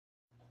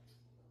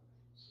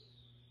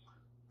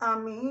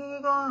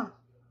amiga.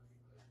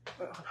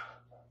 Wait, hold on.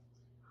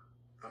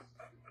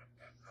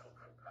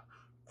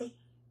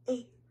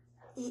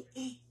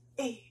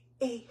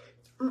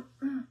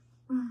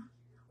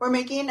 We're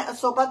making a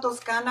sopa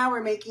toscana.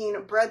 We're making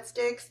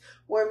breadsticks.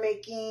 We're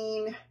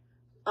making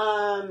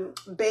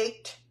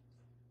baked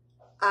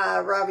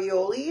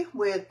ravioli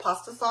with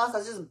pasta sauce.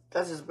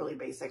 That's just really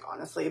basic,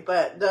 honestly.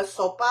 But the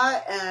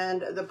sopa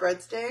and the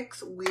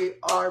breadsticks, we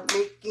are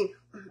making.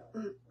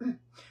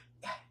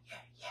 Yeah.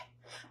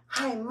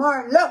 Hi,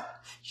 Marlo.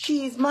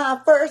 She's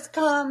my first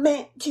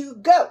comment to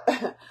go.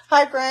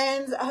 Hi,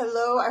 friends.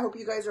 Hello. I hope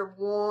you guys are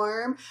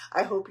warm.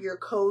 I hope you're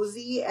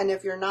cozy. And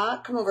if you're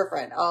not, come over,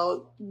 friend.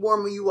 I'll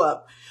warm you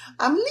up.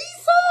 I'm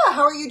Lisa.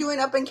 How are you doing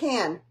up in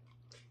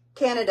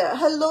Canada?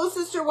 Hello,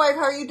 sister wife.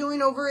 How are you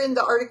doing over in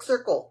the Arctic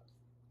Circle?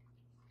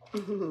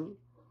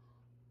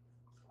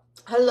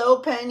 Hello,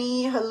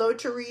 Penny. Hello,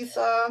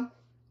 Teresa.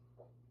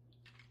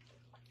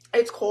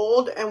 It's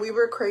cold and we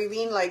were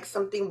craving like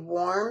something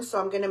warm, so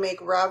I'm gonna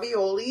make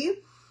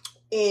ravioli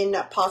in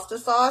pasta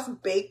sauce,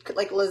 baked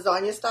like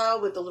lasagna style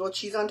with a little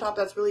cheese on top.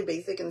 That's really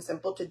basic and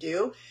simple to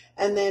do.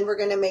 And then we're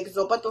gonna make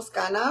zupa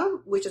toscana,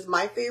 which is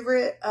my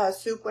favorite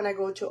soup when I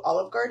go to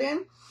Olive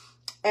Garden.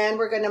 And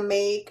we're gonna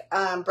make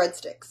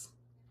breadsticks.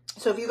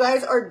 So if you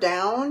guys are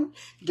down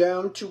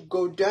to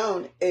go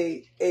down,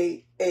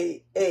 make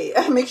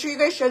sure you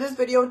guys share this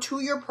video to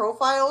your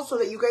profile so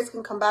that you guys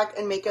can come back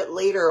and make it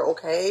later,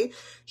 okay?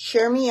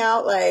 Share me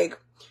out like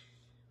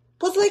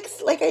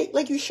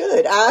you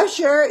should.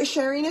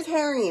 Sharing is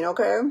caring,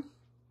 okay?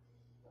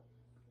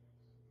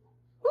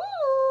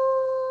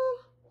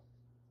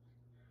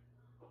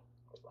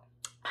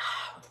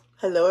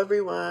 Hello,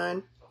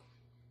 everyone.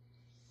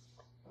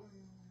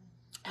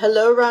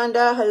 Hello,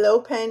 Rhonda.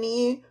 Hello,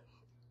 Penny.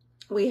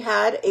 You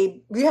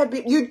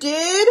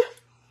did?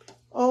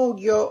 Oh,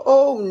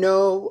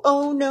 no.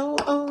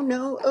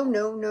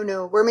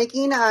 We're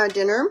making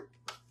dinner.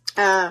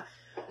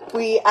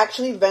 We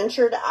actually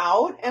ventured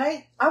out, and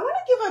I want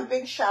to give a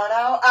big shout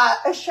out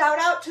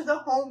to the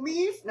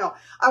homies. No,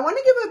 I want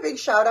to give a big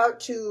shout out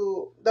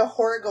to the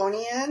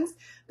Oregonians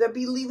that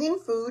be leaving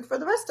food for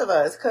the rest of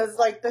us, because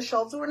like the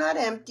shelves were not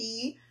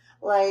empty.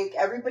 Like,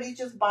 everybody's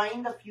just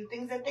buying the few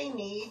things that they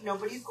need.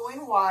 Nobody's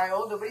going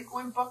wild. Nobody's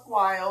going buck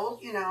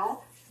wild, you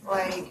know?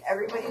 Like,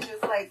 everybody's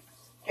just, like,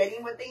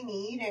 getting what they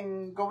need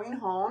and going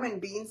home and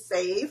being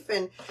safe.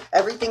 And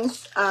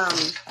everything's,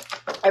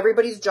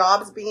 everybody's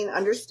jobs being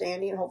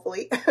understanding,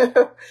 hopefully.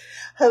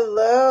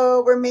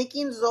 Hello. We're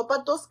making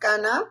zupa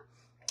toscana.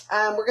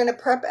 We're going to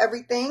prep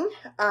everything.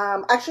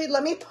 Actually,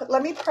 let me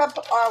prep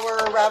our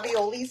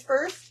raviolis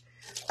first.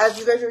 As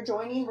you guys are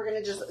joining, we're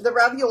going to the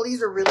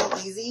raviolis are really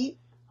easy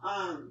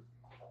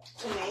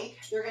to make.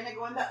 They're going to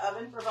go in the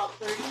oven for about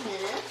 30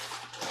 minutes.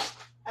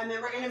 And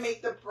then we're going to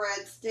make the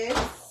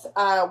breadsticks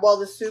while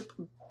the soup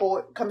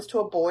comes to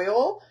a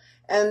boil.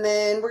 And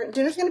then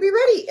dinner's going to be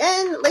ready.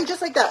 And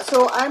just like that.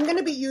 So I'm going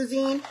to be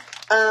using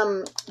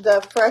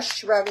the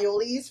fresh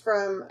raviolis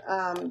from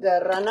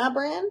the Rana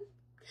brand.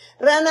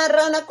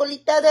 Rana,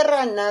 colita de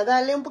rana.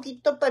 Dale un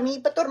poquito pa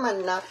mí, pa tu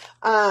hermana.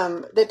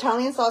 The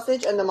Italian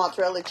sausage and the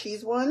mozzarella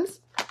cheese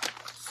ones.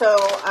 So,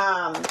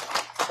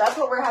 that's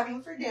what we're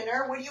having for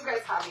dinner. What are you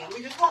guys having?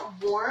 We just want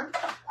warm.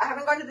 I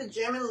haven't gone to the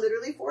gym in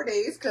literally 4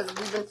 days because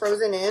we've been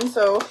frozen in.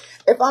 So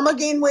if I'm going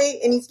to gain weight,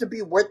 it needs to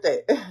be worth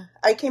it.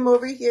 I came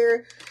over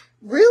here.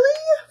 Really?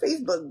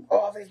 Facebook.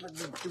 Oh, Facebook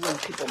is doing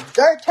people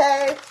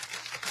dirty.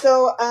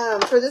 So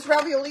for this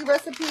ravioli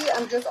recipe,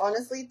 I'm just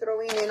honestly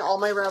throwing in all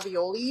my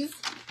raviolis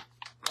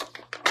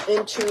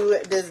into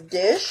this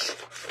dish.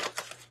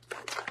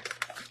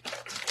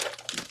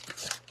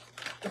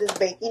 This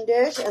baking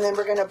dish. And then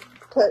we're going to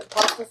put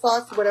pasta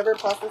sauce, whatever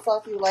pasta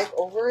sauce you like,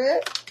 over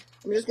it.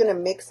 I'm just going to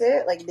mix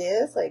it like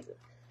this.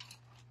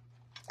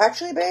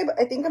 Actually, babe,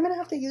 I think I'm going to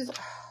have to use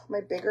my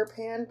bigger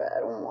pan, but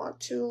I don't want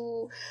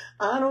to.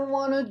 I don't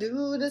want to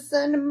do this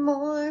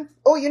anymore.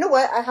 Oh, you know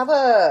what? I have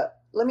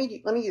let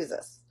me use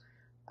this.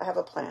 I have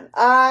a plan.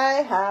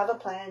 And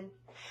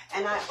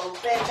I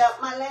opened up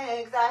my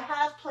legs. I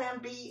have plan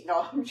B.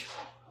 No, I'm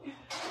joking.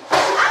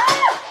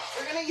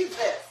 We're going to use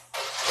this.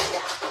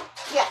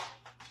 Yeah.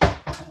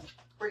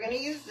 We're going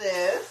to use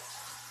this.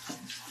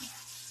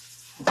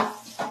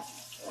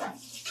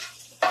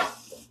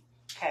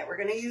 Okay, we're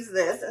going to use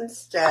this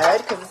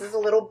instead because this is a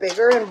little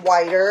bigger and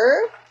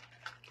wider.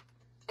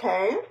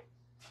 Okay.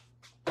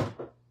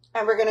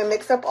 And we're going to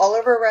mix up all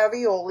of our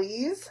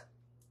raviolis.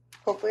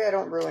 Hopefully I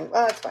don't ruin.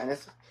 Well, that's fine.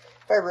 If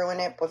I ruin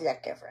it, pues ya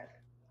que, friend.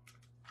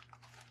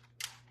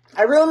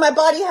 I ruined my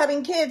body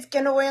having kids.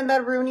 Que no voy a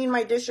andar ruining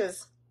my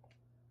dishes.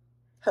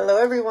 Hello,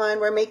 everyone.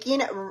 We're making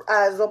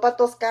zupa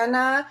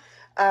toscana.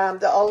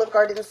 The Olive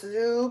Garden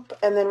soup,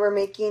 and then we're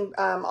making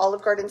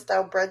Olive Garden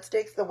style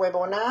breadsticks, the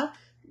huevona,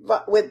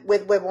 with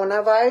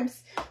huevona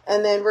vibes,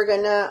 and then we're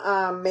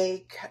gonna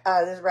make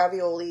this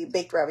ravioli,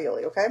 baked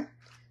ravioli, okay?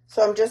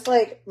 So I'm just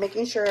like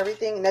making sure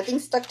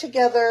nothing's stuck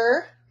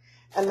together,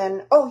 and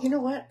then, oh, you know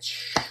what?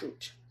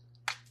 Shoot.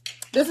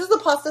 This is the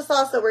pasta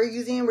sauce that we're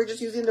using. We're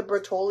just using the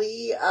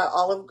Bertolli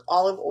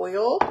olive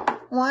oil.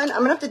 one. I'm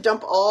going to have to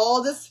dump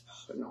all this.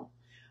 Oh, no.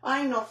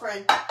 I know,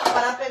 friend.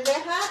 Para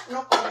pendeja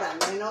no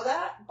cobran. You know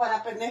that? Para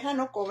pendeja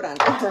no cobran.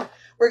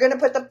 We're going to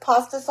put the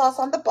pasta sauce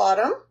on the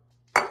bottom.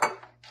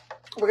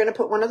 We're going to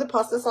put one of the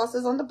pasta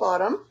sauces on the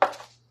bottom.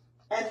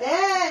 And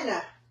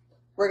then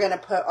we're going to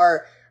put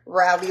our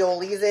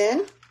raviolis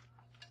in.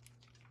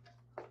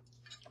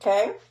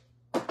 Okay.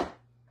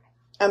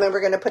 And then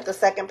we're going to put the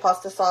second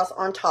pasta sauce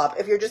on top.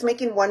 If you're just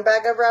making one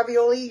bag of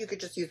ravioli, you could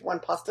just use one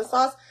pasta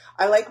sauce.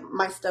 I like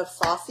my stuff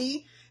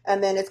saucy.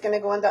 And then it's going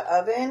to go in the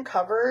oven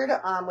covered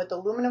with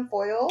aluminum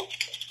foil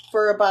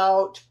for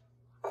about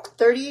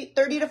 30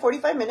 to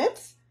 45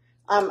 minutes.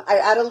 I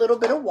add a little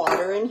bit of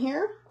water in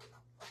here.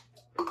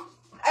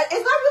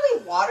 It's not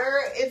really water.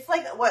 It's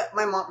like what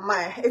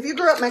if you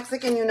grew up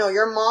Mexican, you know,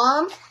 your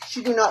mom,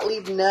 she do not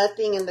leave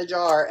nothing in the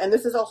jar. And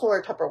this is also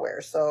our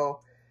Tupperware. So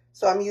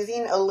I'm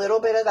using a little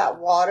bit of that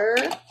water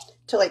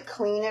to like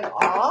clean it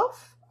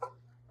off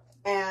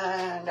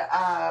and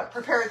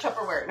prepare a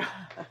Tupperware.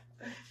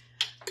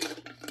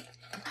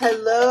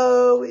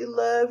 Hello, we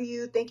love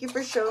you. Thank you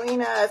for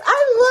showing us.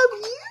 I love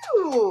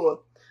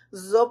you.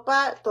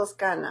 Zupa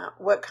Toscana.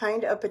 What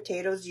kind of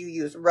potatoes do you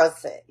use?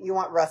 Russet. You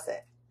want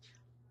russet.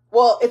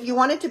 Well, if you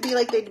want it to be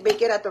like they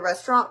make it at the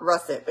restaurant,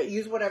 russet. But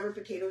use whatever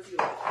potatoes you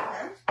like,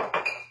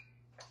 okay?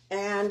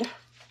 And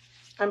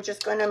I'm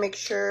just going to make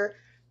sure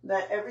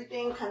that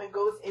everything kind of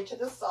goes into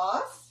the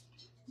sauce.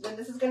 Then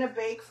this is going to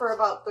bake for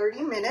about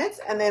 30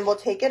 minutes. And then we'll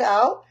take it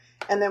out.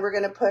 And then we're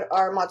going to put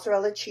our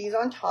mozzarella cheese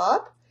on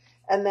top.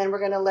 And then we're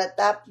going to let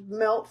that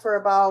melt for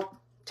about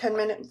 10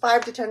 minutes,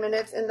 5 to 10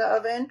 minutes in the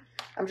oven.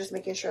 I'm just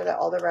making sure that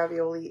all the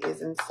ravioli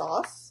is in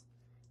sauce,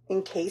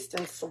 encased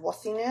in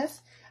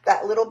sauciness.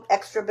 That little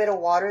extra bit of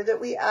water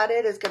that we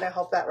added is going to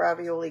help that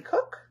ravioli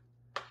cook.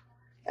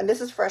 And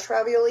this is fresh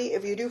ravioli.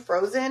 If you do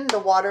frozen, the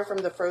water from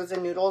the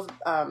frozen noodles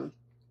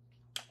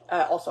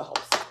also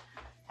helps.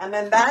 And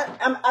then that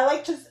I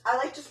like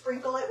to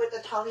sprinkle it with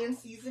Italian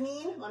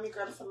seasoning. Let me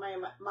grab some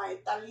of my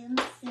Italian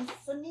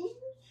seasoning.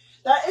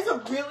 That is a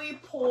really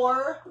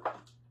poor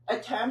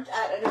attempt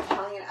at an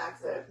Italian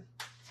accent.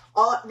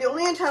 The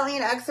only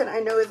Italian accent I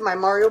know is my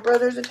Mario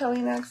Brothers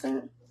Italian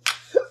accent.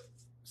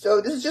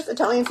 So this is just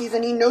Italian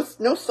seasoning,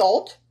 no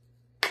salt.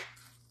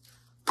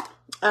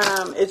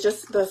 It's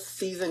just the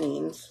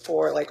seasonings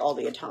for like all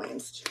the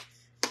Italian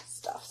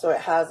stuff. So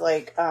it has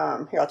like,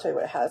 here, I'll tell you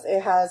what it has.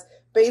 It has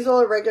basil,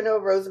 oregano,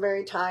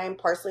 rosemary, thyme,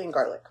 parsley, and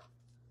garlic.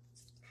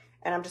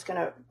 And I'm just going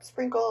to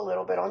sprinkle a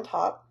little bit on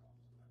top,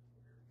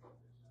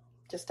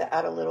 just to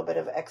add a little bit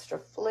of extra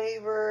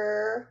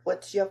flavor.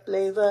 What's your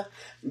flavor?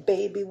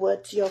 Baby,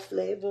 what's your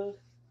flavor?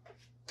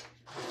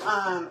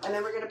 And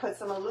then we're going to put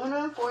some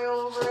aluminum foil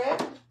over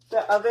it.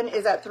 The oven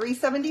is at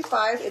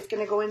 375. It's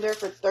going to go in there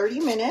for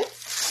 30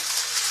 minutes.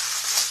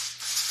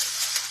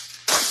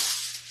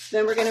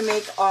 Then we're going to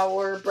make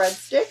our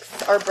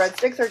breadsticks. Our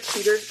breadsticks are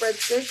Cheater's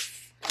breadsticks.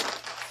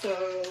 So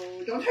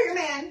don't tell your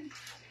man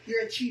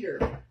you're a cheater.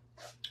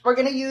 We're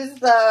going to use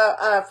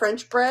the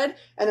French bread,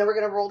 and then we're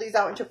going to roll these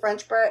out into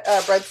French bread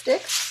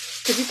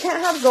breadsticks. Because you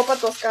can't have Zupa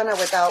Toscana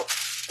without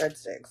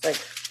breadsticks. Like,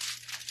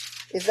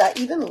 is that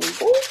even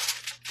legal?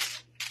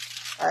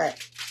 All right.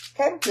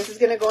 Okay. This is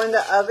going to go in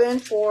the oven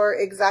for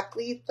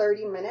exactly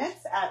 30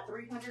 minutes at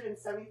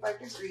 375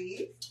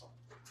 degrees.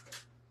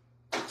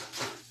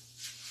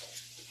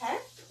 Okay.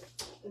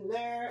 And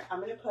there, I'm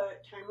going to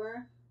put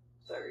timer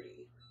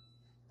 30.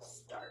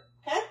 Start.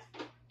 Okay.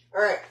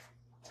 All right.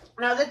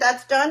 Now that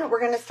that's done, we're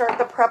going to start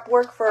the prep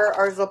work for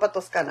our Zupa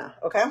Toscana.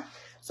 Okay.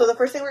 So the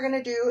first thing we're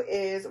going to do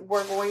is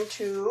we're going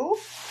to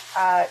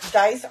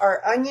dice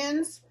our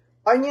onions,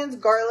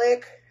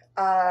 garlic,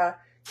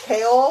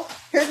 kale.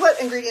 Here's what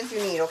ingredients you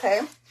need,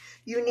 okay?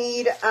 You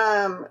need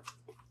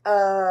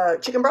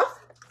chicken broth.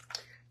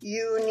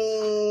 You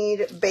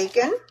need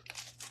bacon.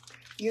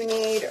 You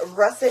need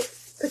russet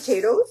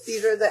potatoes.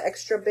 These are the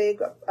extra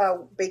big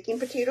baking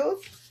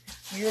potatoes.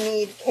 You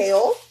need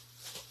kale.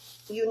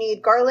 You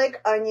need garlic,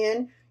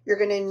 onion. You're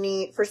going to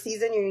need, for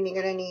season, you're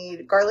going to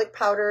need garlic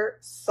powder,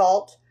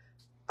 salt,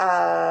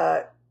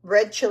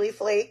 red chili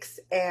flakes,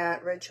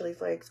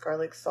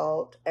 garlic,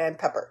 salt, and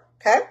pepper,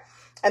 okay?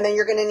 And then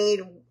you're going to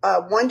need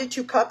 1 to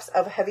 2 cups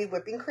of heavy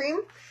whipping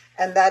cream,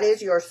 and that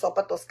is your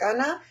Zupa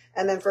Toscana.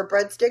 And then for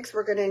breadsticks,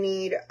 we're going to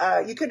need,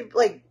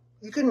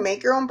 you can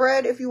make your own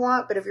bread if you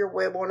want, but if you're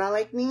huevona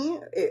like me,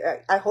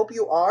 I hope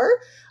you are,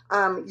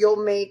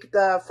 you'll make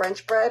the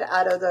French bread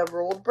out of the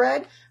rolled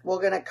bread. We're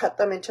going to cut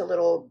them into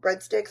little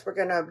breadsticks. We're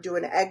going to do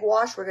an egg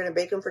wash. We're going to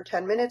bake them for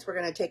 10 minutes. We're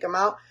going to take them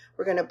out.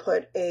 We're going to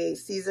put a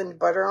seasoned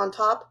butter on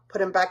top, put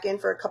them back in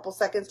for a couple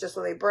seconds just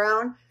so they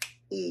brown.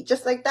 Eat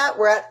just like that.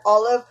 We're at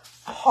Olive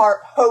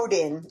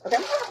Hoden. Okay.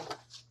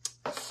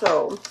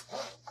 So,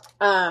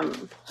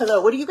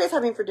 hello. What are you guys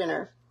having for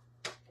dinner?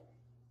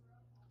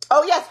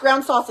 Oh, yes,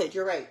 ground sausage.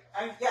 You're right.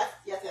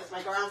 Yes,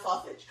 my ground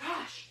sausage.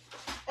 Gosh.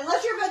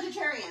 Unless you're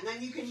vegetarian, then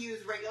you can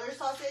use regular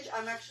sausage.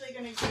 I'm actually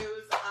going to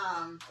use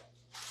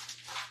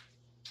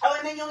Oh,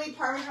 and then you'll need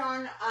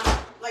Parmesan,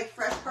 like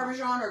fresh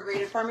Parmesan or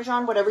grated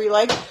Parmesan, whatever you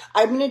like.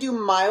 I'm going to do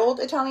mild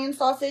Italian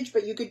sausage,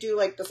 but you could do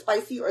like the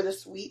spicy or the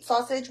sweet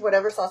sausage,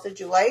 whatever sausage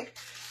you like.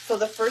 So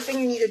the first thing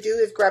you need to do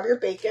is grab your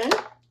bacon,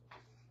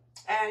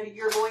 and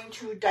you're going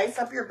to dice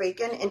up your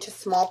bacon into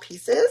small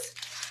pieces.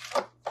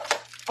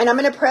 And I'm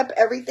going to prep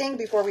everything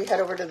before we head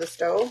over to the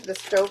stove. The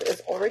stove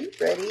is already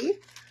ready.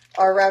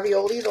 Our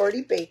ravioli is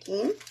already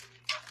baking.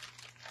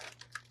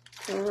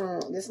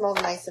 This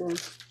smells nice and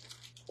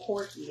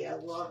porky. I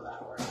love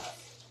that word.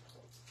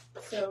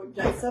 So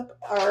dice up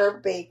our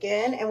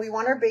bacon, and we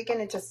want our bacon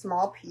into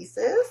small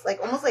pieces, like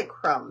almost like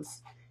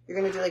crumbs. You're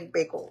going to do like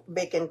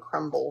bacon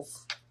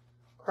crumbles.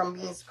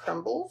 Crumbles.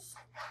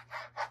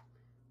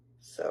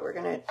 So we're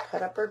going to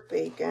cut up our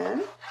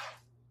bacon.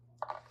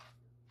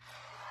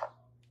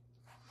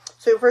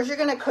 So first you're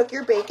going to cook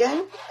your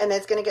bacon, and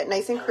it's going to get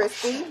nice and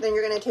crispy. Then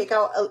you're going to take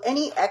out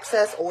any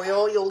excess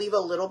oil. You'll leave a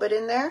little bit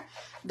in there.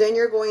 Then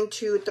you're going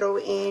to throw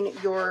in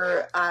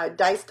your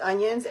diced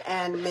onions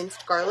and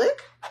minced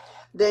garlic.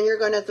 Then you're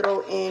going to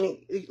throw in,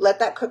 let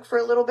that cook for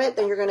a little bit.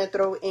 Then you're going to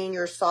throw in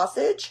your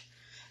sausage.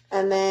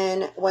 And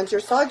then once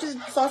your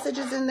sausage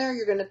is in there,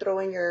 you're going to throw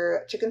in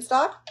your chicken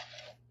stock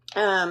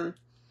and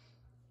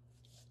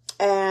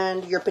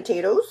your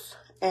potatoes.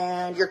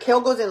 And your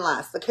kale goes in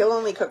last. The kale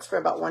only cooks for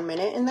about 1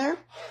 minute in there.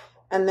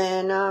 And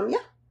then, yeah.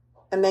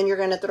 And then you're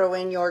going to throw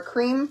in your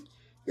cream,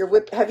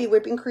 your heavy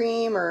whipping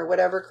cream, or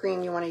whatever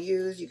cream you want to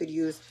use. You could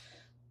use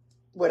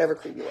whatever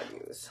cream you want to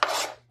use.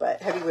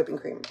 But heavy whipping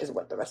cream is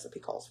what the recipe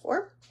calls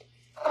for.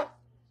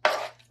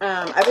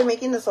 I've been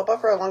making the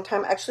sopa for a long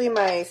time. Actually,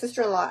 my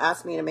sister-in-law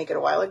asked me to make it a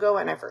while ago,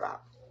 and I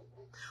forgot.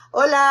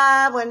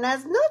 Hola,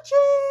 buenas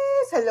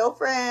noches. Hello,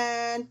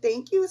 friend.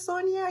 Thank you,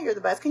 Sonia. You're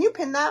the best. Can you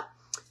pin that?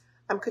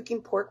 I'm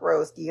cooking pork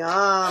roast.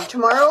 Yum.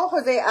 Tomorrow,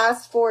 Jose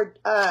asked for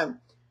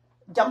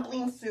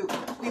dumpling soup.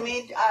 We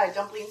made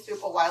dumpling soup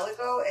a while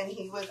ago, and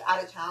he was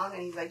out of town,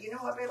 and he's like, you know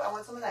what, babe? I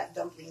want some of that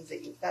dumpling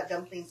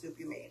soup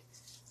you made.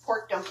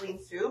 Pork dumpling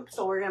soup.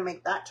 So we're gonna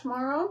make that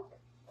tomorrow.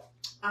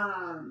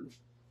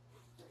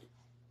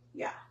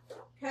 Yeah.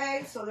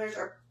 Okay. So there's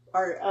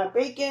our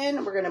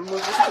bacon. We're gonna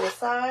move this to the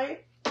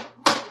side.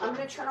 I'm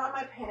gonna turn on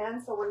my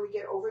pan so when we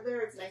get over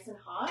there, it's nice and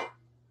hot.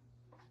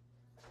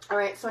 All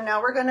right, so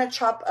now we're going to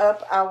chop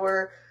up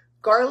our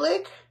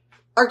garlic.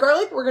 Our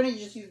garlic, we're going to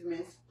just use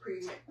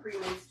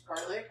pre-minced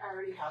garlic. I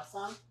already have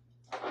some.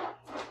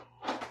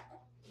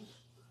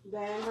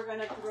 Then we're going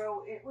to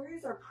throw it. Where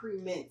is our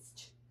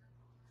pre-minced?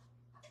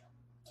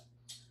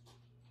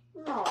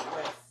 No,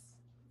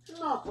 pues.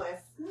 No, pues.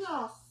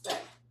 No, sé.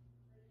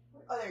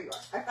 Oh, there you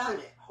are. I found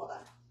it. Hold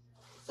on.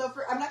 So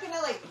I'm not going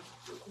to, like,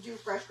 do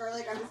fresh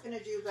garlic. I'm just going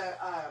to do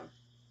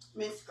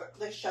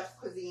the chef's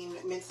cuisine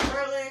minced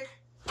garlic.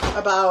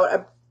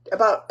 About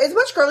as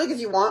much garlic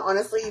as you want.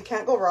 Honestly, you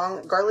can't go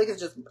wrong. Garlic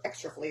is just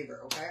extra flavor,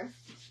 okay?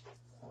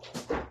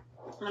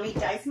 Let me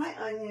dice my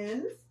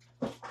onions.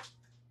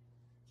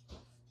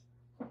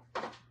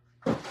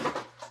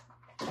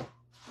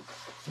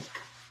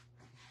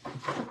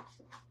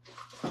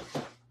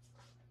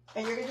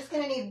 And you're just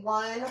going to need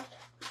 1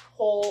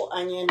 whole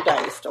onion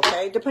diced,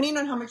 okay? Depending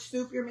on how much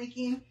soup you're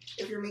making.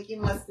 If you're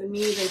making less than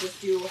me, then just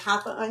do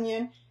half an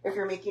onion. If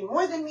you're making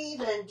more than me,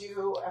 then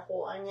do a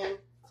whole onion.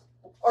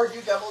 Or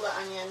do double the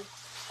onion.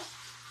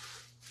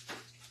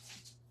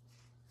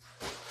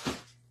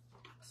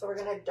 So we're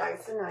going to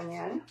dice an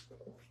onion.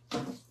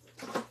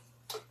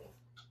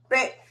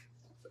 But,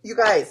 you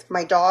guys,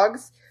 my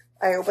dogs,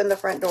 I opened the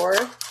front door,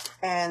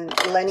 and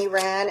Lenny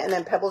ran, and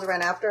then Pebbles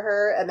ran after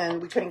her, and then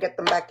we couldn't get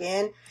them back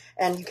in.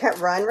 And you can't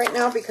run right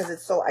now because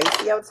it's so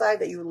icy outside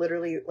that you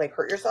literally, like,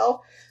 hurt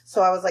yourself.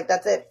 So I was like,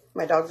 that's it.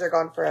 My dogs are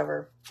gone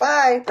forever.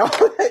 Bye. No,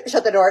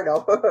 shut the door.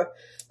 No.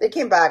 They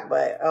came back,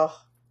 but, oh.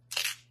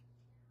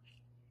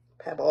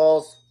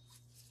 Pebbles.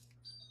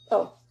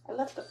 Oh, I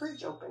left the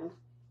fridge open.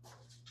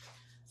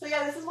 So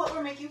yeah, this is what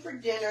we're making for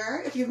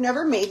dinner. If you've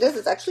never made this,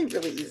 it's actually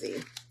really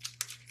easy.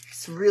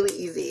 It's really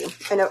easy.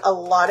 And a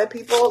lot of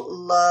people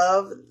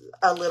love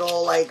a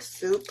little like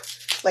soup,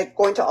 like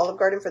going to Olive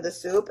Garden for the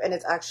soup. And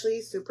it's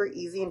actually super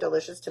easy and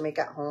delicious to make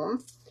at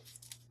home.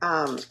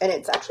 And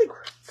it's actually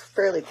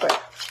fairly quick.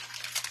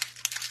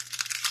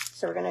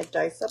 So we're going to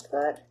dice up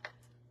that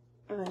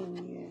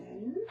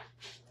onion.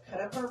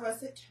 Cut up our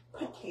russet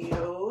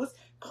potatoes,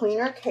 clean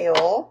our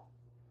kale.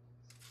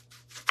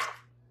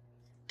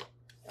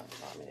 I'm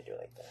going to do it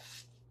like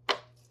this.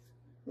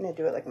 I'm going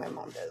to do it like my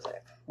mom does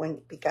it. When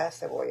pica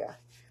cebolla.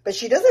 But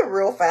she does it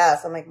real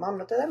fast. I'm like, Mom,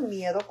 ¿no te da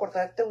miedo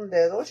cortarte un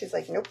dedo? She's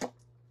like, nope.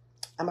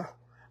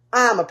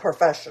 I'm a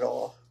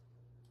professional.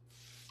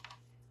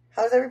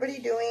 How's everybody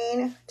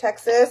doing?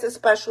 Texas,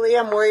 especially.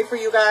 I'm worried for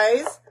you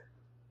guys.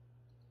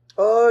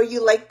 Oh,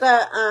 you like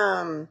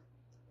the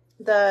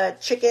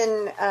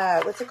chicken,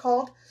 what's it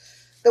called?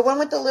 The one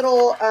with the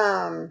little,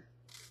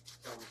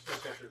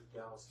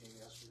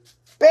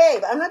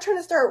 babe, I'm not trying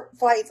to start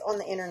fights on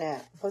the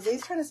internet.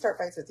 Jose's trying to start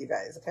fights with you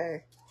guys,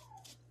 okay?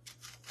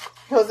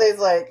 Jose's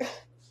like,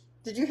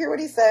 did you hear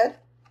what he said?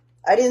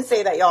 I didn't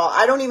say that, y'all.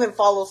 I don't even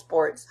follow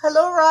sports.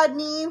 Hello,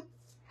 Rodney.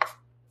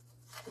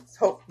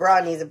 Hope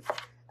Rodney's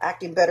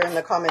acting better in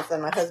the comments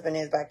than my husband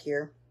is back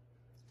here.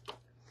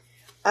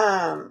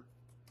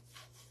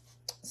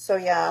 So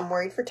yeah, I'm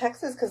worried for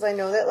Texas because I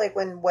know that like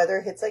when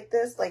weather hits like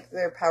this, like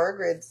their power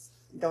grids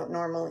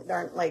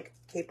aren't like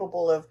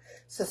capable of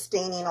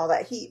sustaining all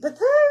that heat. But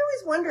then I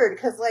always wondered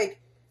because like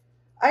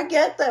I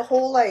get that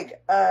whole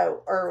like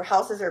our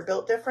houses are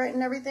built different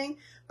and everything,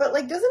 but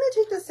like doesn't it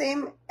take the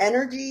same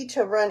energy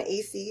to run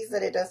ACs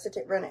that it does to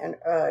run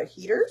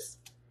heaters?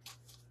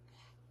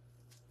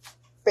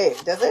 Babe,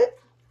 does it?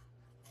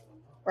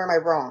 Or am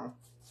I wrong?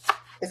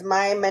 Is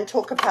my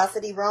mental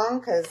capacity wrong?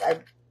 Because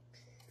I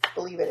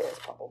believe it is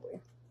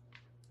probably.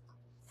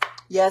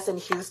 Yes, in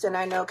Houston,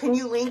 I know. Can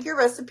you link your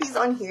recipes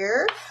on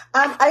here?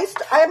 I'm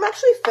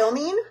actually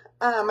filming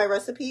my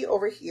recipe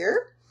over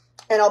here,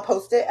 and I'll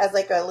post it as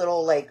like a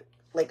little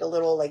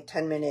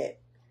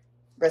 10-minute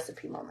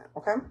recipe moment.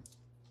 Okay,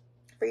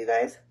 for you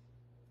guys.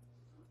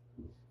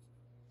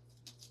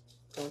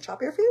 Don't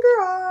chop your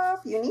finger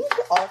off. You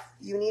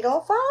need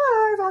all 5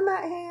 on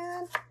that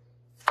hand.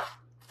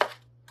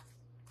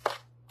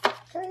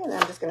 Okay, and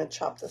I'm just going to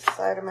chop the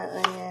side of my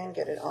onion,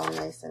 get it all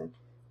nice and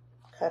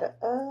cut it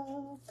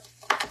up.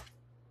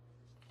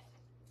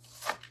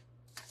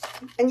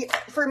 And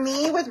for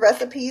me, with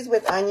recipes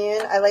with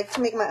onion, I like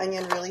to make my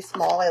onion really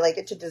small. I like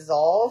it to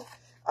dissolve.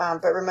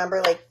 But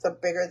remember, like, the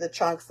bigger the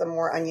chunks, the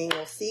more onion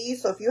you'll see.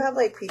 So if you have,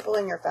 like, people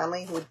in your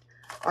family who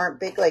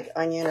aren't big, like,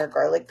 onion or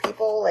garlic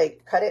people,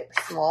 like, cut it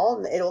small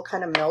and it'll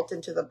kind of melt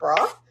into the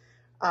broth.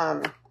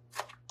 I'm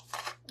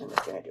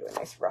just going to do a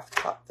nice rough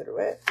chop through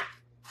it.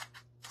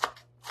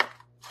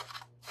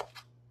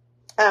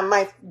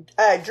 My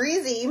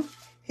Dreezy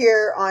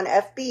here on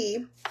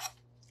FB,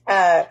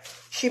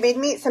 she made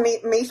me,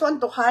 me hizo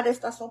antojar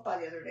esta sopa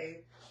the other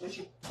day when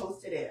she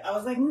posted it. I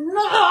was like,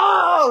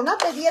 no, not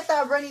the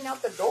dieta running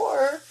out the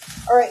door.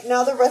 All right,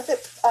 now the rest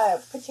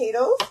of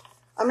potatoes.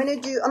 I'm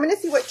gonna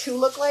see what 2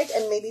 look like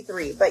and maybe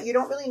 3, but you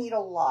don't really need a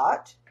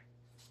lot.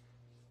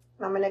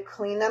 I'm gonna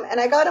clean them, and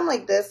I got them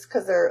like this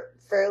because they're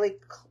fairly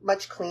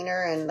much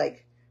cleaner and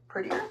like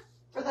prettier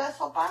for the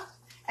sopa.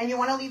 And you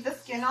want to leave the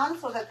skin on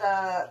so that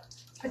the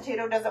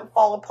potato doesn't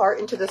fall apart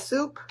into the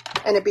soup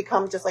and it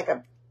becomes just like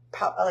a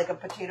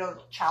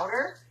potato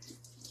chowder.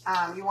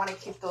 You want to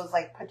keep those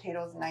like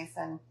potatoes nice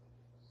and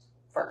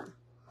firm.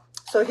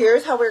 So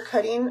here's how we're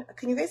cutting.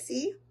 Can you guys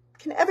see?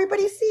 Can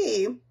everybody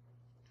see?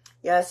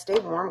 Yeah, stay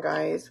warm,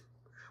 guys.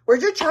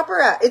 Where's your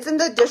chopper at? It's in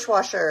the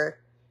dishwasher.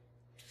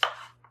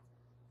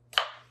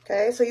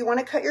 Okay, so you want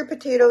to cut your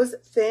potatoes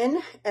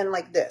thin and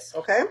like this,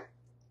 okay?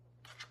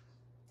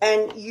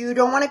 And you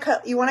don't want to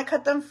cut, you want to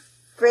cut them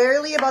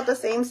fairly about the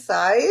same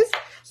size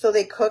so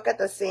they cook at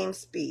the same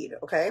speed,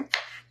 okay?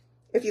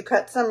 If you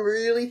cut some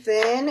really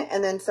thin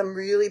and then some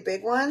really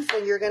big ones,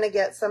 then you're going to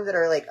get some that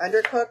are like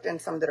undercooked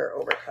and some that are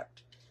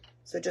overcooked.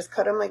 So just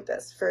cut them like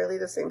this, fairly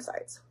the same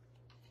size.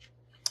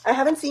 I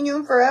haven't seen you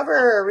in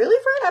forever.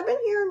 Really, Fred? I've been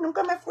here.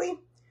 Nunca me fui.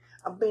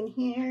 I've been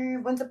here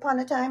once upon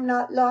a time,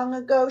 not long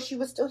ago. She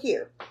was still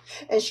here.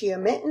 And she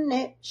admitting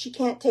it. She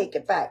can't take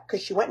it back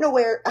because she went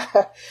nowhere.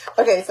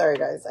 Okay, sorry,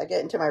 guys. I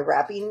get into my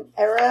rapping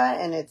era,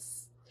 and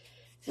it's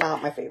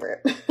not my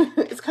favorite.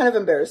 It's kind of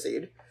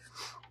embarrassing.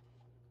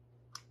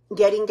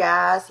 Getting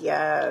gas,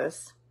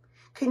 yes.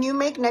 Can you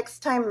make next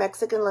time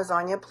Mexican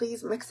lasagna,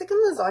 please? Mexican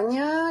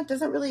lasagna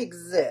doesn't really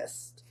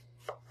exist,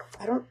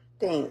 I don't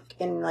think,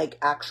 in like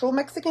actual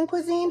Mexican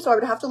cuisine. So I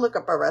would have to look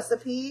up a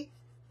recipe.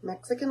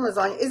 Mexican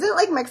lasagna. Isn't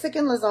like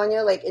Mexican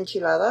lasagna like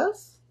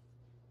enchiladas?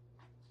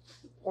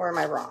 Or am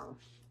I wrong?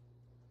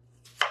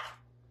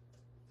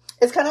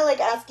 It's kind of like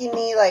asking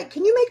me like,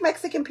 can you make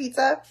Mexican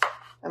pizza?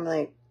 I'm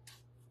like,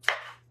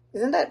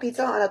 isn't that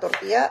pizza on a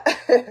tortilla?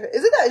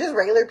 Isn't that just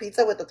regular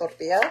pizza with a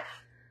tortilla?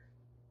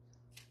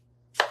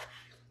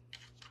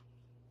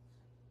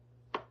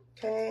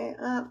 Okay,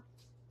 I'm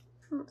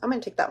going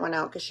to take that one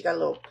out because she got a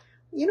little,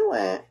 you know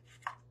what?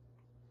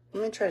 I'm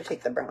going to try to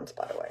take the brown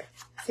spot away.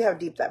 See how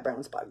deep that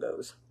brown spot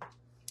goes.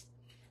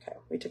 Okay,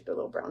 we took the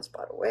little brown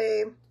spot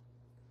away.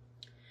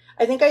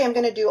 I think I am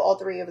going to do all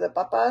 3 of the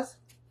papas.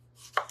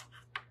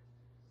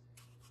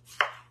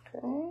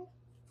 Okay.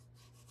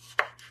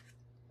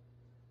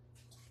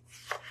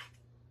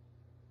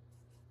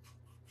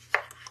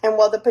 And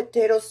while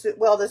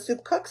the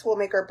soup cooks, we'll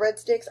make our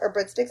breadsticks. Our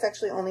breadsticks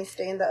actually only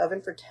stay in the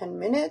oven for 10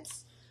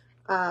 minutes.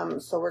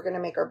 So we're going to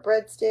make our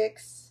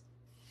breadsticks.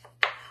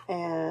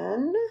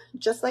 And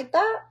just like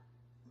that.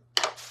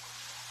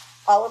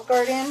 Olive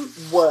Garden,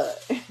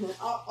 what?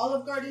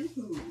 Olive Garden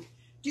who?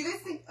 Do you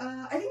guys think,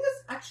 I think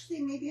this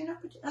actually may be enough.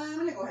 I'm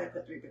going to go ahead and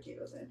put 3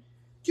 potatoes in.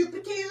 2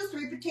 potatoes,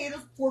 3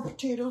 potatoes, 4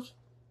 potatoes.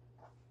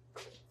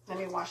 Let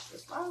me wash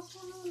this last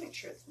one. Make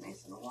sure it's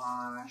nice and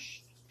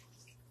washed.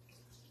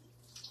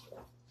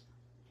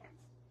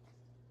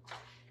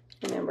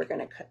 And then we're going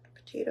to cut the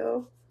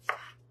potato.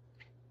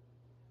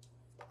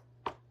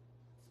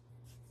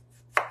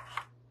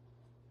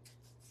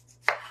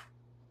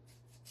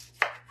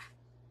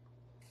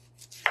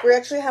 We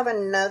actually have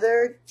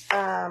another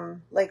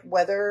like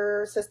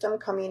weather system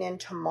coming in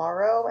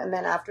tomorrow, and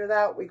then after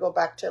that we go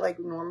back to like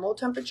normal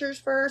temperatures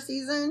for our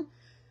season,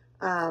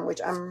 which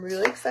I'm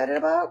really excited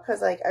about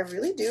because like I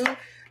really do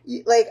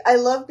like, I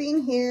love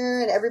being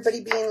here and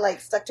everybody being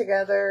like stuck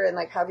together and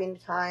like having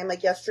time.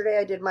 Like yesterday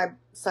I did my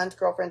son's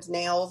girlfriend's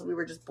nails. We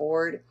were just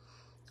bored.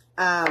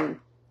 I'll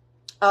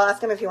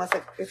ask him if he wants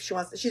to, if she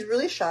wants to. She's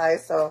really shy,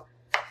 so.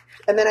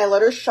 And then I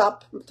let her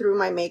shop through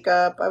my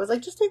makeup. I was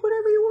like, just take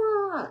whatever you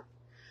want.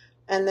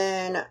 And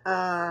then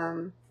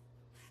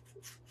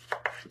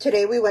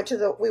today we went to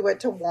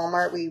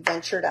Walmart. We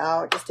ventured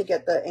out just to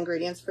get the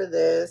ingredients for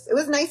this. It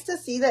was nice to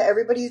see that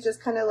everybody's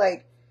just kind of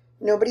like,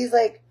 nobody's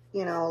like,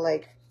 you know,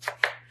 like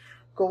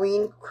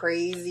going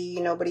crazy.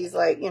 Nobody's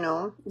like, you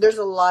know, there's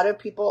a lot of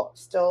people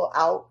still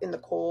out in the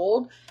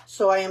cold.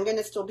 So I am going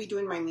to still be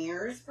doing my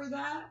mirrors for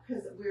that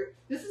because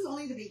this is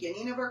only the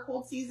beginning of our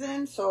cold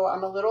season. So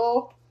I'm a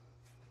little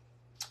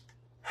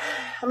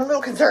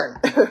concerned.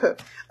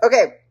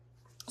 Okay.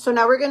 So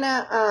now we're going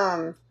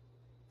to,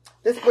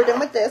 we're done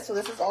with this. So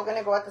this is all going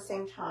to go at the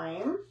same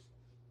time.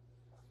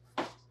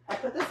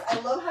 I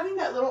love having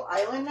that little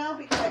island now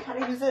because I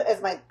kind of use it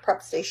as my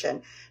prep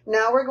station.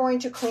 Now we're going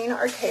to clean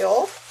our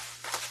kale.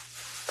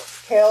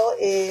 Kale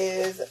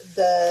is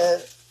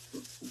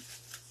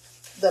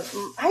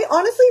I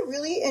honestly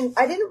really, and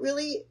I didn't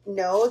really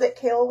know that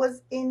kale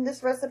was in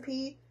this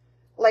recipe.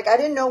 Like, I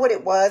didn't know what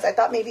it was. I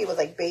thought maybe it was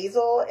like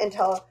basil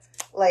until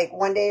like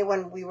one day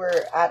when we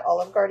were at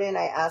Olive Garden,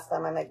 I asked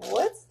them, I'm like,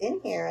 what's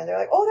in here? And they're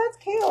like, oh, that's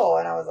kale.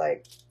 And I was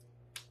like,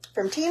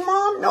 from Teen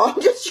Mom? No,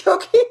 I'm just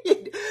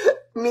joking.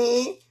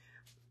 Me,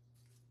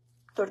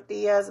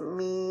 tortillas,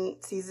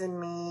 meat, seasoned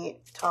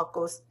meat,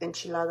 tacos,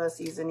 enchilada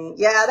seasoning.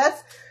 Yeah,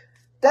 that's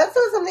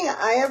not something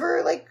I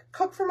ever like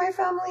cook for my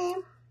family.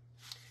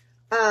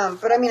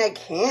 But I mean,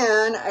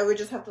 I would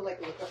just have to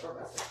like look up a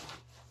recipe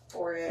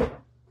for it.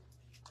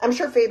 I'm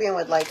sure Fabian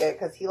would like it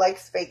because he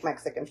likes fake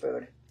Mexican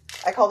food.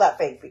 I call that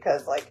fake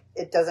because like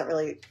it doesn't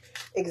really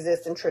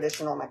exist in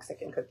traditional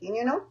Mexican cooking,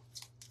 you know?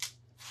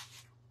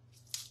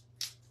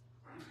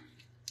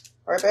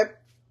 All right, babe?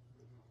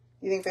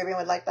 You think Fabian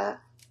would like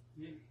that?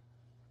 Yeah.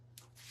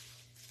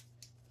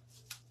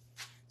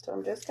 So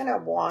I'm just going to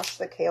wash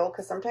the kale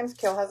because sometimes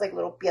kale has like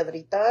little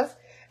piedritas.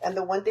 And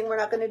the one thing we're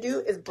not going to do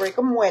is break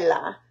a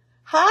muela.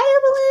 Hi,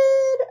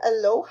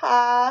 Evelyn.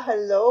 Aloha.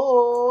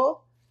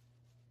 Hello.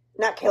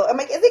 Not kale. I'm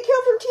like, is it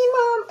kale from Teen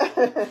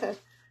Mom?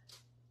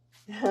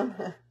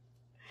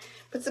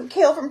 Put some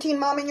kale from Teen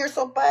Mom in your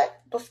sopa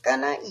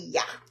Toscana.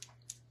 Yeah.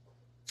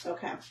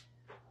 Okay.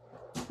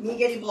 Me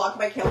getting blocked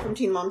by kale from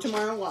Teen Mom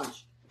tomorrow.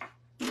 Watch.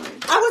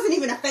 I wasn't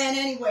even a fan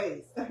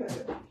anyways.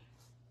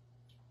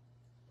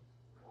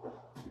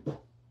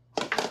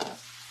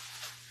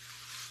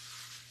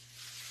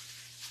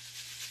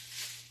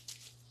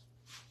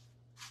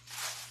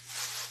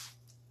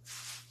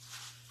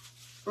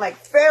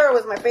 Like, Farrah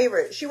was my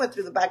favorite. She went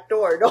through the back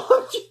door. No,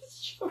 I'm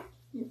just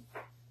joking.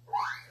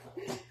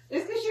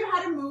 It's because you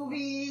had a movie,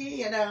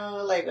 you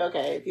know. Like,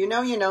 okay, if you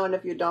know, you know. And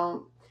if you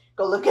don't,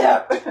 go look it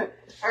up.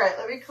 All right,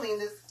 let me clean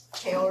this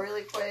kale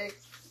really quick.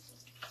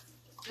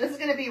 This is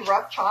going to be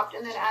rough chopped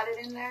and then added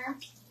in there.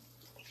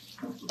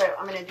 But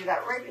I'm going to do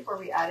that right before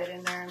we add it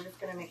in there. I'm just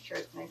going to make sure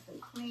it's nice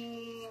and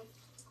clean.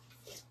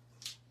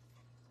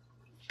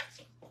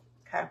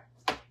 Okay.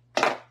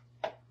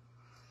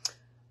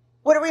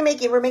 What are we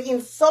making? We're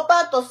making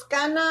sopa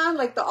Toscana,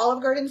 like the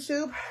Olive Garden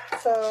soup.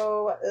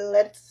 So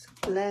let's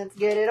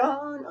get it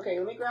on. Okay,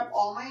 let me grab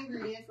all my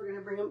ingredients. We're going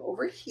to bring them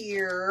over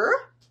here.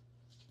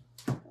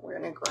 We're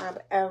going to grab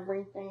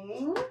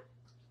everything.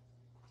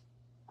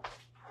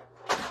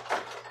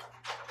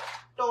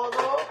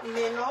 Todo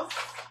menos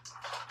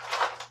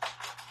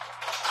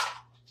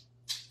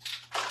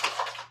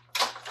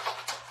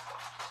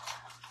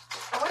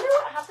I wonder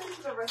what happened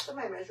to the rest of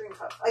my measuring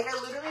cups. Like, I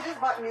literally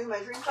just bought new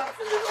measuring cups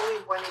and there's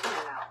only one in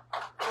here now.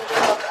 I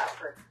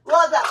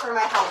love that for my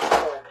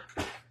household.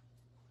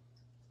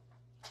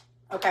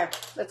 Okay,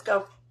 let's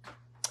go.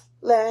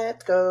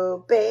 Let's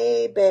go,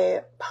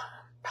 baby.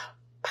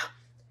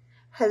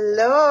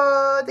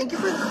 Hello. Thank you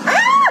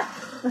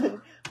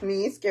for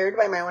me scared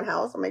by my own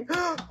house. I'm like,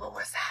 oh, what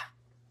was that?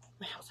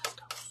 My house has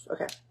ghosts.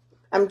 Okay.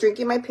 I'm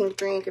drinking my pink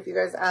drink. If you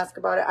guys ask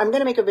about it, I'm going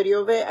to make a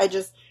video of it.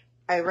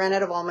 I ran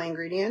out of all my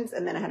ingredients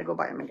and then I had to go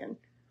buy them again.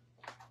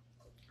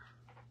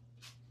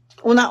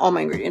 Well, not all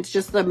my ingredients,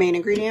 just the main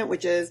ingredient,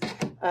 which is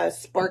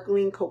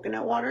sparkling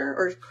coconut water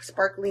or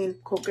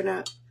sparkling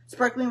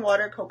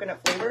water,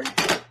 coconut flavored.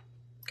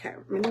 Okay.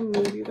 I'm going to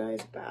move you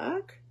guys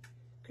back.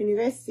 Can you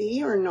guys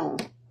see or no?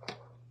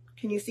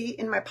 Can you see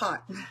in my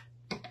pot?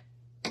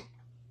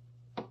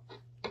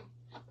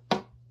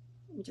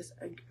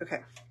 Okay,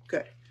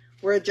 good.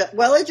 We're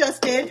well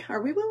adjusted.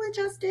 Are we well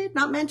adjusted?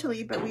 Not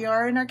mentally, but we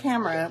are in our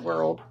camera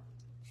world.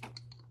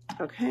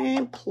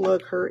 Okay,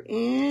 plug her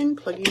in.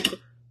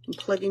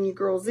 Plugging you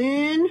girls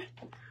in.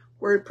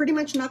 We're pretty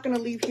much not going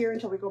to leave here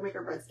until we go make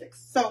our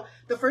breadsticks. So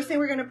the first thing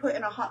we're going to put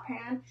in a hot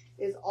pan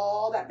is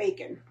all that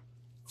bacon.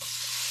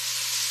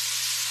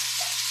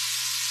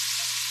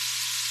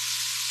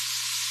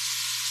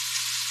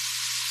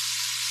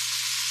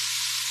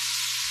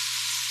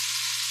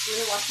 I'm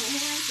gonna wash my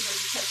hands so I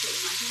can touch it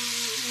with my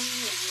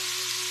hands.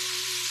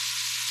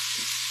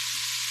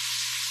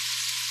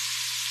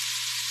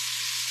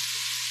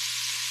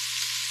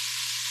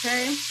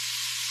 Okay.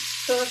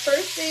 So the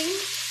first thing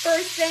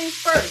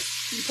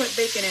first, you put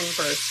bacon in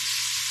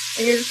first.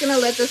 And you're just gonna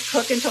let this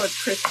cook until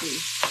it's crispy.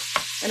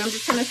 And I'm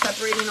just kind of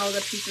separating all the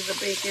pieces of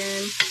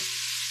bacon.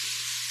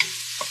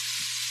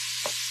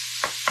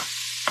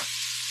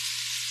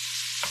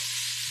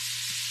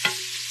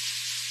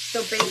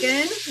 So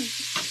bacon,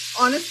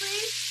 honestly,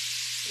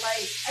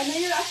 like, and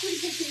then you're actually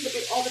taking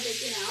all the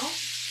bacon out.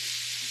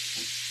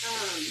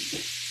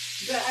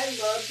 But I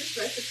love this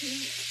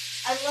recipe.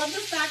 I love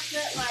the fact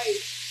that like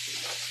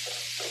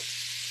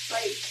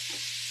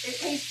it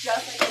tastes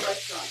just like a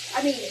restaurant.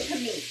 I mean, to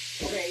me,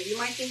 okay. You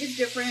might think it's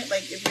different.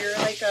 Like if you're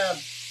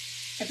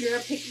a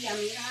picky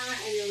amiga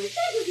and you're like,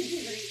 that doesn't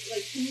taste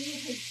like, to me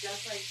it tastes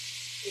just like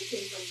it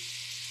tastes like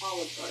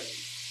Olive Garden.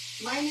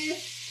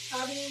 Minus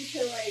having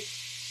to like,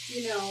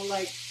 you know,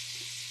 like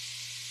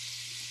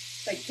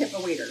tip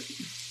a waiter.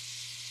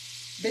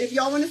 But if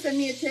y'all want to send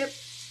me a tip,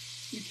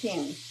 you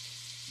can.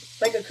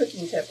 Like a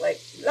cooking tip, like,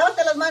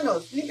 lávate las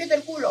manos, límpiate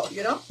el culo,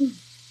 you know?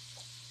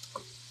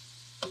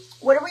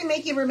 What are we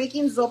making? We're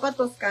making zupa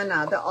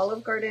Toscana, the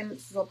Olive Garden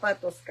zupa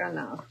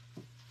Toscana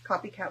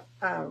copycat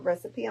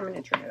recipe. I'm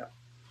going to turn it up.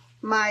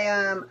 My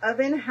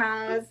oven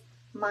has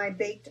my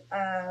baked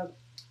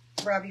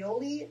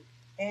ravioli.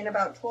 In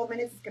about 12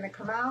 minutes, it's going to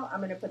come out. I'm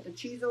going to put the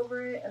cheese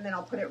over it, and then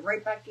I'll put it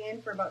right back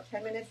in for about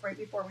 10 minutes right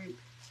before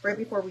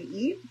we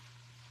eat,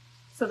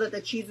 so that the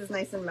cheese is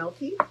nice and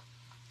melty.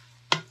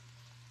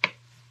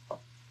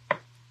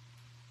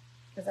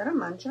 Is that a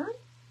mancha?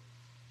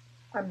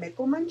 A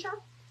mico mancha?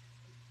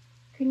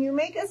 Can you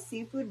make a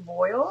seafood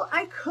boil?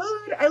 I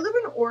could. I live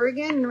in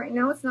Oregon, and right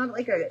now it's not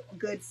like a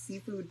good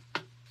seafood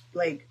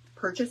like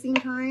purchasing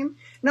time.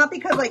 Not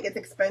because like it's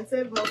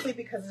expensive, mostly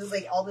because it's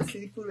like all the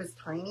seafood is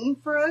tiny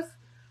for us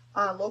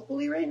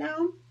locally right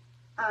now.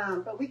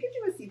 But we could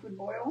do a seafood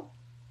boil.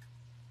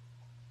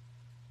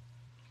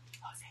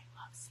 Jose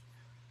loves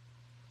seafood.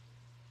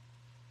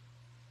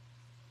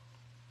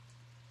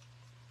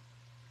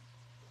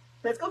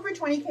 Let's go for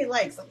 20K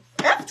likes.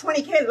 F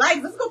 20K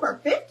likes. Let's go for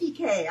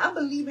 50K. I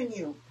believe in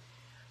you.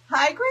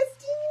 Hi,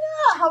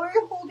 Christina. How are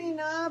you holding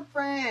up,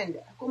 friend?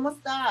 ¿Cómo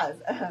estás?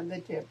 The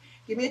tip.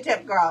 Give me a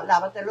tip, girl.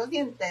 Lávate los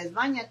dientes.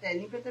 Báñate.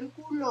 Límpiate el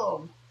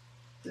culo.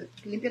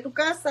 Limpia tu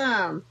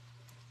casa.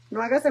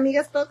 No hagas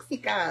amigas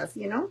tóxicas,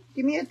 you know?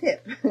 Give me a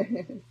tip.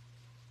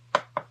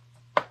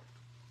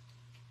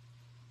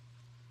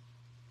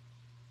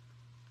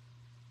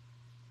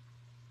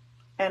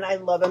 And I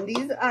love them.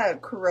 These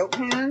Carotte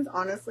pans,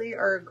 honestly,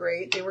 are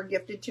great. They were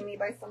gifted to me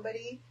by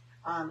somebody,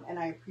 and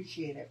I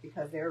appreciate it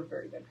because they're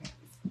very good pans.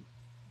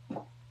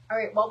 All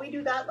right, while we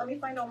do that, let me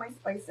find all my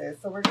spices.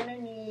 So we're going to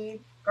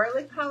need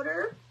garlic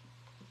powder,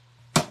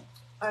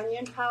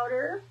 onion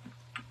powder,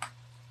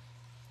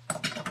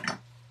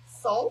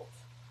 salt,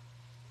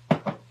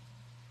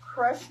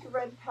 crushed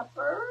red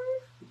pepper.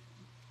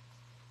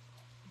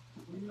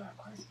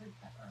 Crushed red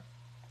pepper.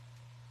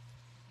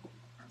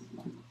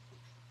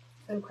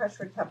 And crushed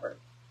red pepper.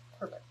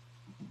 Perfect.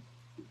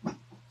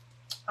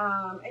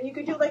 And you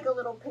could do like a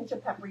little pinch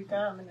of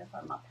paprika. I mean, if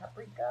I'm not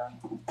paprika.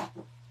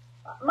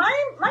 My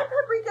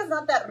paprika is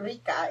not that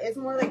rica. It's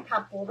more like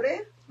pa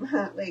pobre.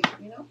 Like,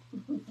 you know.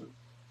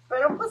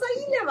 Pero pues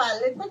ahí le va.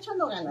 Le está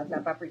echando ganas la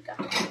paprika.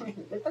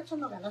 Le está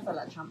echando ganas a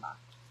la chamba.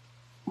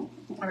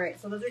 Alright,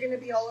 so those are going to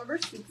be all of our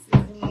soup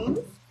seasonings.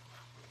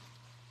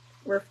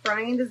 We're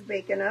frying this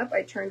bacon up.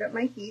 I turned up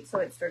my heat so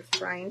it starts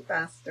frying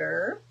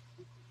faster.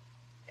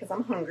 Because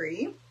I'm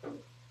hungry.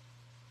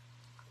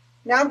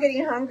 Now I'm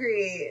getting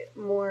hungry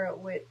more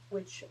with,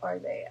 which are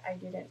they? I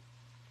didn't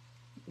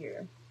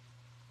hear.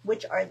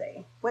 Which are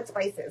they? What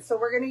spices? So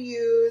we're going to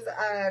use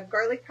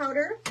garlic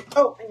powder.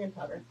 Oh, onion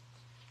powder.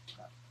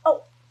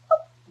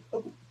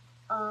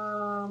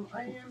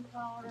 Onion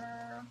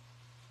powder.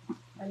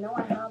 I know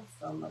I have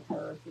some of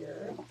her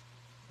here.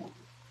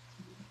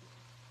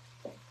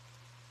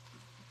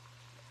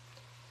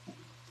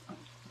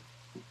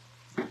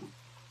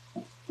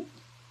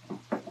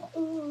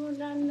 Ooh,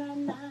 na na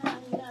na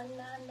na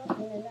na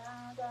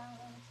na.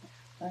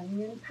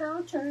 Onion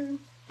powder.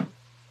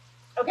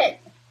 Okay,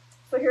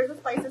 so here's the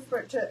spices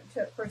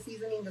for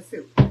seasoning the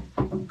soup.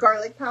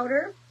 Garlic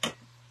powder,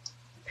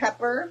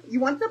 pepper.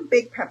 You want the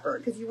big pepper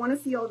because you want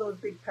to see all those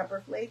big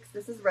pepper flakes.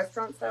 This is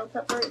restaurant style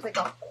pepper. It's like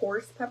a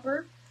coarse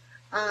pepper.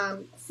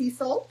 Sea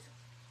salt,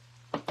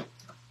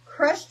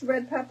 crushed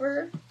red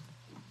pepper.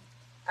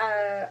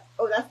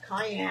 Oh, that's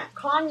cognac.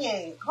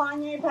 Cognac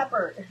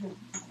pepper.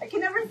 I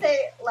can never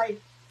say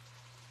like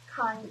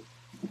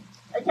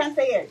I can't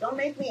say it. Don't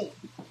make me.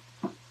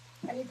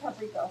 I need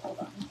paprika. Hold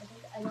on.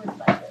 I know it's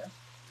back there.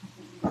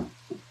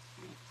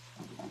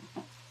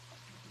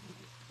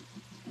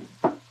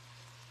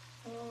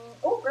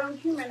 Oh, ground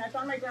cumin. I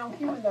found my ground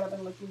cumin that I've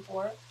been looking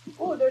for.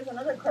 Oh, there's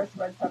another crushed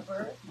red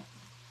pepper.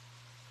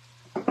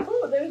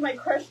 Oh, there's my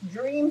crushed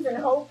dreams and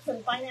hopes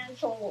and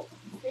financial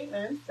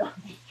statements.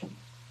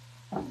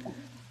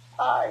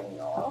 I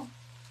know.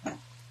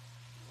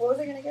 What was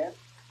I gonna get?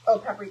 Oh,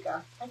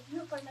 paprika. I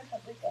can't find my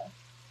paprika.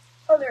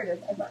 Oh, there it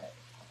is. I found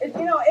it.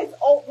 You know, it's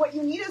all, what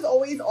you need is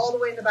always all the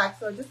way in the back.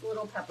 So just a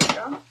little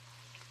paprika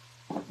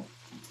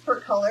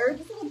for color,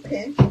 just a little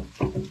pinch.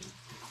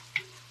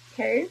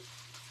 Okay,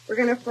 we're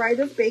gonna fry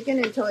this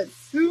bacon until it's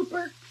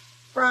super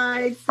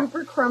fried,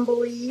 super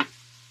crumbly.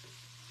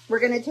 We're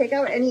gonna take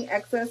out any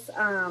excess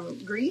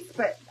grease,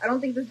 but I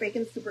don't think this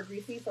bacon's super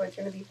greasy, so it's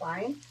gonna be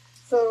fine.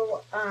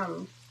 So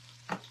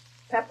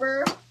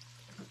pepper,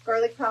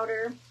 garlic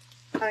powder,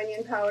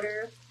 onion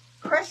powder,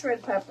 crushed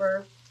red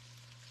pepper,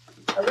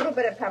 a little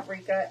bit of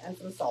paprika, and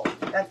some salt.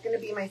 That's going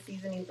to be my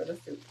seasoning for the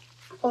soup.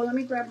 Oh, let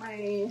me grab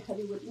my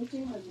heavy whipping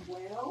cream as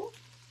well.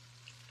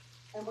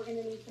 And we're going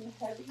to need some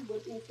heavy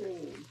whipping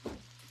cream.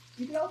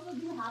 You can also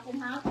do half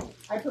and half.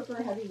 I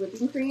prefer heavy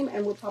whipping cream,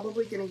 and we're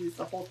probably going to use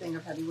the whole thing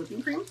of heavy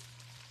whipping cream.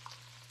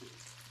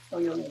 So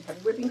you'll need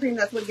heavy whipping cream.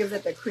 That's what gives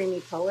it the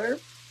creamy color.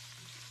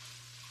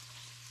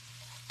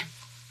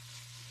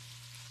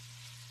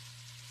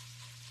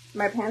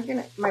 My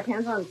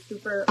pan's on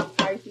super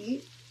high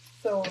heat.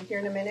 So here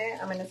in a minute,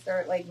 I'm going to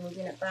start like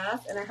moving it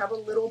fast. And I have a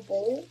little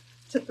bowl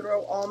to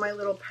throw all my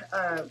little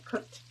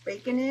cooked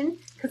bacon in.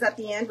 Because at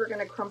the end, we're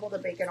going to crumble the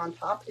bacon on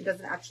top. It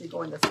doesn't actually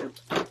go in the soup.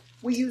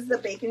 We use the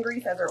bacon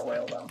grease as our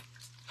oil though.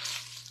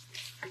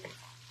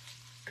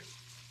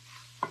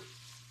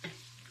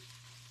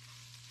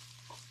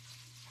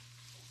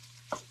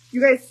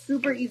 You guys,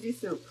 super easy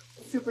soup.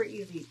 Super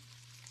easy.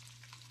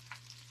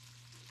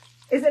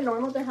 Is it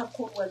normal to have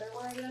cold weather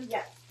where I live?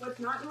 Yes. What's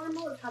not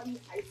normal is having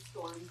ice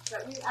storms.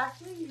 But we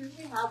actually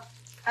usually have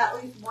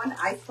at least one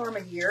ice storm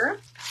a year.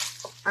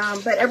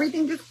 But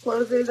everything just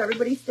closes.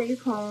 Everybody stays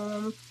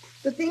home.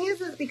 The thing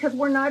is because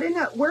we're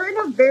in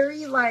a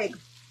very like,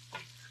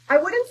 I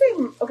wouldn't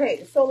say,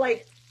 okay, so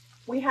like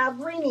we have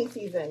rainy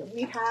season.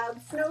 We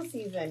have snow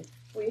season.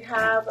 We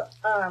have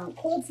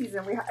cold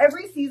season. We have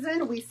every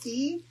season we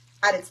see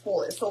at its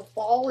fullest. So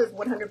fall is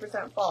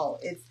 100% fall.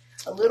 It's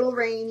a little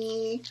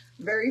rainy,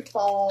 very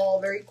fall,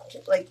 very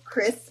like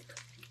crisp.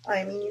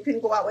 I mean, you can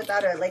go out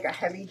without a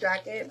heavy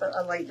jacket, but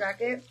a light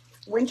jacket.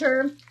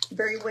 Winter,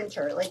 very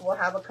winter. Like we'll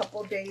have a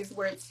couple days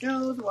where it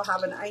snows. We'll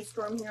have an ice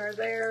storm here or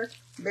there.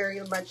 Very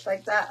much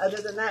like that.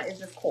 Other than that, it's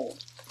just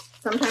cold.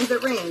 Sometimes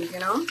it rains, you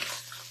know.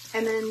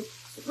 And then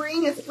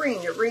spring is spring.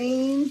 It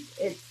rains.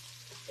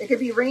 It could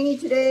be rainy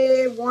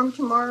today, warm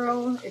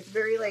tomorrow. It's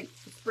very like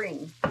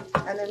spring.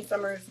 And then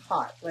summer's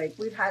hot. Like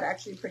we've had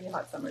actually pretty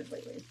hot summers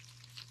lately.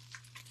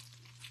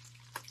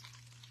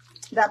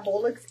 That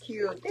bowl looks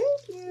cute.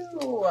 Thank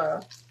you.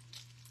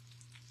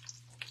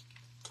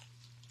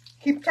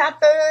 Keep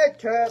tapping,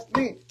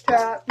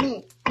 tap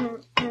me.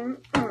 And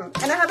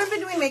I haven't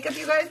been doing makeup,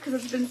 you guys, because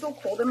it's been so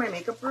cold in my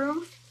makeup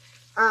room.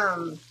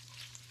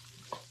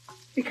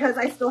 Because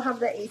I still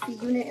have the AC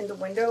unit in the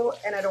window,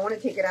 and I don't want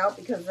to take it out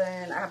because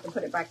then I have to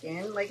put it back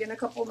in, like, in a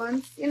couple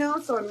months, you know?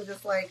 So I'm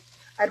just like,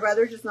 I'd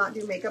rather just not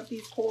do makeup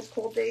these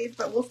cold days.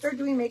 But we'll start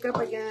doing makeup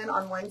again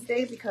on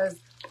Wednesday, because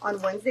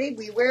on Wednesday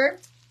we wear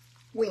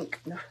wink.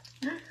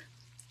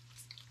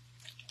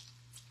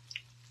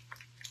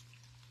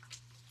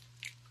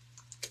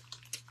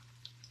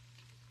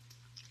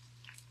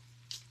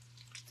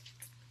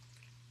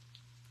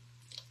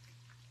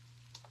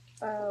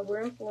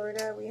 We're in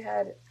Florida. We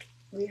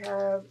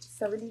have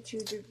 72.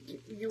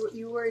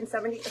 You were in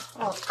 70.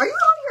 Oh, are you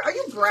out here? Are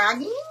you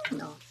bragging?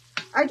 No.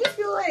 I just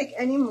feel like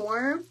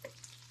anymore,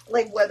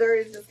 like weather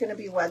is just gonna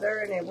be weather,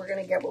 and we're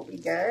gonna get what we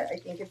get. I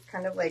think it's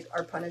kind of like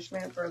our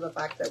punishment for the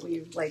fact that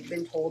we've like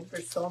been told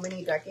for so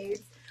many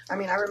decades. I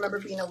mean, I remember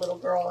being a little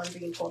girl and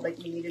being told like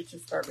we needed to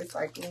start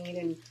recycling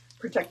and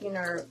protecting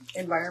our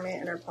environment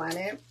and our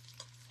planet,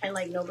 and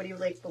like nobody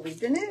like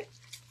believed in it.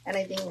 And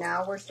I think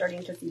now we're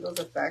starting to see those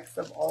effects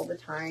of all the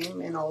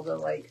time and all the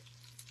like,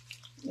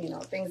 you know,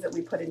 things that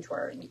we put into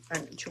our,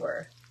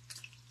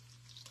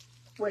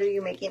 what are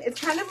you making? It's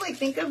kind of like,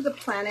 think of the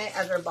planet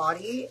as our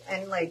body,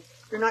 and like,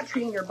 if you're not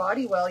treating your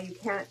body well, you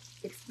can't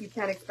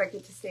expect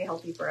it to stay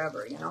healthy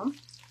forever, you know?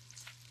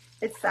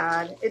 It's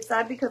sad. It's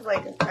sad because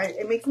like,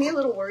 it makes me a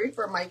little worried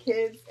for my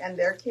kids and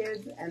their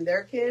kids and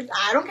their kids.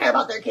 I don't care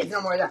about their kids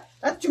no more.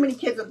 That's too many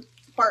kids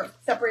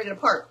separated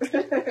apart.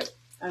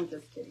 I'm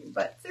just kidding.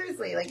 But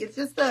seriously, like, it's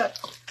just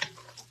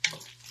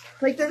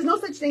like, there's no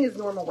such thing as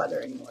normal weather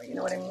anymore. You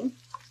know what I mean?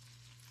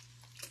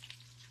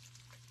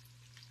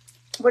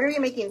 What are you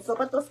making?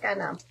 Sopa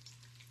Toscana.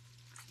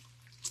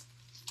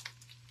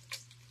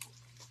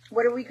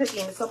 What are we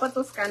cooking? Sopa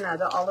Toscana,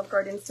 the Olive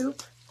Garden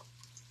soup.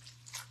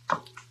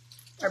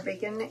 Our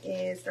bacon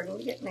is starting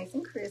to get nice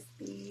and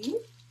crispy.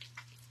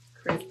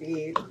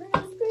 Crispy.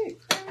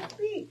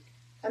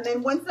 And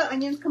then once the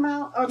onions come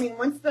out,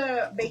 once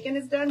the bacon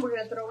is done, we're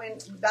going to throw in,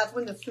 that's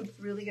when the soup's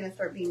really going to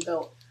start being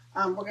built.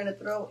 We're going to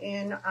throw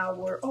in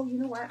our, oh, you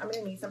know what? I'm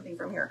going to need something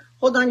from here.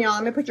 Hold on, y'all.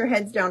 I'm going to put your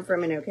heads down for a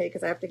minute, okay?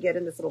 Because I have to get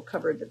in this little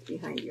cupboard that's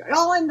behind you.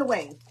 All in the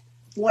way.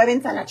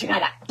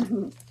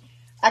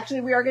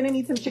 Actually, we are going to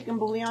need some chicken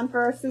bouillon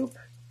for our soup.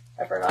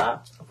 I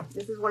forgot.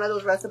 This is one of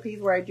those recipes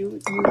where I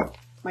do use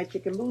my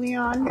chicken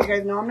bouillon. You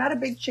guys know I'm not a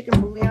big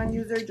chicken bouillon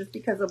user just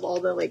because of all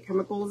the like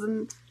chemicals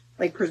and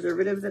like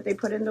preservatives that they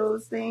put in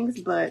those things,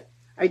 but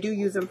I do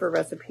use them for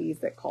recipes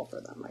that call for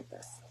them like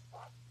this.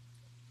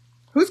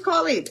 Who's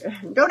calling?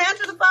 Don't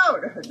answer the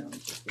phone.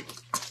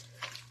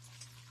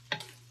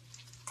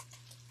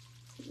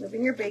 No,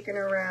 moving your bacon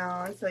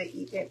around so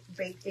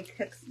it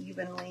cooks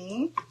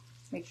evenly.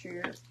 Make sure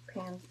your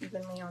pan's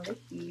evenly on the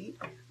heat.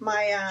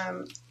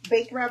 My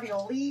baked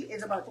ravioli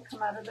is about to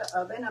come out of the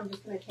oven. I'm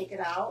just going to take it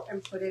out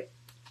and put it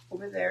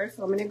over there.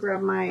 So I'm going to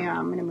grab my,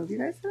 I'm going to move you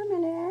guys for a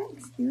minute.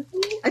 Excuse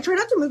me. I try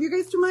not to move you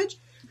guys too much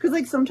because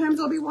like sometimes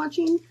I'll be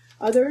watching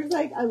others.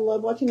 Like I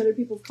love watching other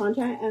people's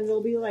content and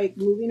they'll be like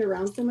moving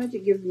around so much.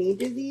 It gives me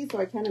dizzy. So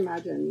I can't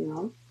imagine, you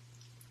know.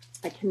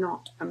 I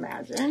cannot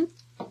imagine.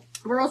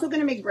 We're also going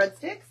to make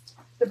breadsticks.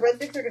 The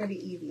breadsticks are going to be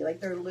easy. Like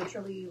they're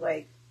literally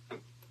like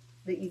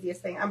the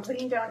easiest thing. I'm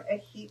putting down a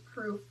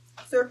heat-proof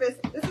surface.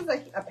 This is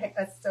like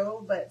a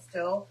stove, but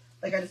still,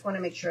 like I just want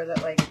to make sure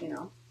that like, you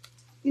know,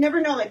 you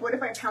never know, like what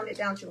if I pound it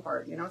down too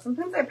hard, you know?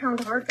 Sometimes I pound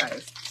hard,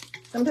 guys.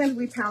 Sometimes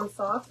we pound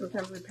soft,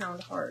 sometimes we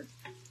pound hard.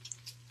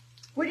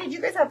 What did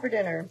you guys have for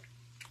dinner?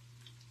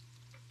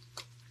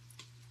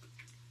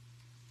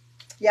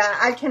 Yeah,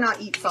 I cannot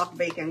eat soft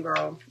bacon,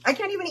 girl. I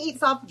can't even eat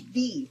soft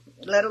D,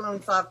 let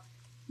alone soft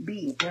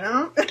B, you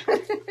know?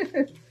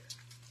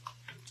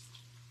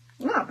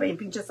 No, but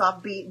pinche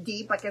soft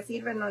D, para que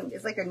sirven,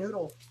 it's like a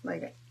noodle.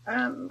 Like,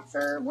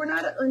 sir, we're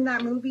not in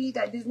that movie,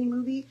 that Disney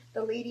movie,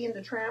 The Lady and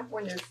the Tramp,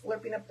 when they're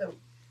slurping up the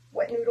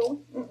wet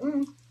noodle.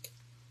 Mm-mm.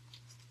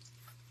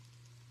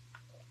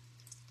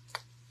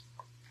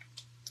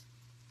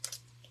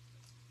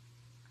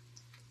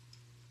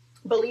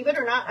 Believe it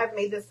or not, I've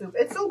made this soup.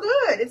 It's so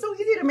good. It's so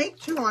easy to make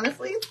too,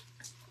 honestly.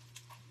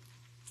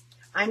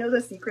 I know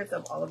the secrets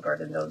of Olive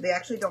Garden, though. They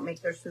actually don't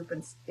make their soup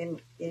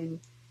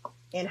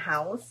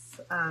in-house.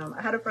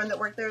 I had a friend that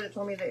worked there that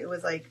told me that it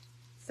was like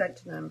sent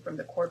to them from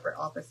the corporate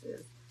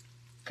offices.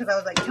 Because I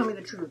was like, tell me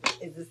the truth.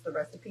 Is this the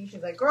recipe?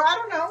 She's like, girl, I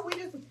don't know. We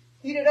just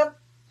heat it up.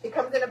 It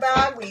comes in a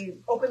bag. We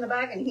open the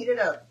bag and heat it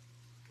up.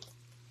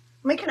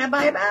 I'm like, can I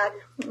buy a bag?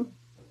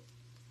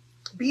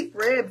 Beef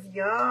ribs,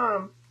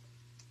 yum.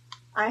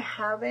 I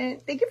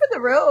haven't. Thank you for the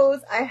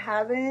rose. I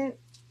haven't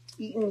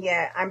eaten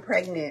yet. I'm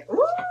pregnant.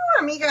 Ooh,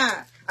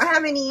 amiga. I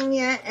haven't eaten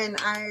yet, and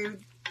I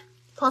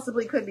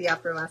possibly could be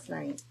after last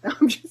night.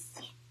 I'm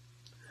just.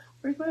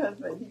 Where's my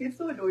husband? He gets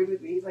so annoyed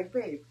with me. He's like,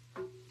 babe,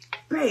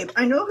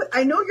 I know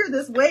you're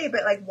this way,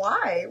 but like,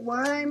 why?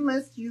 Why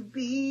must you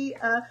be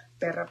a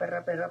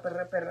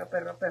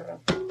perra?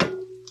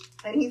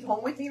 And he's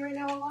home with me right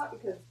now a lot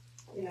because,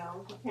 you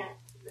know, he can't,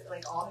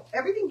 like,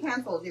 everything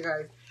canceled, you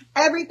guys.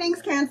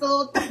 Everything's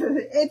canceled.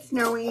 It's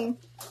snowing.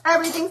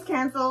 Everything's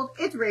canceled.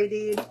 It's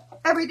raining.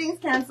 Everything's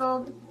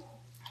canceled.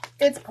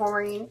 It's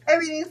pouring.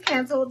 Everything's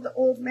canceled. The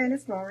old man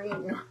is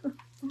snoring.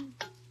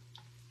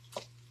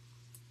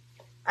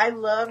 I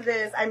love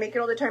this. I make it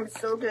all the time. It's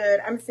so good.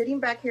 I'm sitting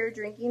back here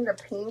drinking the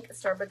pink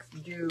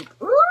Starbucks dupe.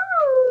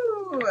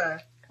 Ooh!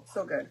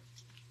 So good.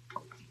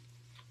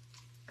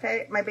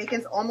 Okay, my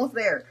bacon's almost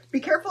there. Be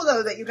careful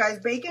though that you guys,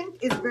 bacon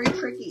is very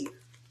tricky.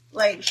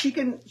 Like she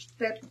can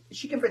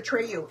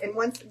betray you. In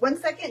one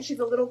second she's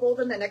a little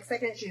golden, the next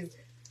second she's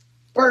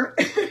burnt.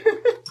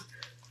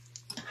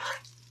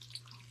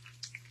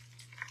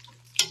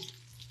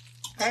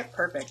 Okay,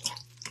 perfect.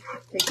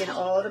 Taking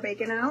all the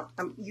bacon out.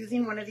 I'm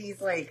using one of these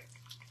like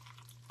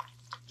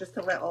just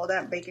to let all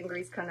that bacon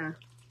grease kind of.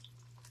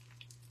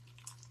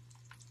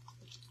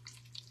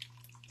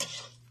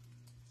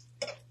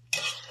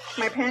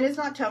 My pan is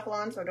not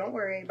Teflon, so don't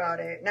worry about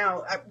it.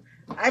 Now,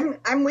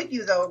 I'm with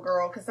you though,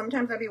 girl, because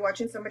sometimes I'll be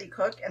watching somebody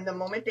cook, and the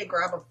moment they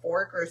grab a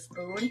fork or a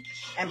spoon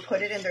and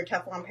put it in their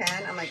Teflon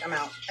pan, I'm like, I'm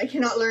out. I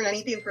cannot learn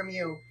anything from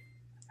you.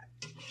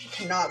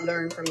 Cannot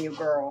learn from you,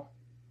 girl.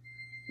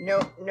 No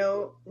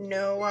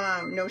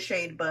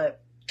shade, but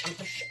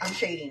I'm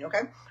shading.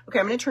 Okay. Okay,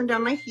 I'm gonna turn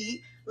down my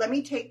heat. Let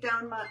me take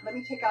out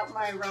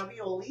my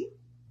ravioli.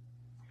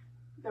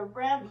 The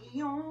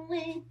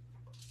ravioli.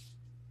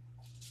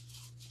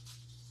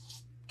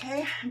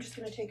 Okay, I'm just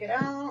gonna take it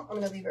out. I'm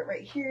gonna leave it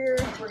right here.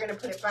 We're gonna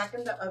put it back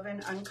in the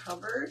oven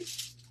uncovered.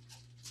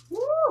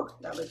 Woo,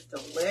 that looks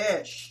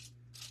delish.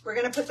 We're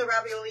gonna put the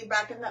ravioli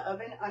back in the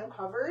oven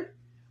uncovered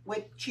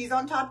with cheese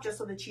on top, just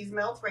so the cheese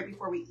melts right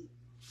before we eat.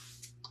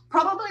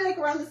 Probably like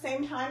around the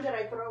same time that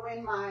I throw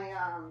in my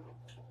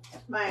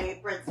my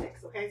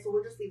breadsticks. Okay, so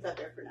we'll just leave that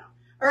there for now.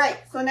 All right,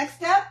 so next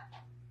step,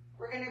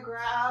 we're gonna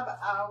grab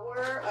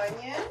our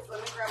onions.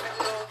 Let me grab my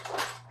little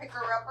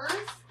picker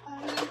uppers.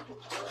 I'm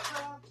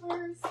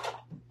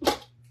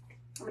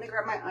gonna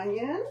grab my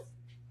onions.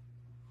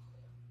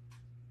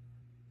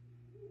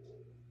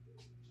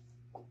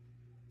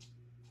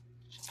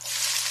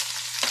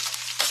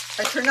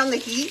 I turned on the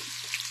heat.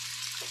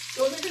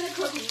 Those are gonna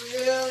cook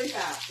really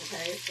fast,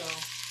 okay? So,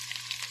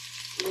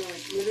 you know,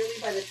 like literally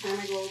by the time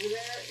I go over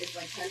there, it's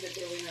like time to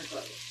throw in our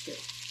garlic too.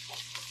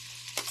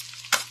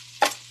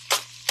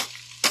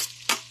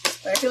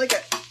 But I feel like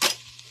a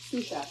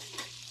sous chef.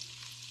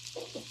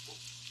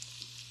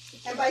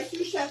 And by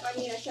sous chef, I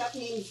mean a chef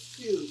named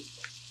Sue.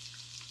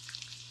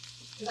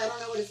 Because I don't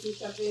know what a sous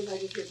chef is. I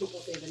just hear people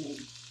say the name.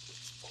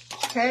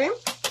 Okay.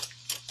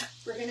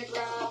 We're going to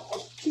grab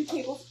 2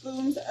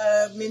 tablespoons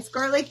of minced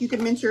garlic. You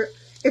can mince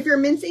if you're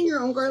mincing your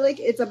own garlic,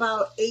 it's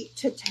about 8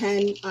 to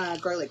 10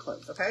 garlic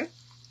cloves, okay?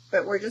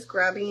 But we're just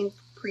grabbing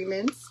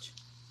pre-minced.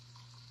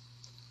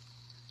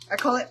 I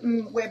call it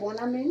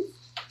huevona minced.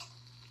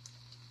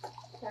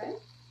 Okay.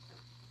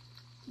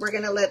 We're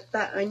going to let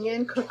that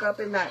onion cook up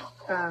in that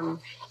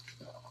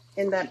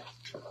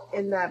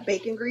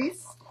bacon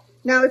grease.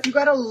 Now, if you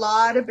got a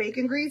lot of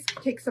bacon grease,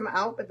 take some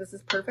out, but this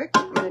is perfect.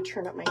 I'm going to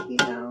turn up my heat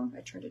now.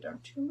 I turned it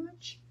down too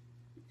much.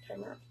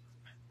 Timer.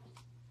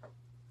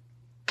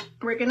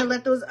 We're going to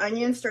let those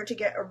onions start to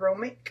get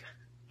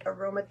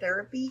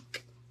aromatherapy.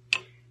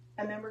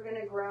 And then we're going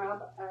to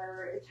grab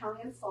our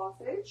Italian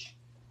sausage.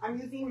 I'm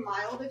using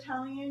mild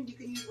Italian. You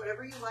can use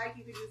whatever you like.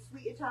 You can use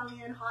sweet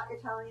Italian, hot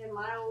Italian,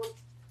 mild,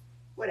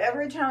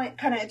 whatever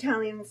kind of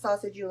Italian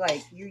sausage you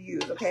like, you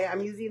use, okay?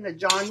 I'm using the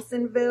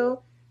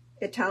Johnsonville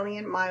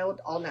Italian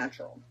mild all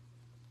natural.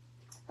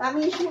 That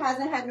means she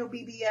hasn't had no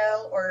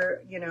BBL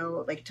or, you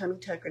know, like tummy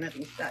tuck or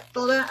nothing like that.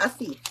 Toda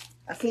así.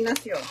 Así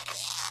nació.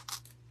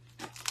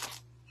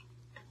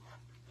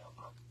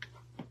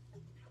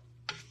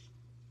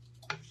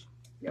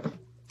 Yep.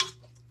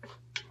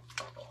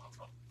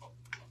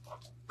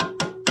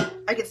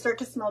 I can start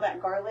to smell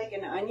that garlic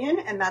and onion,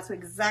 and that's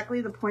exactly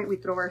the point we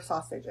throw our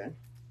sausage in.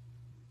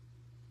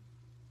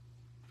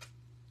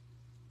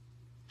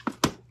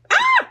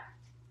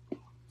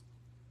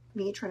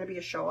 Me trying to be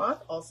a show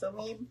off, also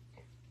me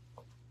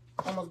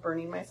almost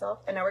burning myself.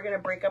 And now we're going to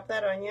break up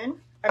that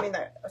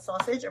that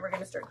sausage, and we're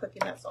going to start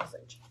cooking that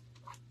sausage.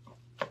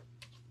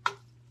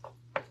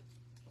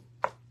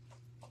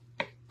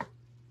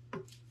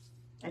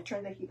 I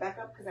turned the heat back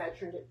up because I had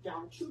turned it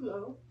down too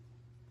low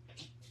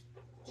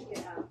to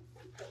get out.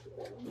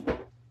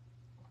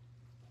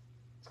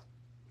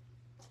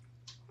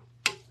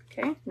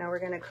 Okay, now we're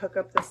going to cook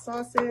up the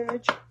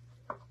sausage.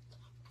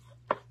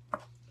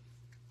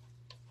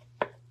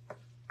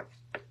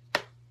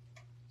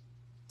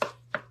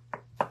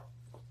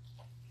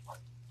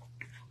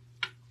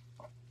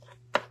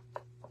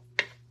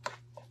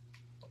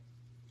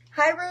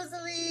 Hi,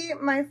 Rosalie.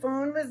 My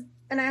phone was,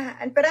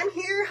 but I'm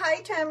here.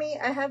 Hi, Tammy.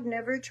 I have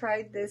never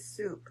tried this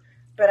soup,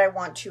 but I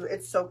want to.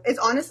 It's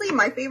honestly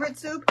my favorite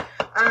soup.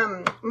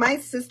 My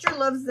sister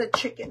loves the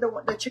chicken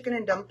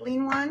and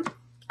dumpling one.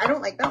 I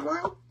don't like that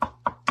one.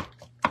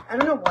 I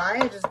don't know why.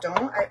 I just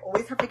don't. I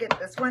always have to get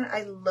this one.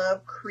 I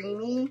love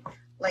creamy,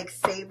 like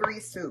savory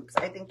soups.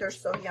 I think they're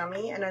so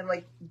yummy, and I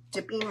like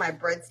dipping my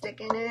breadstick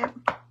in it.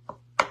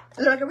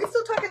 Look, are we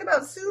still talking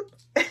about soup?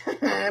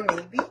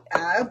 Maybe.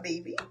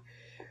 Baby.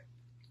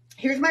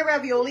 Here's my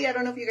ravioli. I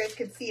don't know if you guys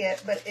can see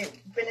it, but it's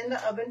been in the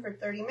oven for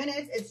 30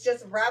 minutes. It's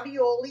just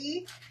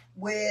ravioli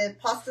with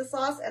pasta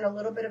sauce and a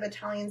little bit of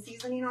Italian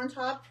seasoning on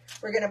top.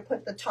 We're going to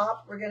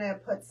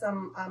put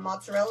some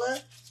mozzarella,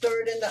 throw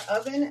it in the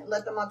oven,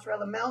 let the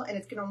mozzarella melt, and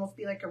it's going to almost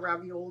be like a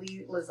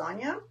ravioli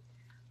lasagna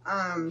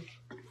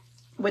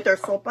with our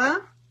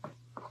sopa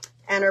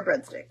and our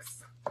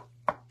breadsticks.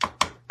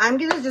 I'm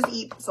going to just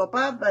eat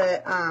sopa,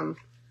 but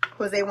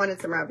Jose wanted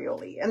some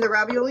ravioli. And the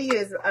ravioli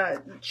is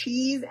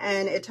cheese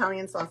and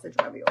Italian sausage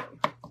ravioli.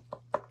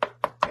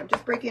 I'm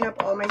just breaking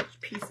up all my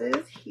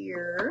pieces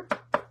here.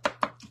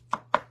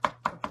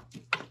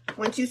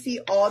 Once you see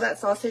all that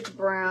sausage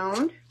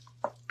browned,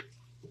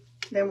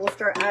 then we'll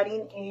start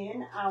adding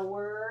in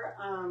our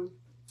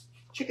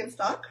chicken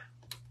stock.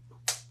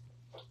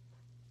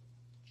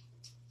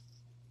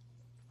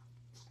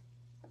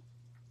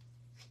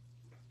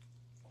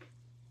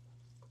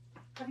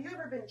 Have you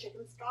ever been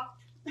chicken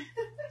stocked?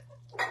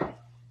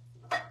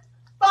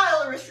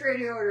 File a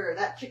restraining order.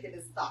 That chicken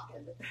is stocked. All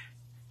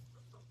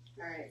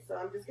right, so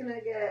I'm going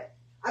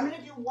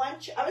to do one.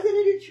 I was going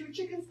to do 2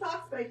 chicken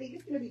stocks, but I think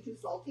it's going to be too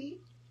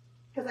salty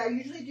because I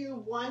usually do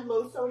 1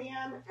 low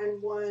sodium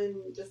and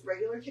 1 just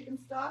regular chicken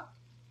stock.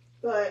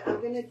 But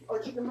or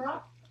chicken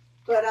broth.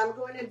 But I'm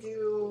going to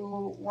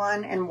do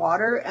 1 in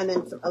water and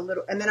then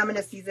and then I'm going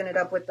to season it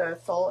up with the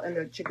salt and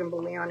the chicken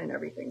bouillon and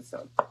everything.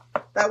 So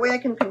that way I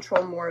can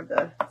control more of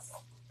the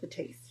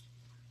taste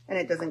and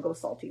it doesn't go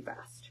salty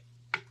fast.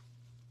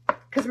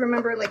 Because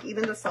remember, like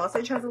even the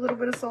sausage has a little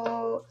bit of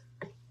salt.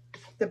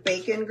 The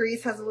bacon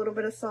grease has a little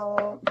bit of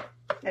salt.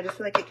 I just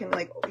feel like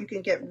you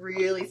can get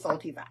really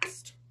salty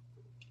fast.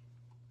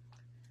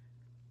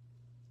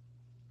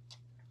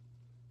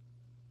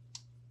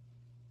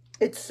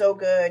 It's so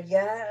good.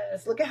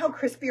 Yes. Look at how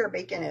crispy our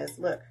bacon is.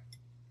 Look.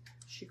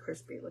 She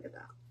crispy. Look at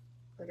that.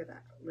 Look at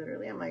that.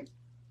 Literally, I'm like,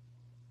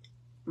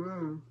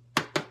 mmm.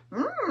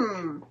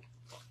 Mmm.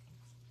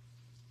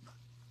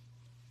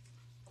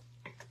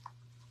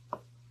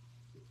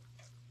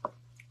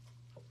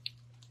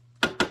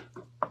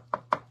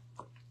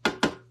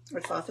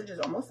 Our sausage is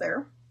almost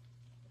there.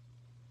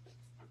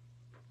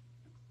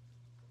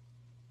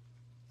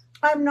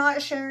 I'm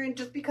not sharing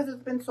just because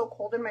it's been so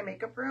cold in my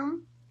makeup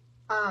room.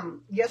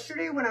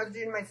 Yesterday when I was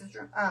doing my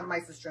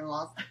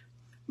sister-in-law's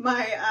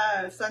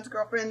my son's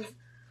girlfriend's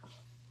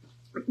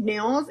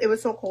nails. It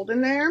was so cold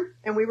in there,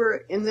 and we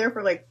were in there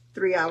for like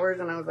 3 hours,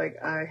 and I was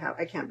like,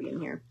 I can't be in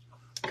here.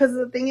 Because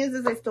the thing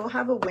is I still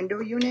have a window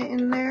unit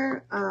in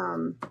there.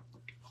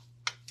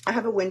 I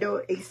have a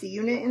window AC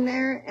unit in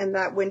there, and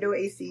that window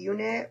AC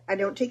unit, I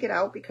don't take it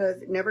out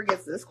because it never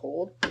gets this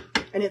cold,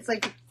 and it's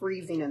like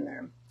freezing in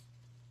there.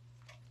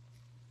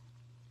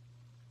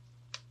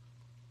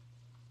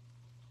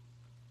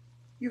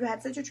 You've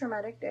had such a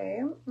traumatic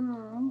day.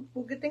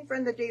 Well, good thing,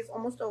 friend, the day's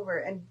almost over.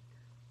 And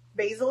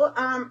basil,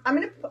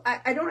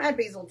 I don't add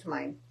basil to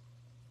mine.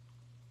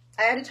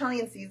 I add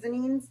Italian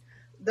seasonings.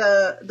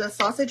 The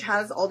sausage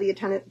has all the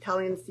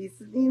Italian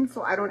seasonings,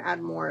 so I don't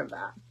add more of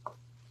that.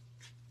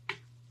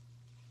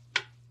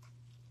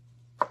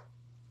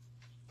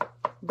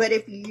 But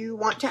if you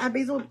want to add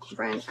basil,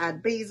 friend,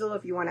 add basil.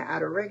 If you want to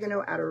add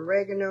oregano, add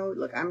oregano.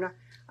 Look, I'm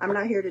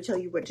not here to tell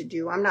you what to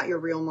do. I'm not your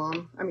real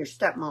mom. I'm your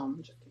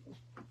stepmom. Just kidding.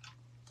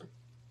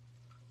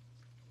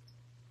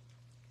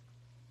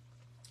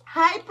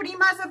 Hi,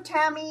 primas of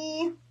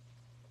Tammy.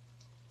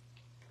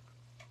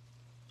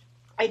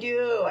 I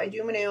do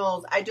my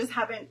nails. I just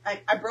haven't,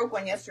 I broke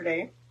one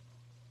yesterday.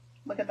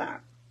 Look at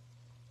that.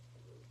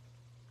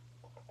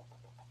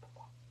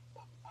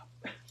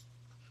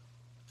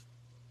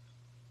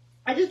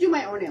 I just do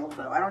my own nails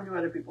though. I don't do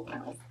other people's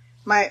nails.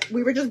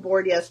 We were just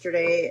bored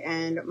yesterday,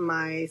 and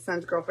my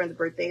son's girlfriend's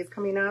birthday is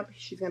coming up.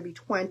 She's going to be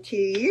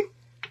 20.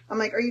 I'm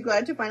like, are you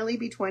glad to finally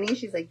be 20?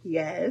 She's like,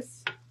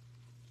 yes.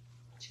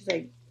 She's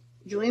like,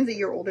 Julian's a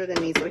year older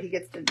than me, so he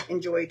gets to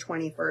enjoy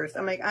 20 first.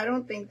 I'm like, I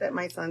don't think that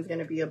my son's going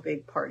to be a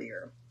big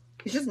partier.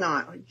 He's just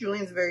not.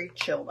 Julian's very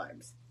chill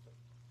vibes.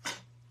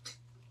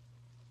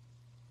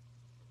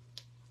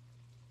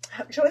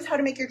 Show us how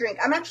to make your drink.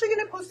 I'm actually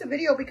going to post a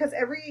video because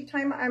every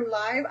time I'm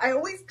live, I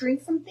always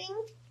drink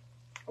something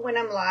when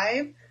I'm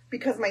live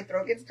because my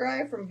throat gets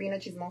dry from being a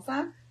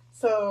chismosa.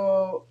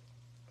 So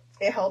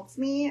it helps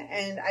me,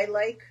 and I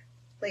like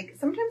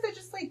sometimes I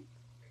just like,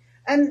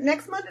 and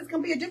next month it's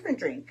going to be a different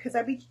drink because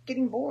I'd be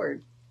getting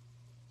bored.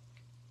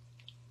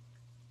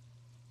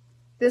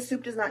 This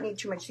soup does not need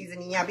too much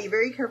seasoning. Yeah, be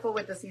very careful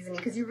with the seasoning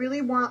because you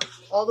really want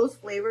all those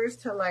flavors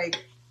to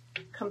like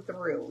come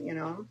through, you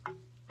know?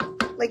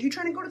 Like, you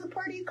trying to go to the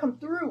party? Come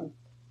through.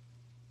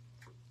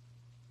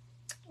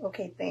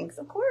 Okay, thanks.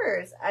 Of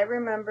course. I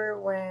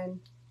remember when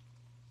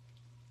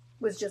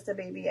was just a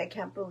baby. I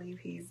can't believe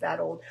he's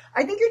that old.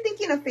 I think you're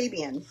thinking of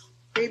Fabian.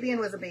 Fabian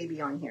was a baby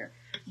on here.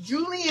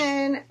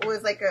 Julian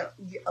was like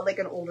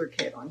an older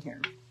kid on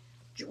here.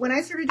 When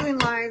I started doing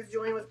lives,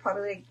 Julian was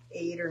probably like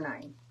 8 or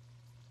 9.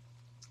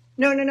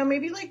 No,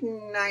 maybe like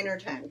 9 or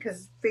 10,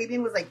 because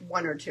Fabian was like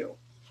 1 or 2.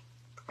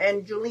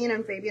 And Julian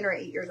and Fabian are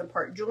 8 years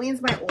apart.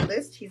 Julian's my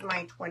oldest. He's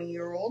my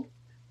 20-year-old.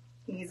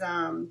 He's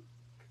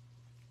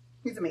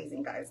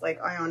amazing, guys.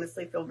 Like, I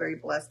honestly feel very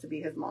blessed to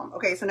be his mom.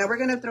 Okay, so now we're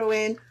going to throw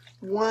in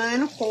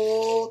 1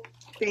 whole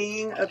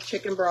thing of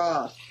chicken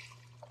broth.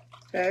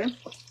 Okay?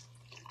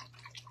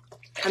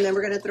 And then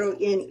we're going to throw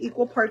in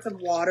equal parts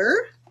of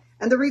water.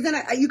 And the reason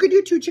you could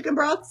do 2 chicken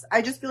broths,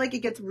 I just feel like it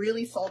gets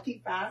really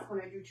salty fast when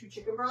I do 2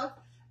 chicken broths.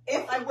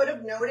 If I would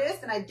have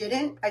noticed, and I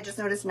didn't, I just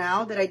noticed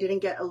now that I didn't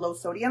get a low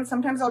sodium.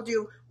 Sometimes I'll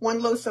do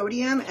 1 low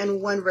sodium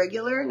and 1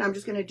 regular, and I'm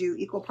just going to do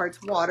equal parts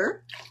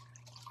water.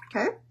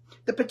 Okay?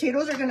 The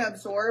potatoes are going to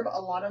absorb a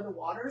lot of the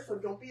water, so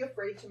don't be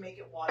afraid to make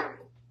it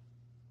watery.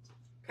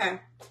 Okay.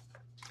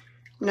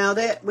 Now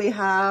that we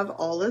have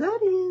all of that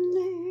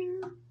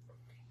in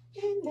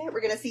there,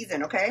 we're going to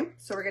season, okay?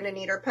 So we're going to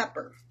need our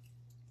pepper.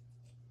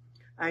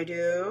 I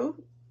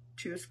do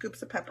 2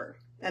 scoops of pepper,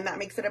 and that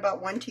makes it about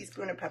 1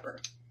 teaspoon of pepper.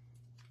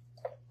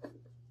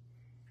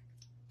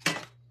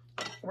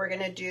 We're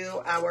going to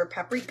do our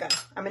paprika.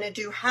 I'm going to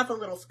do half a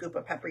little scoop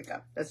of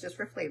paprika. That's just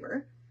for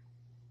flavor.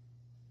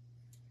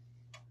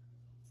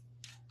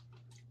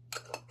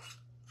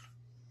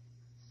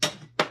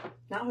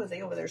 Not Jose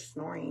over there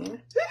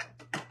snoring.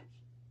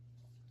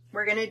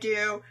 We're going to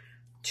do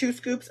 2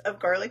 scoops of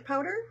garlic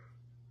powder.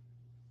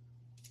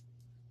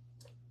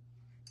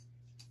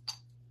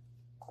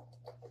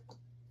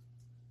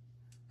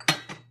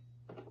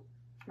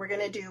 We're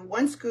going to do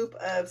 1 scoop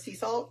of sea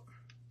salt.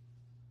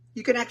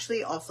 You can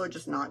actually also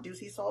just not do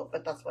sea salt,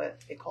 but that's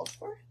what it calls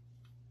for.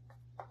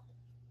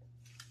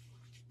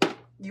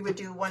 You would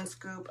do 1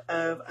 scoop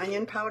of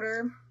onion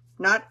powder,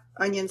 not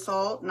onion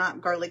salt, not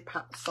garlic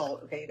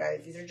salt. Okay, you guys,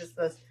 these are just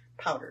the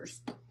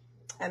powders.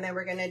 And then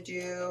we're going to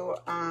do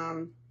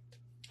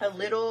a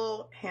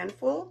little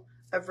handful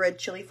of red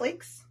chili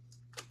flakes.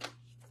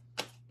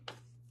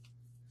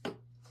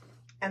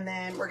 And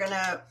then we're going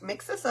to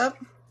mix this up.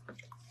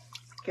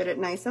 Get it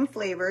nice and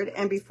flavored.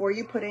 And before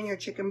you put in your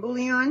chicken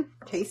bouillon,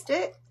 taste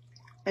it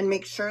and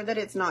make sure that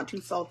it's not too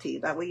salty.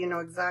 That way you know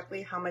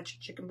exactly how much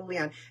chicken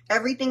bouillon.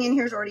 Everything in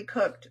here is already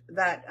cooked.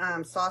 That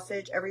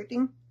sausage,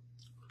 everything.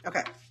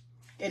 Okay.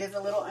 It is a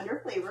little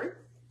under flavored.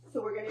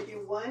 So we're going to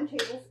do 1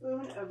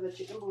 tablespoon of the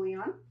chicken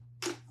bouillon.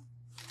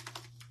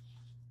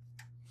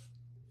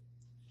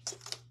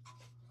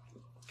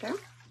 Okay.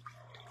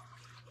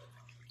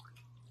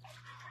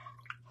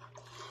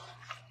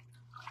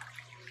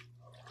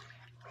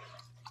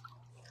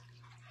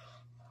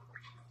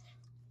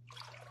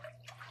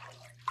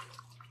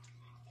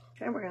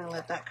 Okay, we're gonna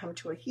let that come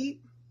to a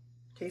heat.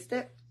 Taste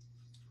it.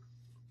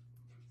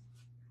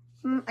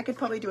 I could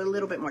probably do a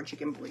little bit more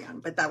chicken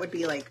bouillon, but that would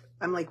be like,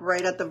 I'm like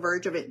right at the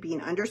verge of it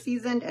being under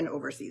seasoned and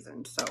over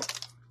seasoned. So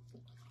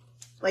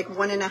like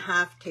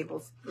 1.5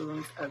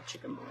 tablespoons of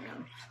chicken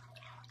bouillon.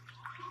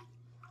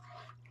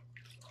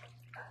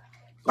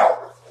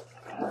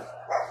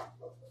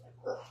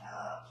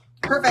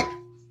 Perfect.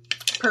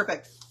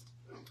 Perfect.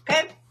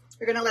 Okay,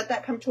 you're gonna let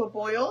that come to a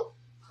boil.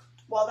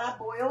 While that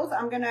boils,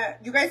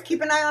 you guys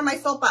keep an eye on my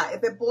zupa.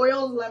 If it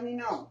boils, let me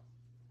know.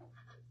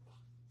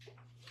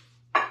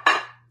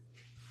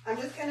 I'm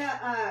just gonna,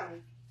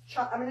 I'm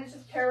gonna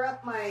just tear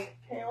up my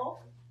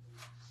kale.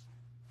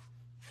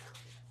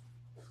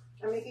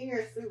 I'm making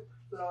your soup,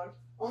 Lord.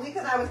 Only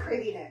because I was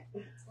craving it.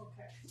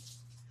 Okay.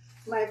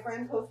 My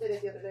friend posted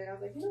it the other day, and I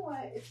was like, you know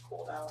what? It's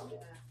cold out.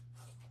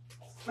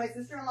 My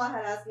sister-in-law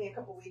had asked me a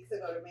couple weeks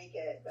ago to make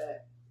it,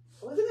 but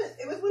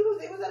it was when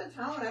Jose was out of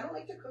town. I don't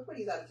like to cook when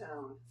he's out of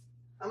town.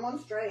 I'm on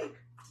strike.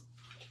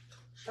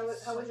 How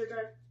was your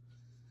drive?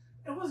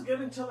 It was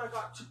good until I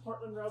got to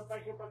Portland Road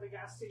back here by the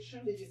gas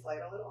station. Did you slide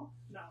a little?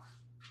 No.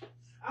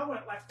 I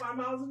went like 5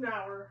 miles an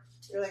hour.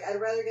 You're like, I'd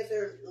rather get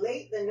there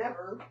late than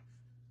never.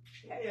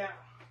 Okay. Yeah.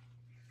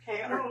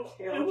 Okay. No,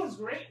 it was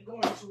great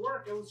going to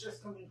work. It was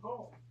just coming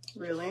home.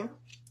 Really?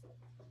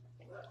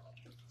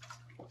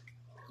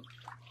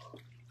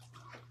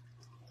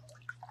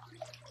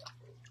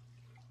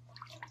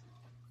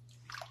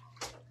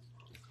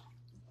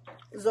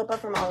 Zupa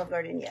from Olive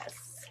Garden,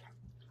 yes.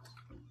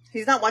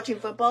 He's not watching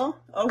football?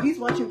 Oh, he's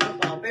watching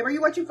football. Babe, are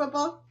you watching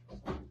football?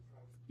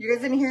 You guys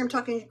didn't hear him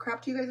talking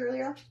crap to you guys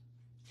earlier?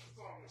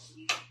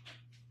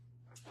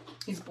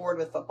 He's bored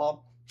with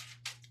football.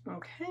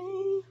 Okay.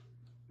 I'm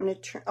going to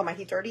turn, oh, my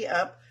heat's already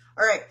up.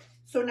 All right.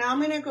 So now I'm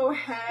going to go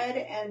ahead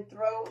and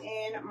throw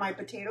in my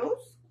potatoes.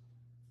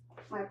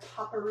 My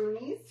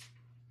pepperonis.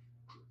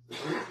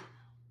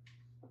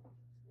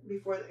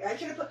 I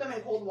should have put them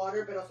in cold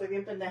water, but also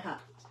bien pendeja.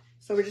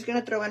 So we're just going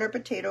to throw in our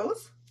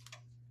potatoes.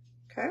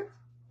 Okay.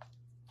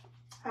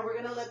 And we're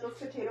going to let those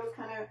potatoes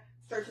kind of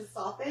start to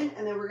soften.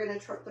 And then we're going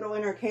to throw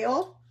in our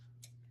kale.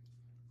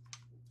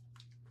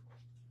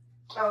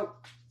 Oh,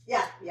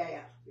 yeah. You're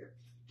right.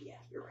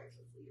 You're right.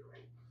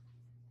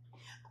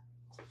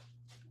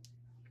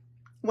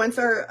 Once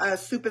our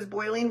soup is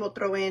boiling, we'll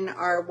throw in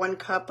our 1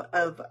 cup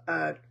of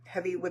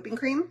heavy whipping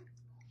cream.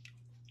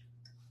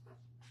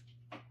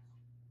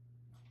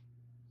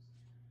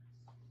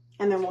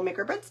 And then we'll make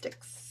our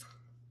breadsticks.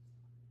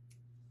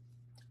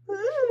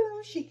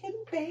 Ooh, she can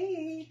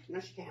bake. No,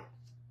 she can't.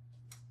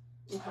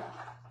 Okay.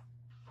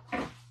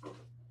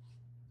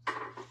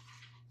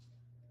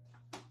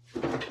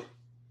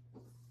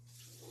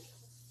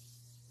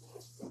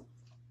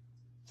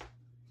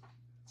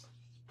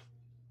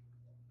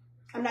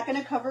 I'm not going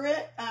to cover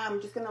it.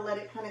 I'm just going to let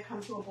it kind of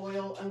come to a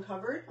boil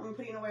uncovered. I'm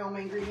putting away all my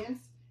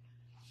ingredients.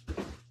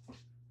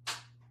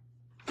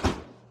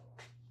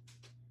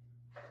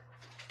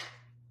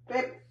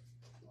 Babe,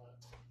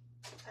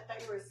 I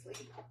thought you were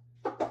asleep.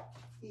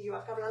 Y yo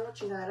acá hablando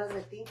chingaderas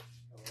de ti.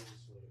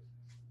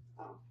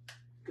 Oh,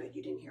 good.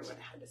 You didn't hear what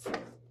I had to say.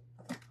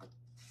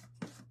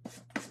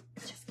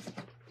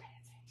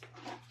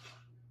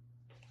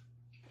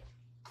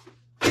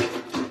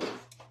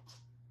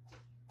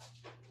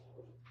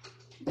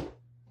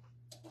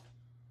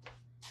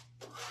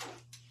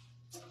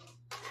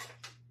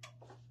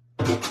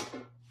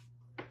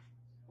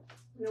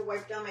 I'm going to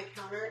wipe down my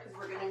counter because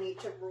we're going to need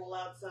to roll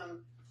out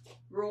some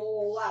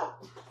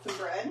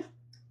bread.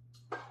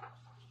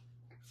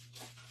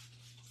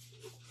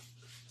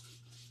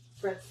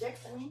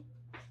 Breadsticks, I mean.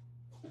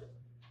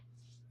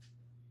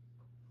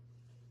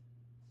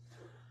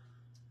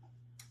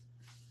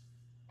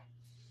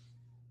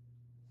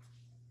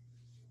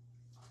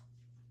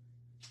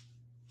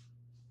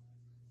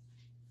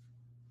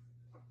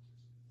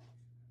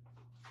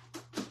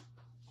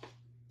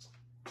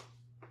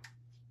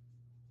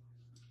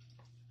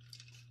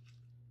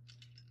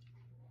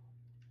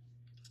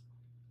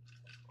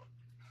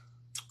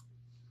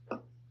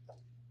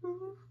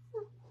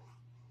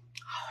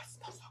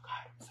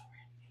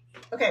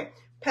 Okay,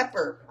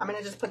 pepper. I'm going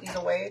to just put these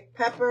away.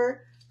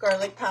 Pepper,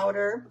 garlic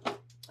powder,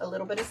 a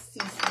little bit of sea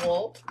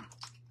salt,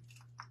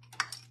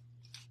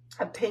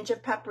 a pinch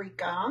of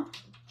paprika,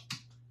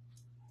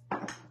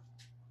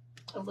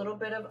 a little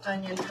bit of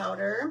onion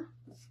powder,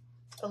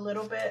 a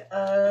little bit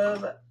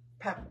of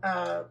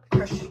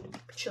crushed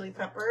chili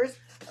peppers,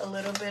 a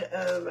little bit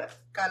of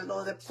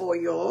caldo de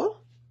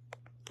pollo.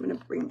 I'm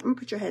gonna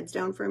put your heads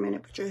down for a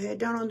minute. Put your head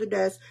down on the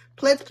desk.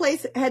 Let's play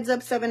Heads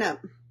Up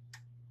 7-Up.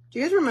 Do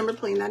you guys remember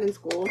playing that in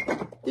school?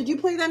 Did you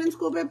play that in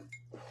school, babe?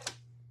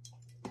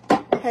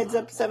 Heads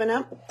Up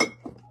 7-Up?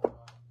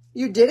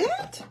 You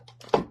didn't?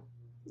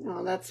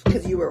 No, that's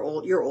because you were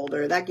old. You're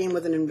older. That game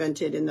wasn't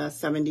invented in the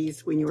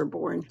 70s when you were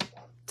born.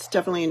 It's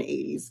definitely an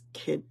 80s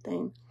kid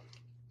thing.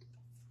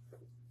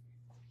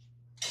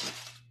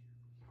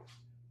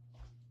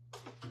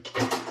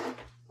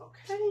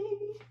 Okay.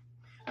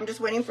 I'm just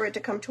waiting for it to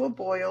come to a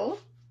boil.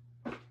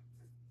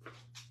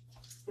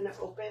 I'm gonna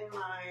open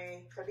my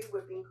heavy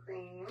whipping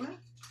cream.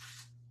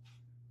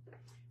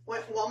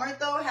 Walmart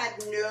though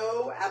had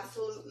no,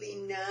 absolutely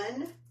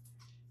none.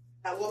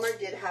 Walmart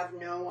did have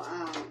no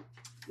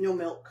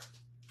milk,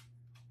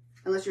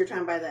 unless you're trying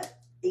to buy that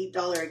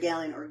 $8 a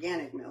gallon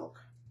organic milk.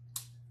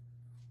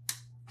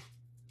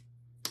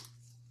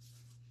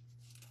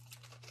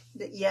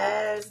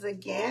 Yes, the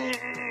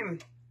game.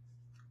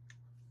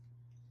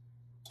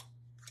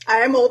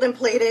 I mold and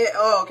plate it.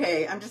 Oh,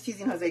 okay. I'm just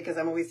teasing Jose because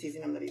I'm always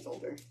teasing him that he's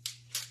older.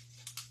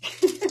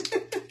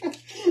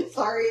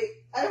 Sorry.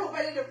 I hope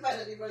I didn't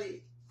offend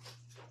anybody.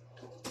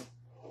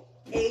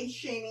 Age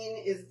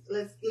shaming is,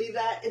 let's leave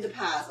that in the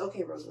past.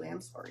 Okay, Rosalie,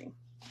 I'm sorry.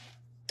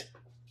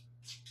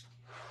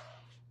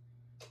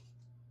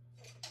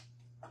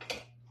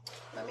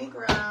 Let me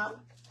grab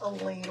a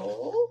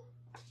ladle.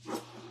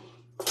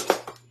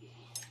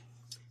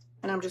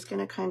 And I'm just going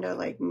to kind of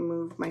like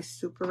move my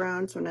soup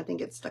around so nothing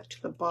gets stuck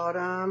to the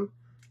bottom.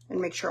 And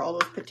make sure all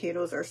those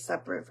potatoes are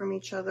separate from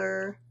each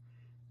other.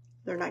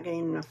 They're not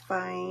getting in a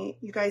fight.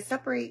 You guys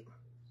separate.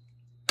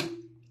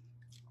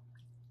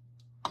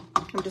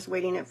 I'm just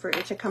waiting for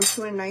it to come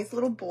to a nice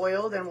little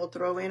boil. Then we'll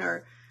throw in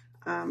our,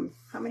 how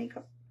many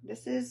cups?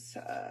 This is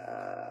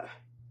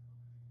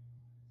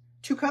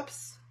 2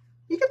 cups.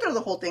 You can throw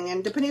the whole thing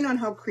in, depending on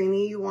how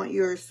creamy you want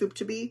your soup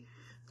to be.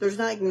 There's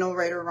not like no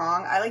right or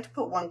wrong. I like to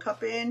put 1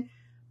 cup in,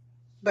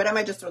 but I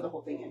might just throw the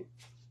whole thing in.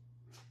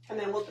 And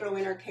then we'll throw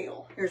in our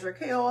kale. Here's our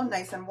kale,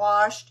 nice and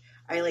washed.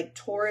 I like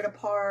tore it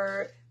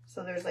apart,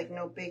 so there's like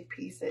no big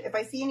pieces. If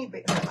I see any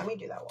big, let me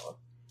do that well.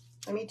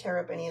 Let me tear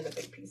up any of the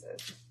big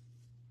pieces.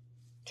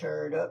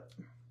 Tear it up.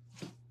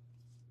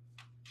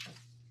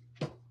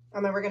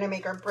 And then we're gonna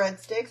make our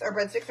breadsticks. Our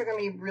breadsticks are gonna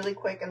be really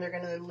quick and they're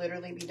gonna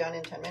literally be done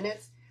in 10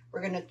 minutes.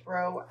 We're gonna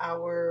throw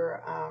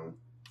our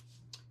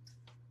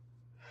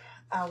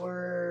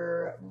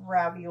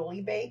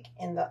ravioli bake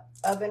in the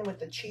oven with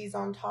the cheese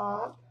on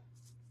top.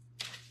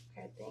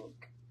 Okay, I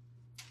think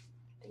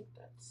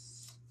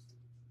that's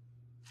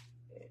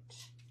it.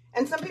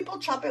 And some people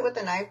chop it with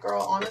a knife,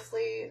 girl.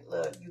 Honestly,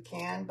 look, you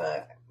can,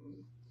 but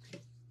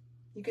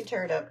you can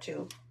tear it up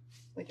too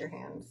with your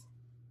hands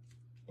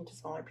into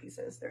smaller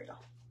pieces. There you go.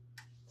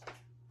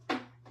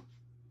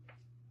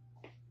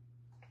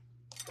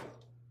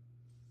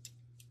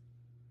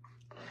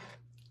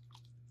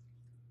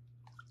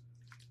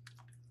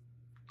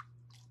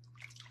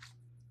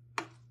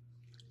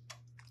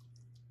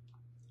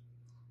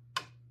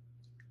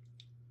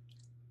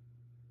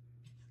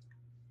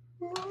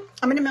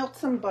 I'm gonna melt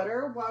some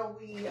butter while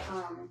we,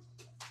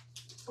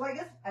 well, I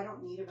guess I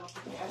don't need to melt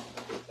it yet,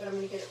 but I'm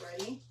gonna get it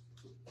ready.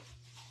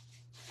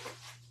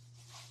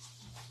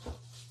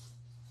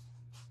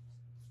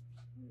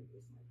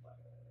 Use my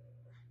butter.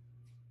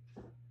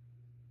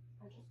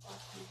 I just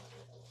bought some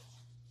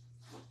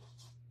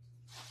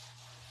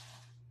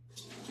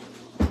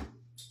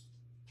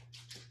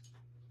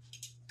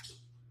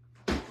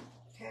butter.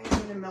 Okay,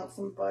 I'm gonna melt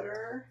some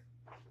butter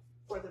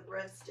for the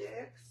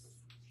breadsticks.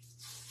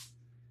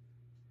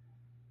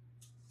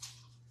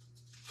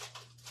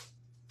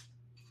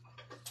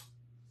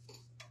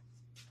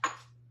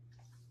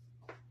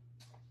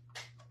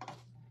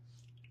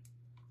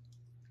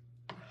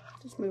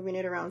 Just moving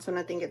it around so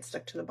nothing gets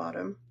stuck to the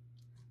bottom.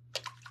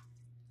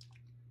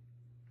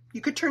 You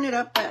could turn it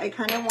up, but I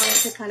kind of want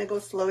it to kind of go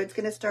slow. It's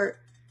going to start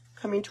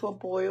coming to a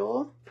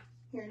boil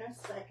here in a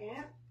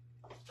second.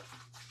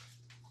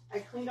 I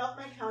cleaned off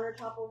my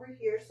countertop over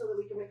here so that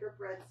we can make our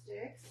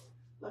breadsticks.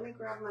 Let me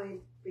grab my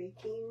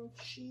baking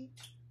sheet.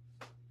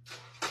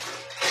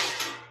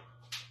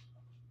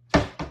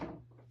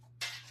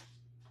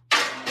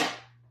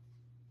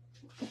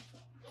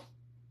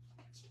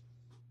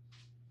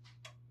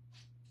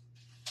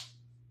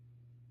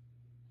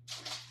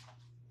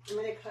 I'm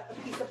going to cut a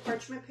piece of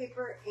parchment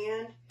paper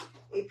and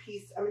a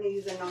piece, I'm going to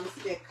use a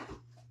non-stick.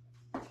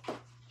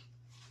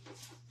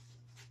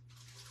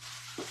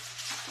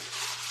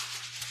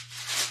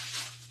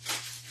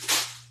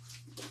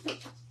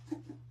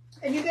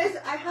 And you guys,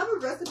 I have a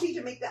recipe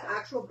to make the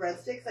actual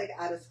breadsticks like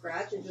out of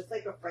scratch. It's just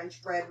like a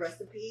French bread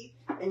recipe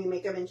and you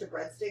make them into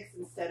breadsticks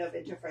instead of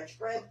into French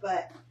bread.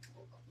 But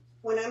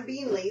when I'm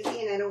being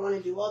lazy and I don't want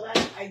to do all that,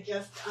 I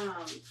just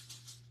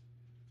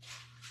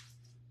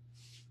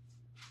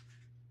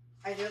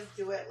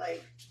do it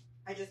like,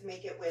 I just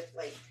make it with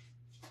like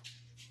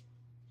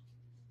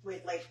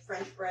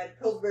French bread,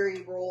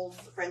 Pillsbury rolls,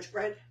 French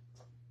bread.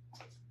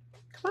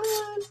 Come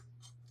on.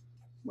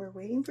 We're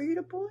waiting for you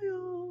to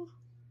boil.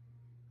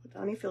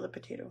 Let me feel the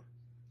potato.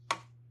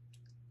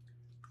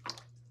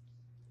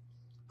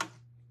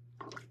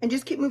 And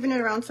just keep moving it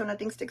around so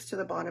nothing sticks to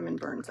the bottom and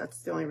burns.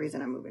 That's the only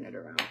reason I'm moving it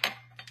around.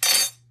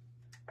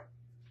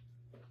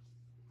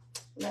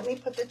 Let me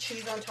put the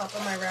cheese on top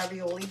of my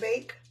ravioli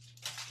bake.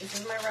 This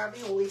is my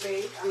ravioli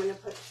bake. I'm going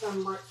to put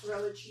some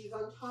mozzarella cheese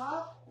on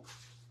top.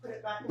 Put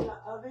it back in the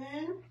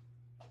oven.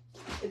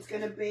 It's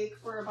going to bake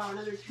for about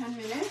another 10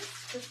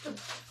 minutes just to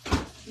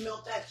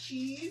melt that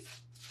cheese.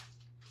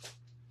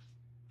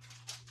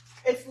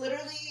 It's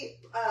literally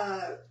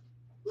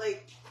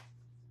like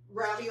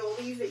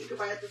raviolis that you can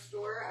buy at the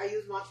store. I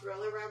use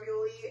mozzarella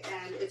ravioli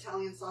and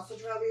Italian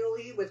sausage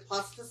ravioli with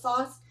pasta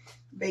sauce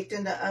baked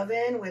in the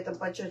oven with a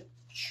bunch of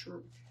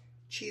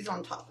cheese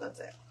on top. That's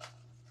it.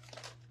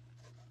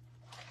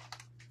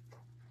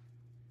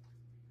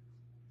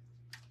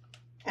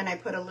 And I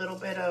put a little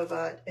bit of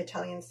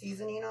Italian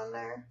seasoning on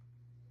there.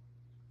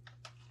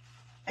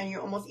 And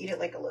you almost eat it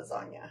like a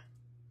lasagna.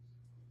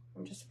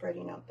 I'm just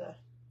spreading out the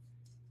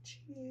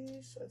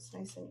cheese so it's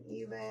nice and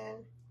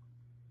even.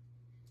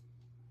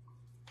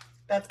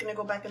 That's gonna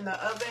go back in the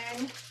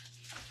oven.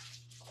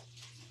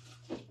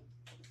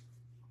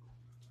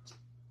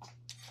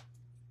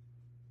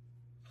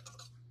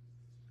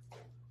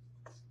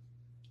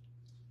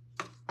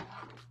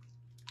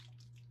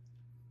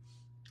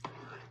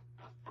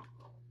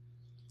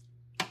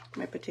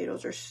 My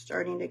potatoes are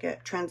starting to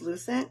get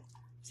translucent.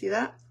 See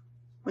that?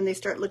 When they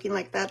start looking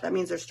like that, that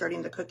means they're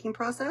starting the cooking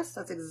process.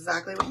 That's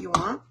exactly what you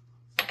want.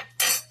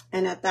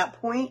 And at that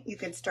point, you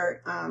can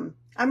start, I'm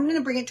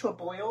gonna bring it to a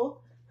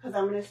boil because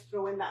I'm gonna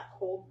throw in that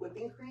cold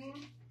whipping cream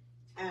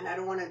and I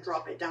don't wanna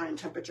drop it down in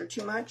temperature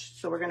too much.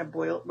 So we're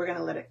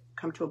gonna let it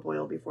come to a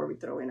boil before we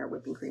throw in our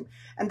whipping cream.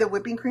 And the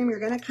whipping cream, you're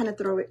gonna kind of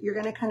you're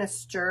gonna kind of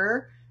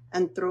stir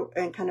and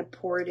kind of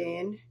pour it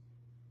in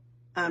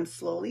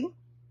slowly.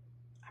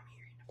 I'm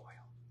hearing a boil.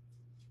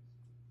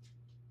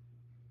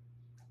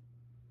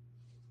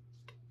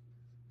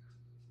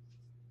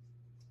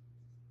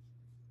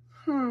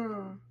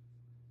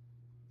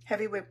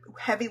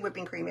 Heavy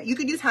whipping cream. You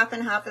could use half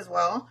and half as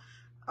well,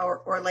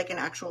 or like an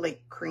actual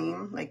like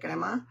cream, like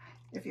crema,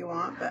 if you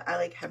want. But I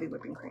like heavy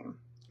whipping cream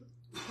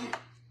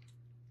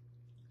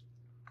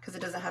because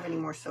it doesn't have any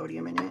more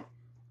sodium in it.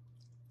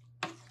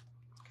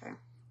 Okay,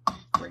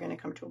 we're gonna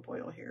come to a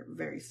boil here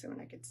very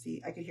soon. I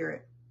could hear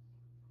it.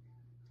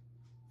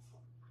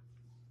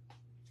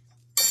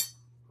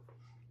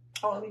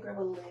 Oh, let me grab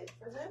a lid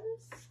for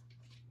this.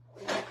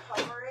 We're gonna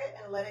cover it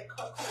and let it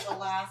cook for the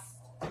last.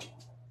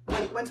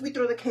 Once we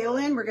throw the kale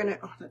in, we're gonna,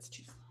 oh, that's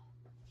too slow.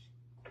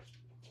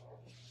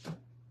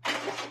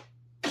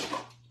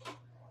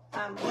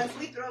 Once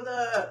we throw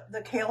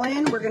the kale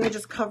in, we're gonna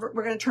just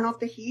we're gonna turn off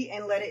the heat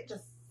and let it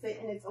just sit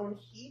in its own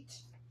heat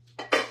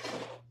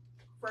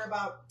for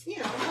about,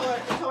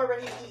 until we're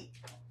ready to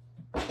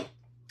eat.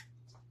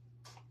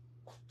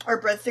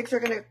 Our breadsticks are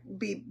gonna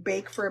be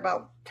baked for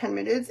about 10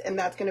 minutes and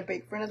that's gonna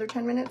bake for another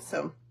 10 minutes,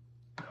 so.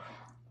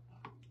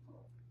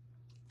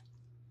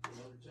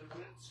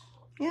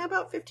 Yeah,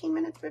 about 15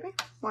 minutes, baby.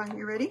 Why,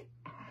 you ready?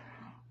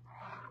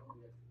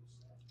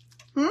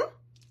 A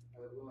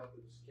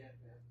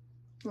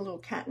little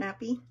cat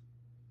nappy.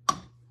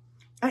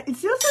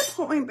 It's just this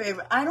point, babe.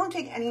 I don't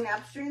take any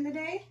naps during the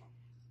day,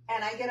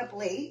 and I get up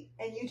late,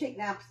 and you take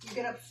naps. You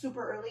get up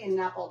super early and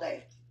nap all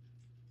day.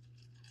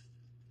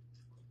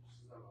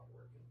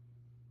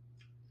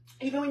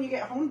 Even when you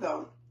get home,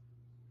 though.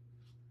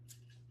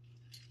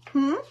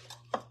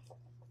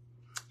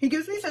 He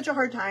gives me such a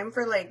hard time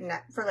for like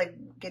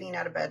getting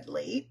out of bed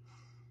late.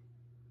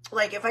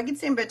 Like if I could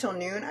stay in bed till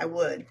noon, I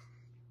would.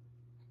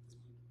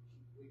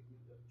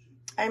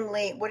 I'm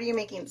late. What are you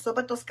making?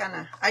 Sopa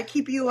Toscana. I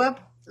keep you up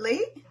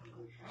late?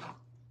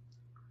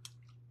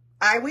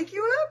 I wake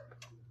you up?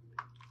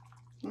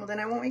 Well, then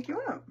I won't wake you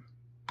up.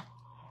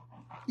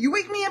 You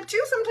wake me up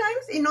too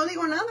sometimes. Y no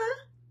digo nada.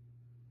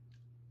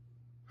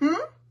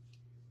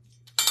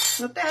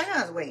 No te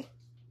hagas, güey.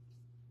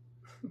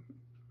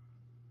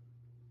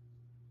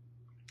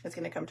 It's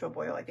going to come to a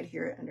boil. I could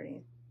hear it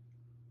underneath.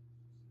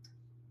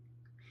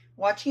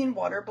 Watching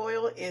water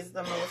boil is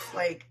the most,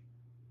 like,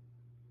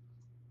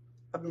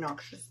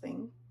 obnoxious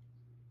thing.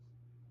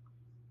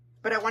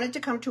 But I want it to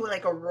come to,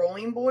 like, a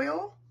rolling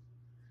boil.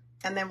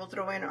 And then we'll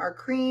throw in our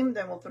cream.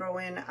 Then we'll throw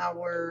in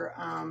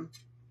our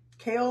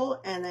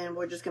kale. And then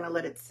we're just going to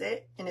let it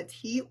sit in its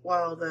heat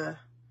while the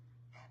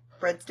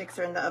breadsticks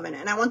are in the oven.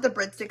 And I want the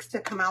breadsticks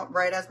to come out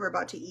right as we're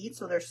about to eat.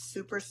 So they're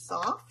super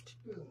soft.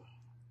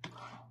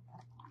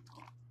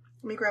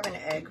 Let me grab an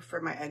egg for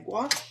my egg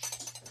wash.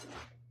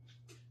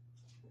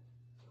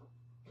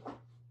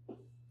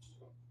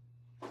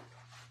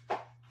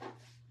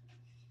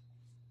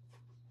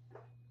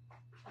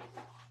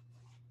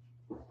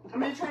 I'm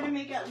going to try to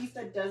make at least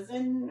a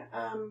dozen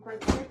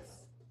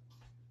breadsticks.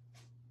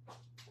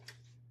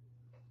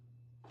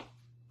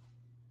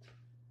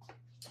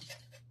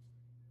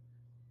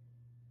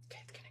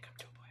 Okay, it's going to come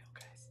to a boil,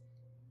 guys.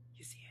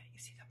 You see it? You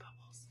see the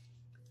bubbles?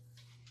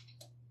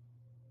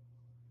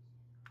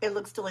 It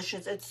looks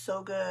delicious. It's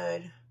so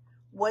good.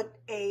 What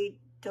a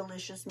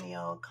delicious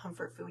meal.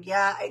 Comfort food.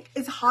 Yeah,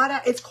 it's hot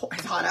out. It's cold.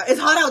 It's hot out. It's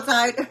hot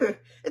outside.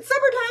 It's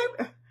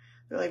summertime.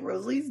 They're like,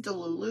 Rosalie's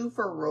Delulu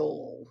for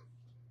roll.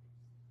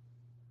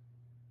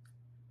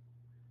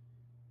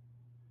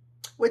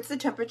 What's the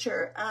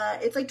temperature?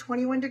 It's like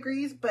 21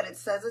 degrees, but it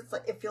says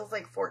it feels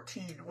like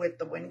 14 with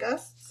the wind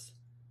gusts.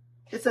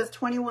 It says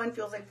 21,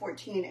 feels like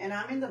 14, and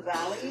I'm in the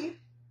valley.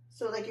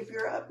 So, like, if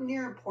you're up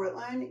near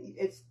Portland,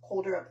 it's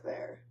colder up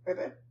there, right,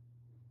 babe?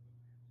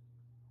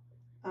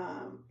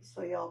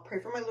 So y'all pray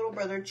for my little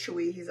brother,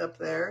 Chewy. He's up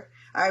there.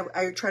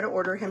 I try to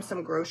order him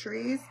some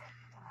groceries,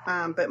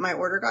 but my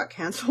order got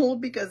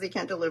canceled because they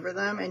can't deliver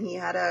them, and he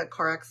had a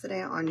car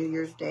accident on New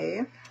Year's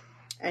Day,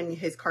 and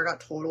his car got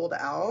totaled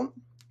out.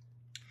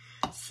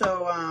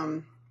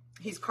 So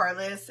he's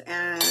carless,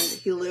 and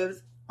he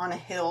lives on a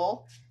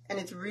hill, and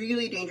it's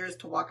really dangerous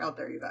to walk out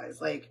there, you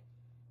guys. Like,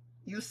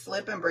 you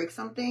slip and break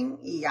something,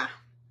 yeah.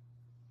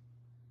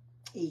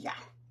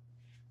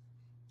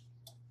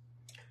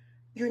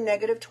 You're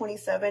negative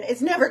 27.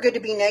 It's never good to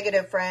be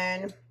negative,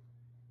 friend.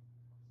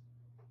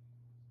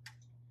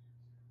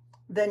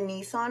 The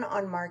Nissan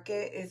on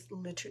Market is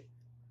literally...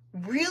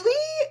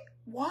 Really?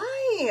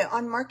 Why?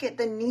 On Market?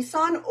 The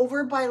Nissan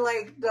over by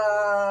like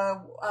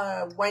the...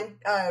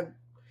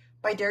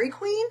 by Dairy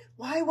Queen?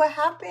 Why? What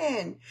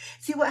happened?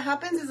 See, what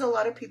happens is a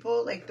lot of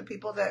people, like the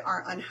people that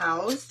are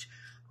unhoused,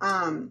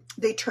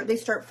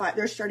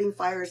 they're starting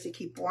fires to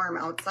keep warm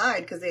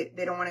outside because they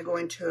don't want to go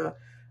into,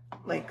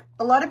 like,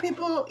 a lot of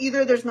people,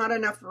 either there's not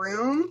enough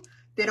room,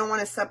 they don't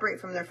want to separate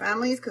from their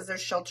families because their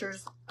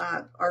shelters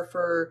are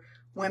for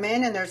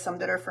women and there's some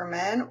that are for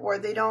men, or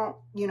they don't,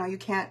 you know, you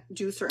can't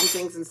do certain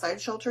things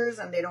inside shelters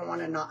and they don't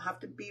want to not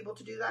have to be able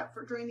to do that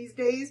during these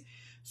days.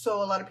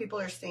 So a lot of people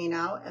are staying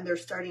out and they're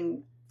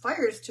starting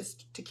fires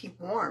just to keep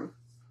warm.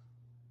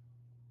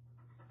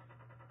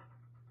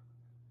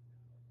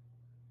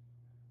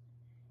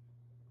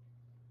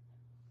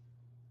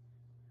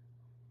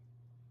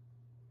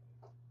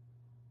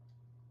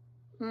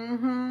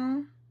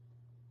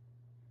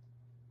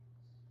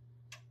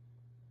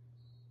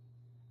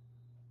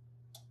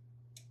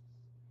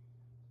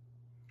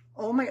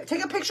 Oh my God.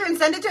 Take a picture and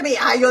send it to me.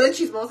 Ay, yo de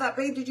chismosa,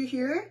 babe. Did you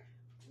hear?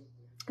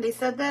 They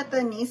said that the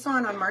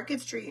Nissan on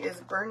Market Street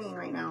is burning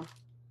right now.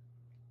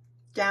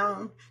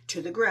 Down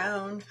to the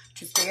ground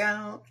to stay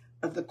out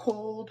of the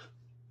cold.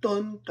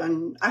 Dun,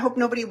 dun. I hope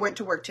nobody went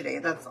to work today.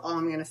 That's all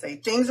I'm going to say.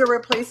 Things are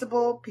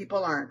replaceable.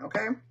 People aren't,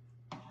 okay?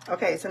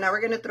 Okay, so now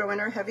we're going to throw in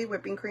our heavy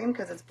whipping cream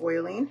because it's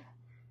boiling.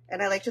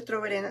 And I like to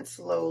throw it in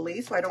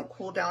slowly so I don't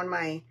cool down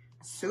my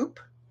soup.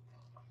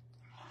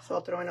 So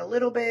I'll throw in a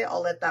little bit.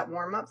 I'll let that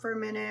warm up for a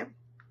minute.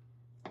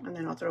 And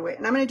then I'll throw it.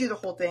 And I'm going to do the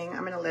whole thing.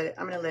 I'm going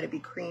to let it be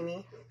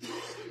creamy.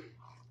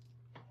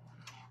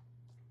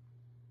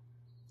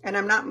 And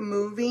I'm not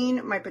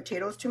moving my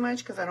potatoes too much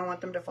because I don't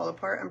want them to fall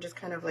apart. I'm just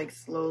kind of like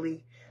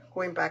slowly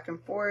going back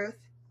and forth.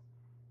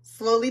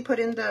 Slowly put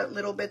in the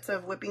little bits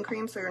of whipping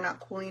cream so you're not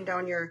cooling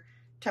down your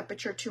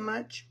temperature too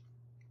much.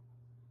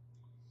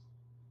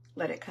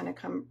 Let it kind of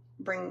come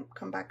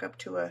back up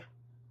to a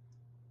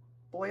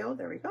boil.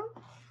 There we go.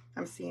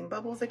 I'm seeing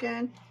bubbles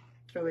again.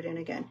 Throw it in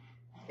again.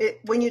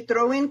 When you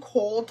throw in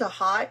cold to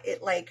hot,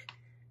 it like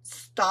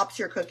stops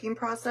your cooking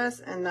process,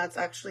 and that's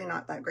actually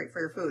not that great for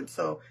your food.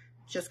 So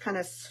just kind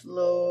of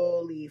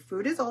slowly.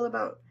 Food is like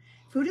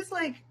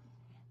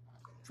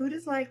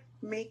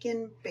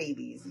making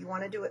babies. You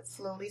want to do it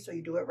slowly so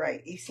you do it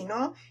right. Y si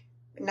no,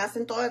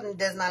 nacen todas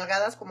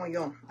desnalgadas como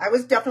yo. I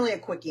was definitely a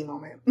quickie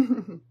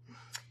moment.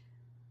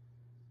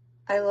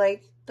 I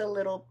like the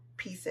little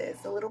pieces.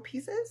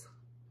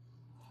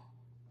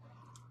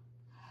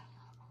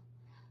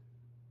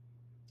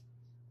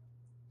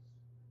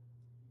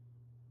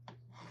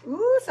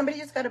 Ooh, somebody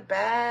just got a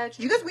badge.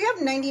 You guys, we have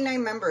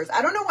 99 members.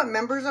 I don't know what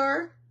members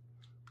are,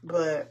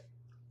 but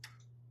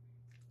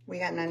we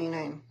got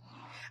 99.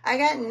 I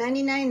got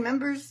 99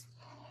 members,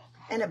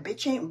 and a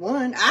bitch ain't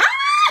one. Ah!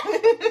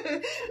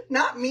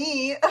 Not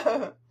me.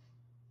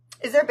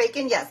 Is there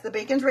bacon? Yes, the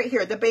bacon's right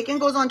here. The bacon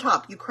goes on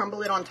top. You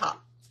crumble it on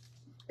top.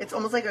 It's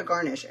almost like a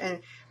garnish.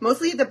 And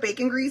mostly the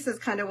bacon grease is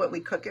kind of what we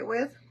cook it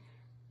with.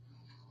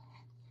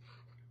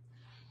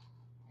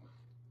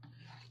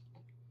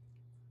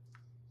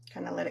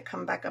 Kind of let it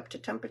come back up to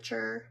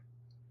temperature.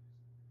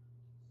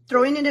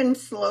 Throwing it in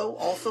slow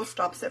also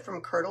stops it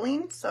from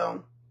curdling,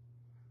 so.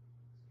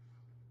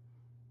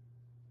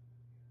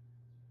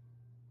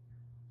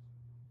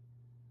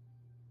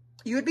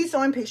 You would be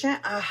so impatient.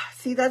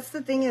 See, that's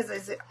the thing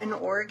is in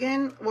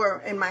Oregon,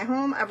 or in my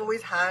home, I've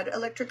always had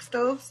electric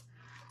stoves.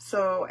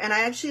 So, and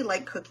I actually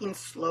like cooking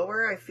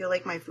slower. I feel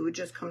like my food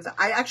just comes out.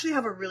 I actually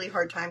have a really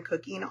hard time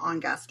cooking on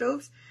gas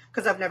stoves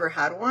because I've never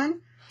had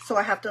one. So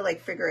I have to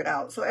like figure it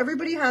out. So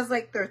everybody has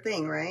like their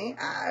thing, right?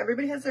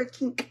 Everybody has their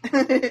kink.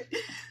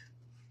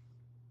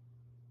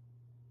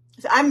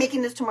 So I'm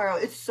making this tomorrow.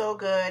 It's so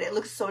good. It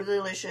looks so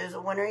delicious.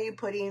 When are you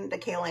putting the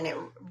kale in it?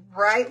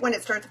 Right when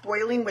it starts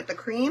boiling with the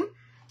cream,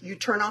 you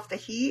turn off the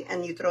heat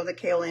and you throw the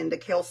kale in. The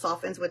kale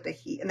softens with the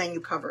heat and then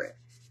you cover it.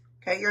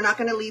 Okay, you're not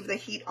going to leave the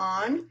heat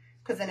on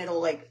because then it'll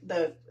like,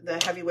 the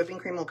heavy whipping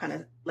cream will kind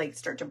of like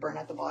start to burn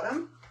at the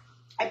bottom.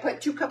 I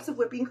put 2 cups of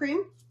whipping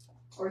cream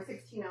or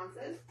 16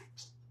 ounces.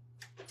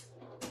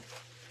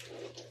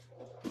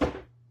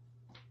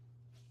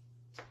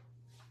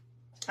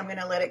 I'm going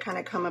to let it kind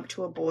of come up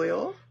to a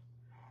boil.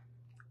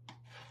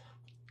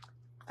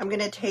 I'm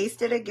going to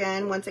taste it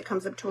again once it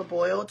comes up to a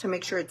boil to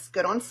make sure it's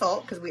good on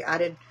salt because we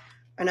added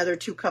another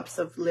 2 cups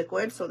of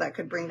liquid, so that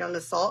could bring down the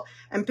salt.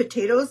 And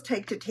potatoes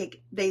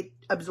they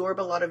absorb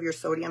a lot of your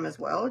sodium as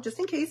well, just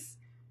in case.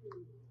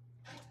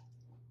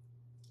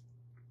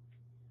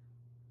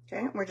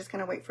 Okay, we're just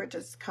gonna wait for it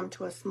to come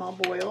to a small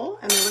boil,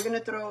 and then we're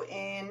gonna throw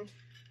in,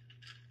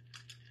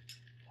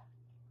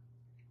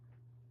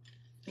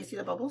 you see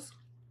the bubbles?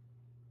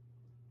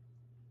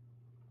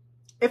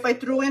 If I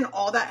threw in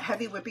all that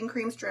heavy whipping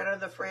cream straight out of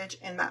the fridge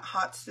in that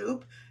hot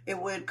soup,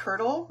 it would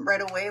curdle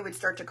right away. It would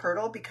start to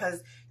curdle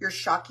because you're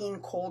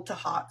shocking cold to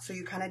hot. So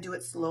you kind of do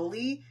it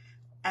slowly.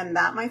 And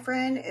that, my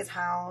friend, is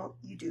how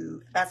you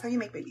do, that's how you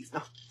make babies.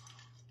 No.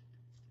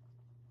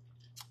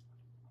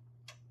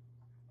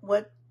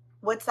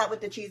 What's that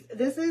with the cheese?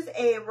 This is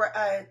a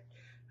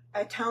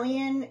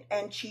Italian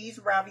and cheese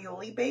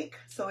ravioli bake.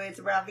 So it's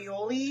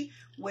ravioli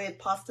with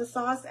pasta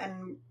sauce,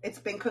 and it's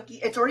been cooking.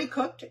 It's already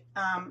cooked.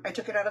 I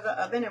took it out of the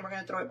oven, and we're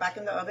going to throw it back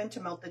in the oven to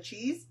melt the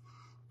cheese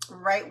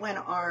right when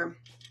our,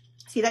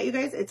 see that, you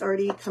guys? It's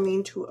already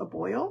coming to a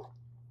boil.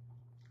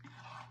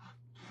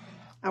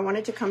 I want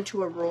it to come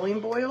to a rolling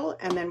boil,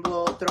 and then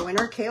we'll throw in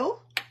our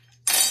kale.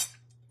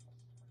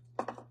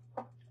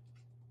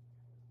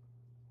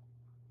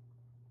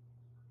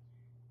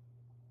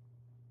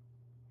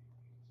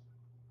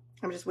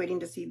 I'm just waiting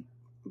to see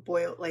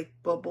boil, like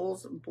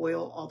bubbles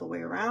boil all the way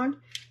around.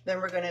 Then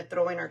we're going to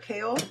throw in our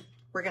kale.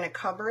 We're going to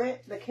cover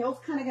it. The kale's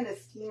kind of going to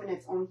steam in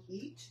its own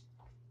heat.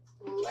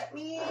 Let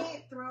me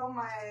throw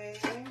my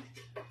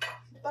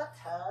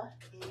butter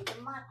in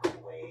the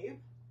microwave.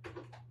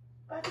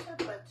 Butter.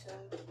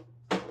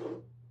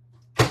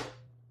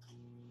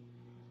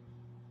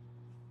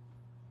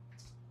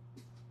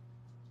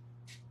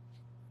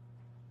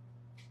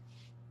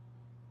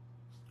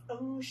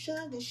 Oh,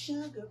 sugar,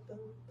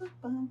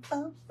 bum.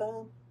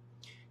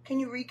 Can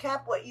you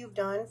recap what you've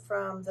done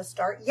from the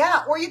start?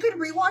 Yeah, or you could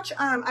rewatch.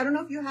 I don't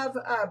know if you have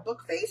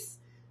Bookface,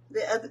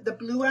 the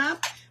blue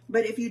app,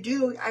 but if you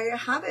do, I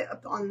have it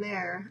up on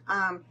there.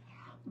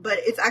 But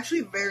it's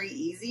actually very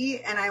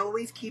easy, and I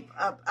always keep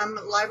up. I'm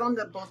live on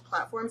both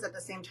platforms at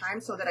the same time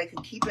so that I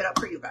can keep it up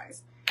for you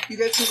guys. You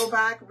guys can go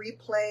back,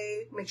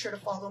 replay, make sure to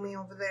follow me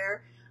over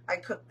there. I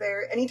cook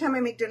there. Anytime I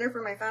make dinner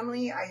for my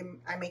family, I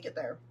make it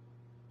there.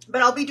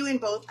 But I'll be doing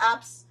both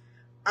apps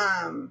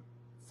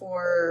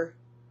for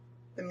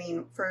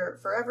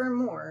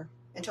forevermore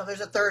until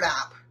there's a third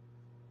app.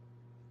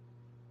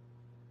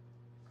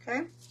 Okay,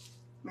 I'm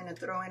gonna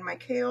throw in my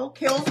kale.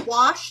 Kale's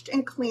washed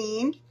and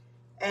cleaned,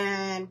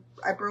 and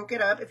I broke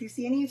it up. If you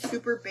see any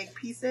super big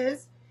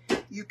pieces,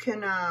 you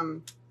can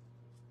kind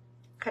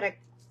of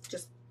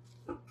just,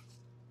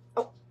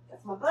 oh,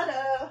 that's my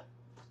butter.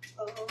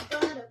 Oh,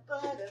 butter.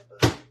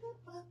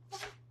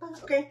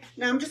 Okay,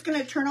 now I'm just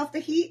gonna turn off the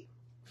heat.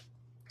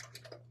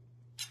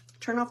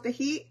 Turn off the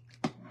heat.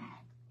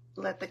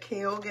 Let the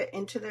kale get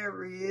into there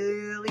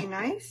really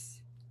nice.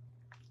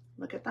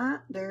 Look at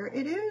that. There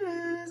it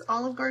is.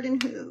 Olive Garden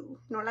who?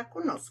 No la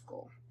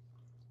conozco.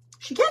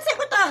 She can't sit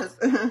with us.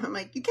 I'm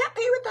like, you can't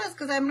pay with us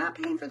because I'm not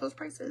paying for those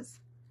prices.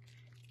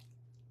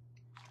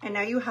 And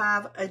now you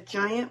have a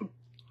giant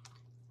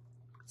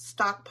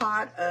stock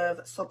pot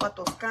of sopa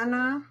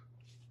Toscana.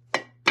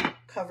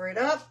 Cover it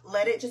up.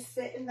 Let it just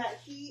sit in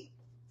that heat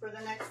for the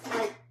next,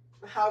 like,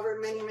 however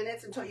many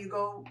minutes until you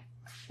go.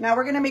 Now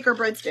we're going to make our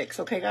breadsticks.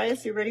 Okay,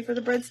 guys? You ready for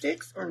the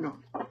breadsticks or no?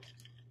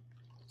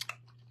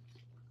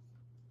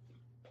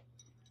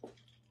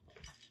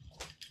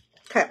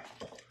 Okay.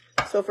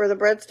 So for the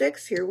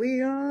breadsticks, here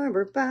we are.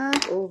 We're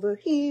back over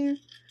here.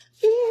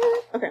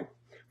 Okay.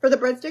 For the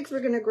breadsticks,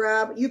 we're going to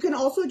grab, you can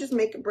also just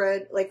make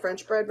bread, like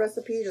French bread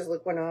recipe. Just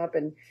look one up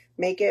and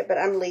make it. But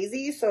I'm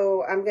lazy,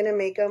 so I'm going to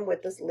make them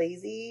with this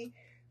lazy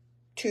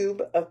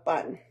tube of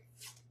bun.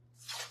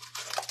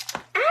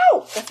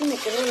 Ow! Casi me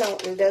quedo el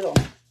dedo.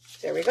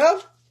 There we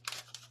go.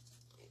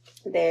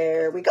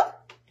 There we go.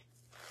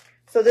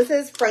 So this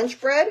is French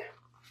bread.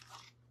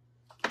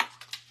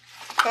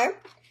 Okay.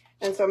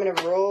 And so I'm going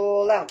to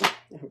roll out.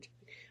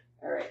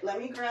 All right. Let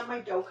me grab my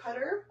dough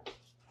cutter.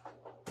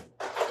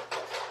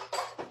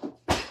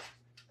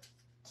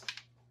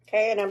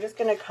 Okay. And I'm just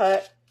going to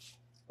cut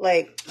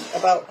like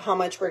about how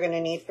much we're going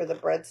to need for the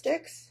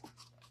breadsticks.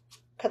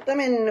 Cut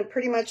them in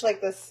pretty much like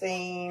the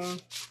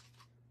same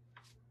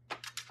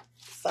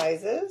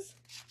sizes.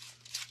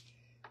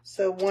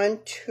 So one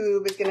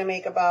tube is going to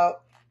make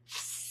about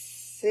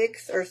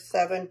 6 or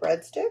 7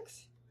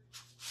 breadsticks.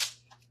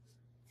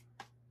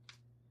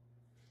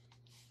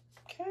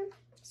 Okay,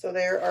 so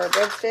there are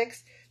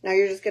breadsticks. Now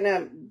you're just going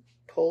to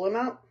pull them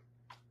out.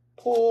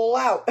 Pull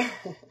out.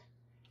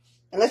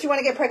 Unless you want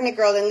to get pregnant,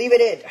 girl, then leave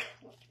it in.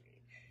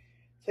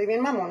 Soy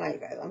bien mamona, you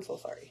guys. I'm so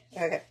sorry.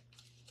 Okay.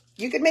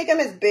 You could make them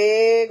as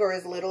big or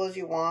as little as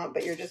you want,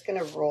 but you're just going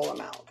to roll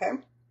them out, okay?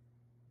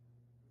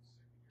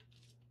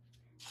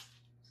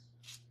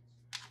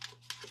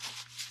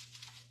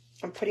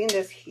 I'm putting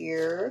this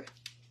here.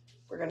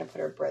 We're going to put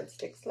our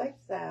breadsticks like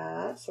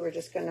that. So we're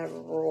just going to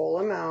roll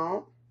them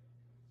out.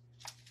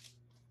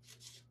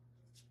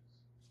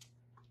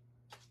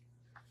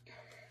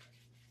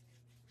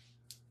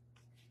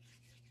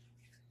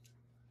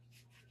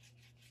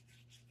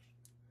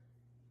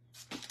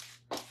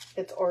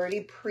 It's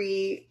already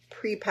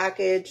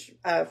pre-packaged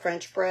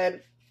French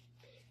bread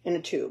in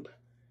a tube.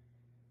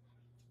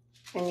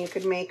 And you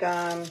could make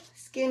them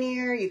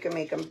skinnier. You can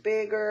make them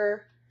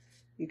bigger.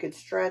 You could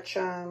stretch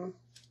them.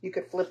 You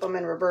could flip them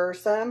and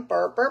reverse them.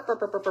 Burp, burp, burp,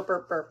 burp, burp, burp,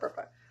 burp, burp,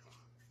 burp.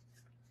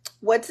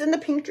 What's in the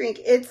pink drink?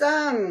 It's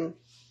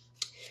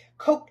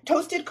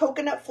toasted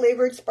coconut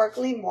flavored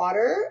sparkling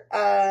water,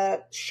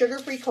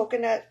 sugar-free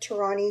coconut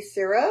Torani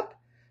syrup.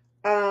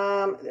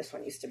 This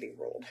one used to be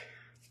rolled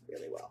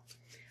really well.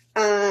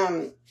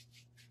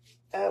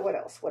 What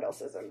else? What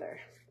else is in there?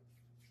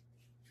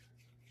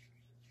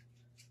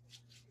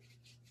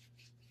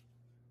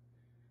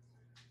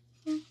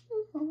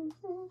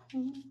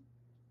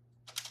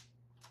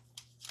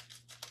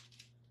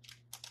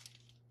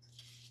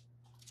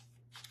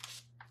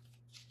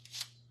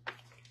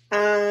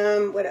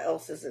 What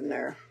else is in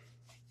there?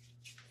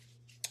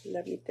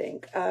 Let me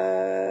think.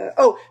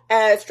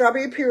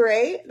 Strawberry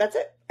puree. That's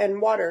it.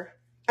 And water.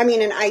 I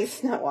mean, and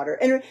ice, not water.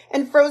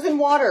 And frozen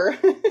water.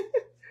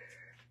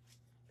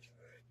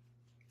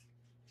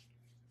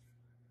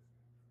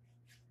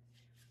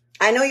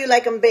 I know you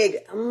like them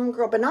big,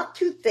 girl, but not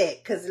too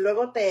thick, because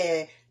luego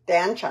te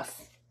anchas.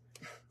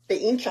 Te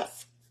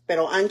hinchas,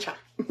 pero ancha.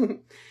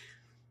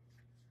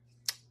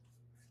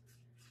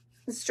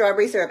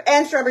 Strawberry syrup.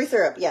 And strawberry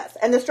syrup, yes.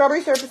 And the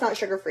strawberry syrup is not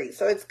sugar-free,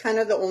 so it's kind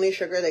of the only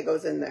sugar that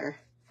goes in there.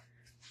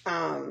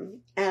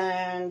 And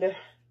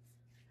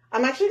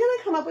I'm actually going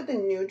to come up with a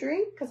new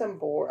drink because I'm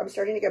bored. I'm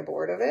starting to get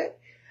bored of it.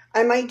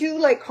 I might do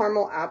like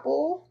caramel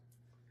apple,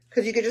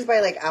 because you could just buy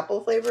like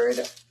apple flavored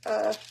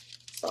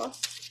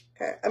sauce.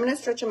 Okay, I'm going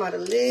to stretch them out a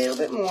little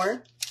bit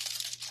more.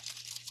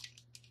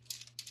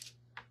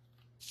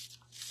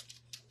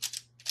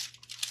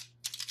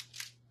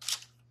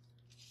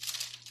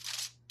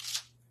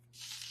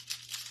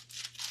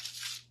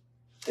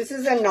 This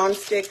is a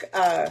non-stick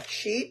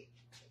sheet.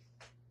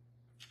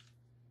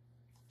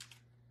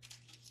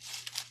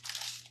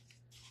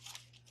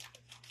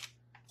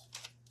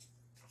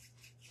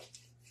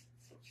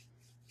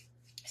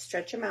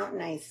 Stretch them out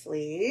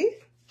nicely.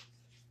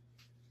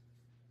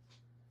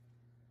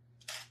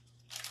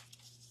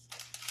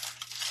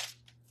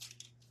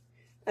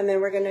 And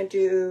then we're gonna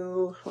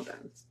do, hold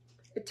on,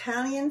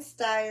 Italian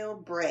style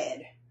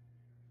bread.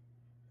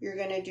 You're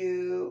gonna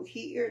do,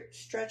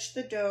 stretch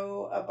the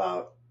dough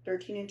about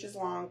 13 inches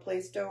long,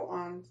 place dough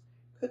on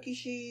cookie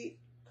sheet,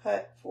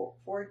 cut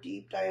four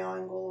deep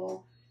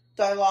diagonal,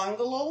 not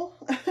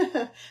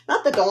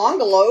the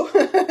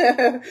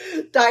diangolo,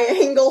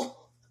 diangle.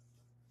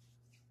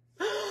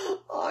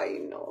 Ay,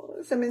 no,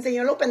 se me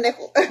enseñó lo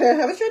pendejo.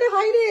 I was trying to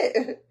hide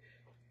it.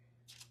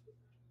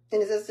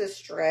 And it says to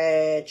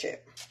stretch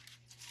it.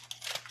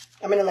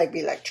 I'm gonna like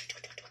be like,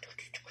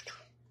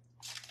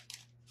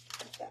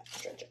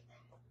 stretch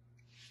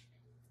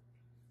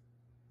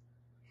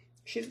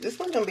it. This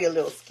one's gonna be a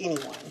little skinny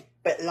one,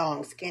 but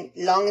long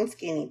and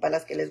skinny, para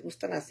las que les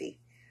gustan así.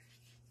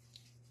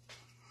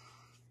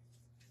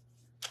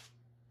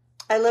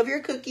 I love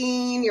your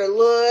cooking, your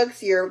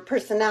looks, your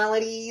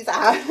personalities,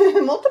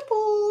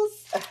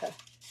 multiples.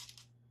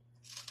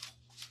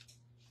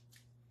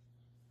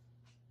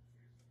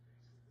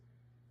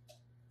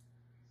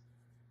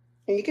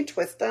 And you can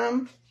twist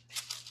them.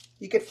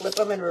 You could flip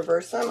them and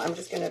reverse them. I'm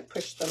just going to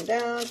push them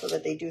down so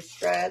that they do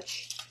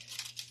stretch.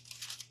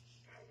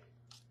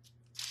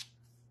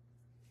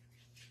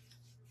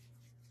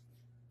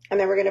 And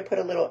then we're going to put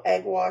a little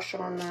egg wash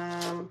on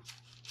them.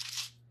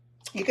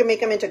 You can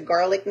make them into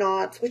garlic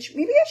knots, which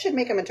maybe I should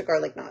make them into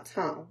garlic knots,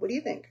 huh? What do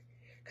you think?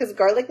 Because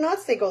garlic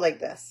knots, they go like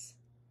this.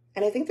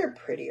 And I think they're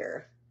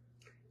prettier.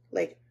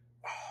 Like,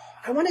 oh,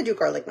 I want to do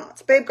garlic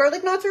knots. Babe,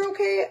 garlic knots are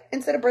okay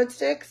instead of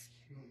breadsticks?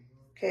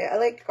 Okay, I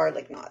like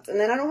garlic knots. And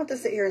then I don't have to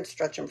sit here and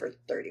stretch them for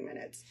 30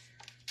 minutes.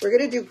 We're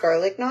going to do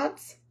garlic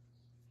knots.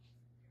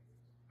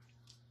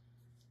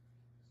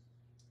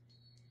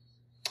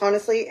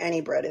 Honestly,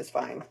 any bread is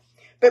fine.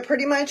 But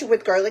pretty much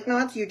with garlic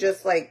knots, you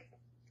just like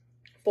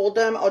fold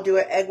them. I'll do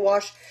an egg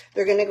wash.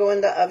 They're going to go in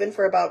the oven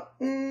for about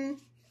 10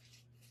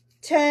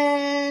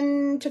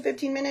 to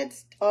 15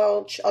 minutes.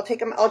 I'll take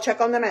them. I'll check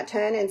on them at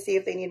 10 and see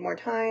if they need more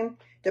time,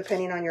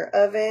 depending on your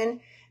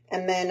oven.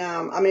 And then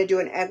I'm going to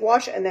do an egg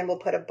wash, and then we'll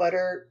put a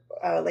butter,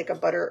 like a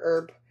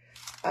butter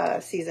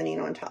herb seasoning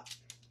on top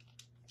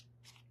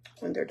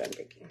when they're done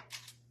baking.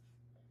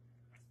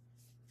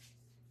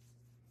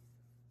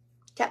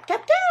 Tap,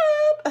 tap,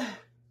 tap.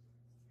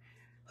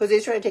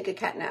 Jose's trying to take a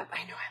cat nap.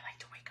 I know, I like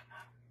to wake him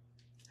up.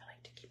 I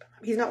like to keep him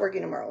up. He's not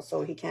working tomorrow,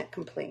 so he can't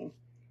complain.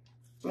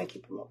 I'm going to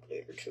keep him up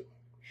later, too.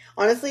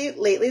 Honestly,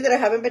 lately that I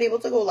haven't been able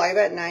to go live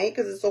at night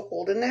because it's so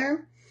cold in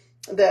there,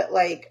 that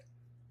like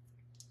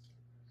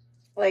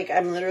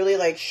I'm literally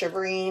like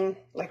shivering,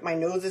 like my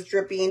nose is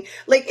dripping.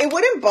 Like it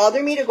wouldn't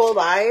bother me to go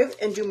live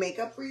and do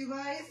makeup for you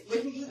guys,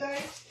 with you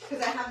guys,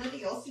 because I have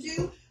nothing else to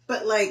do.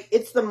 But like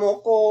it's the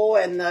moco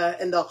and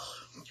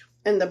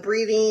the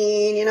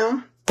breathing, you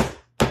know.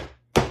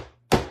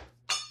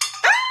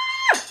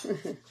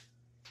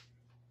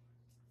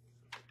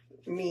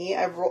 Me,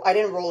 I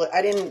didn't roll it.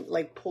 I didn't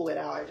like pull it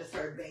out. I just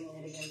started banging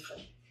it against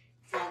the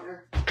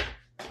counter.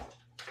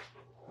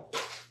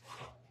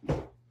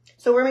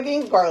 So we're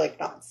making garlic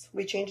knots.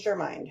 We changed our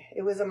mind.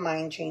 It was a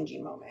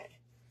mind-changing moment.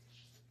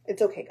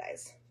 It's okay,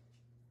 guys.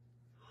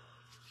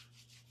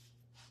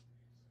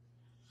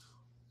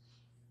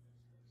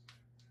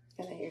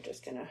 And then you're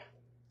just gonna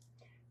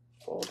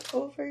fold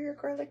over your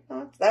garlic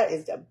knots. That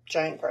is a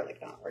giant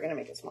garlic knot. We're gonna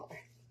make it smaller.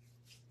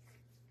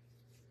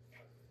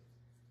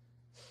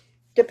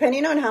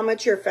 Depending on how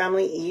much your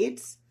family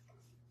eats,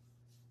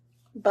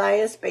 buy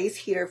a space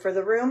heater for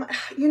the room.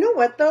 You know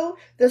what though?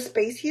 The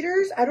space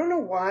heaters, I don't know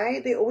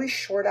why, they always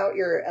short out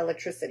your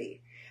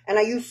electricity. And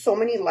I use so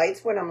many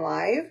lights when I'm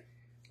live,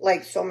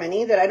 like so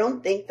many, that I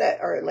don't think that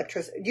our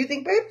electricity. Do you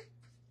think, babe?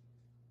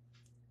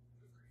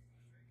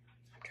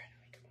 I'm trying to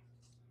wake them up.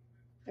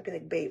 I'd be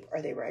like, babe,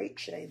 are they right?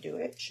 Should I do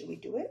it? Should we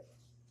do it?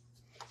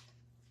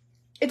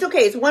 It's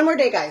okay. It's one more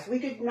day, guys. We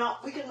could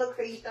look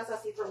feitas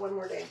así for one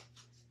more day.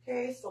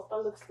 Okay,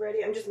 sopa looks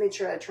ready. I'm just made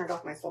sure I turned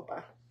off my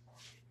sopa.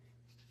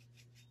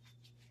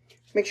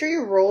 Make sure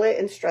you roll it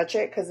and stretch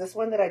it, because this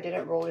one that I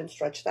didn't roll and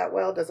stretch that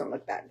well doesn't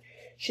look that.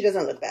 She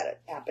doesn't look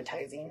that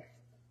appetizing.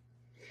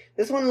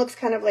 This one looks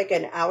kind of like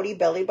an Audi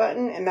belly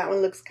button, and that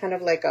one looks kind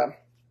of like a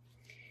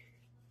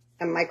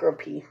micro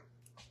pea.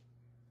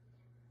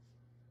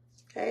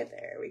 Okay,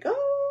 there we go.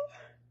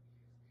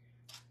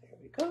 There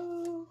we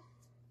go.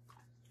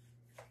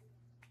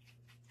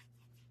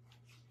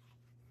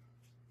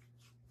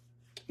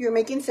 You're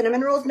making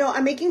cinnamon rolls? No,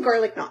 I'm making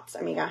garlic knots,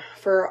 amiga,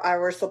 for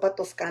our sopa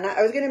Toscana.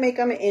 I was going to make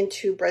them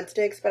into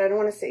breadsticks, but I don't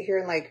want to sit here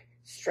and like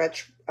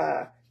stretch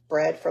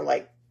bread for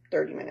like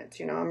 30 minutes.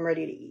 You know, I'm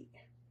ready to eat.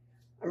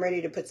 I'm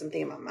ready to put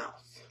something in my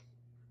mouth,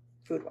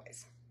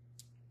 food-wise.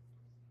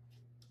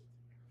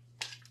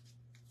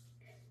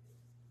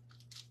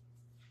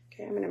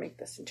 Okay, I'm going to make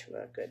this into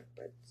a good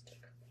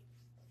breadstick.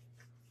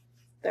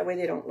 That way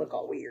they don't look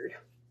all weird.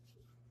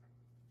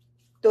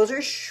 Those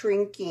are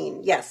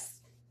shrinking. Yes.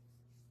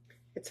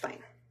 It's fine.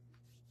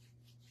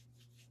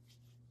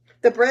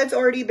 The bread's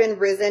already been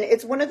risen.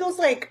 It's one of those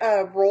like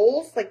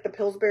rolls, like the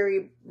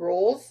Pillsbury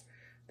rolls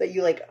that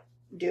you like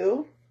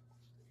do.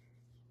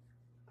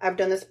 I've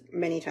done this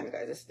many times,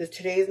 guys.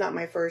 Today is not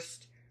my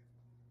first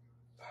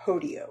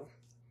rodeo.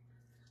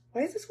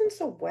 Why is this one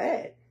so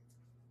wet?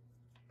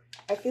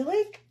 I feel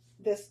like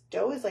this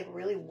dough is like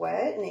really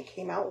wet and it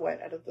came out wet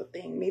out of the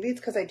thing. Maybe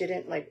it's because I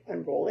didn't like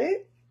unroll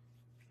it.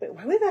 But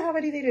why would that have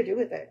anything to do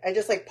with it? I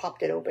just like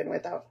popped it open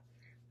without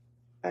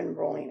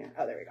unrolling it.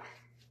 Oh, there we go.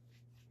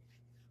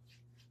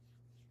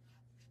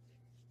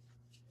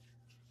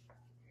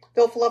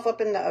 They'll fluff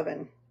up in the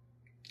oven.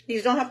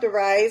 These don't have to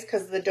rise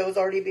because the dough's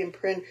already been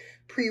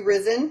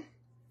pre-risen.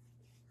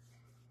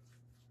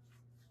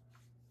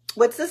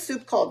 What's the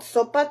soup called?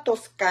 Sopa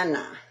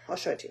Toscana. I'll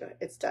show it to you.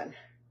 It's done.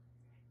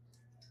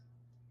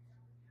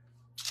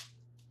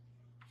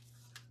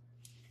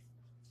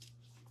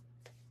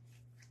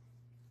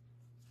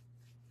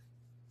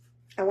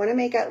 I want to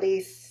make at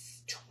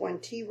least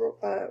 20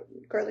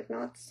 garlic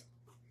knots.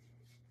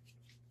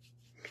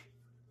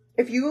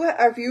 If you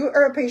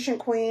are a patient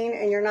queen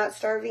and you're not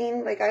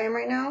starving like I am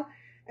right now,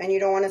 and you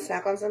don't want to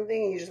snack on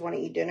something and you just want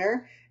to eat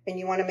dinner and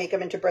you want to make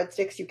them into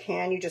breadsticks, you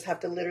can. You just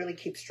have to literally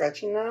keep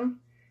stretching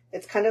them.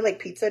 It's kind of like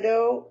pizza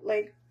dough.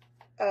 Like,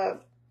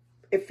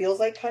 it feels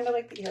like kind of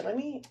like, here, let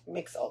me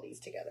mix all these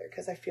together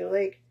because I feel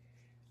like,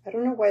 I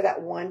don't know why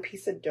that one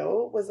piece of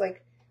dough was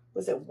like,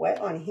 was it wet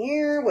on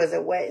here? Was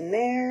it wet in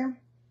there?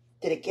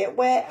 Did it get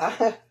wet?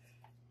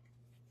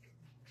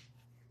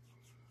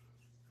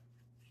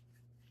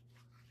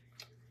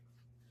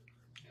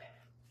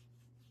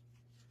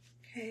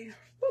 Okay.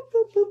 Boop,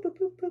 boop, boop, boop,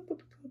 boop, boop,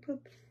 boop, boop.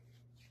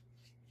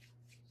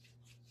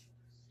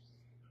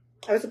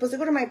 I was supposed to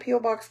go to my P.O.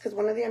 box because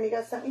one of the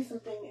amigas sent me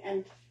something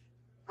and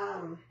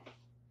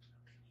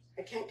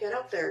I can't get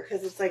up there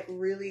because it's like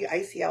really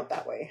icy out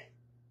that way.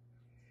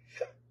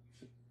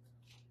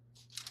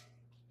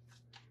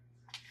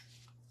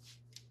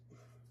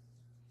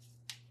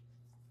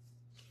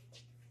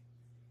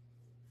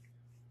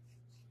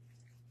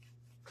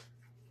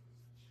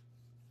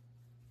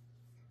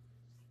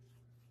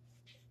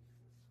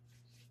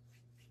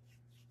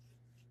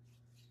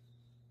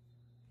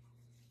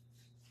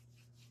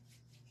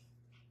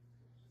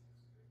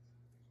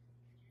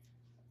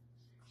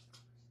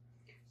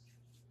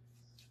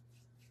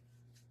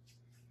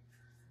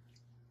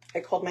 I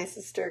called my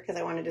sister because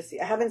I wanted to see.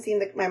 I haven't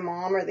seen my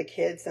mom or the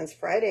kids since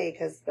Friday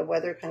because the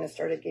weather kind of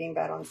started getting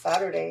bad on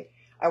Saturday.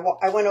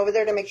 I went over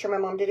there to make sure my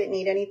mom didn't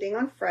need anything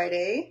on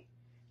Friday.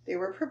 They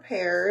were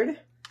prepared.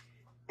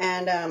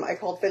 And I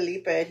called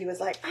Felipe. He was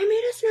like, I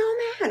made a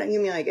snowman. You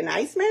mean like an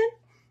iceman?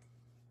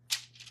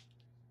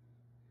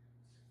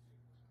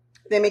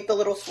 They make the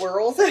little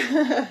swirls.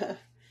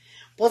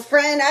 Well,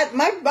 friend,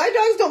 my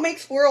dogs don't make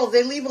swirls.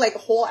 They leave like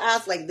whole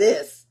ass like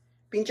this.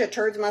 Pinche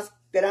turds más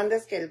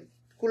grandes que el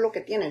culo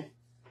que tienen.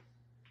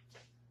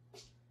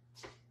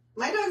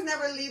 My dogs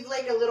never leave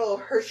like a little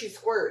Hershey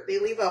squirt. They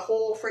leave a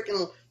whole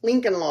freaking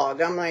Lincoln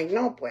log. I'm like,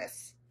 no,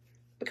 pues.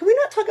 But can we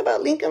not talk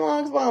about Lincoln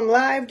logs while I'm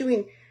live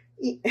doing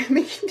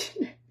making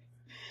dinner?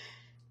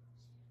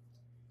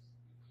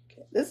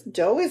 Okay, this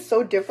dough is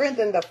so different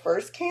than the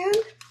first can.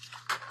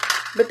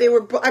 But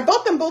I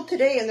bought them both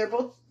today and they're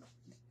both.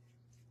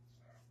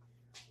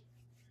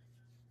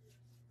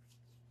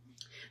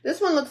 This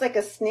one looks like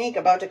a snake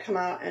about to come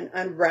out and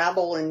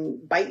unravel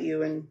and bite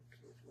you and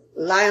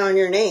lie on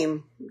your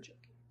name.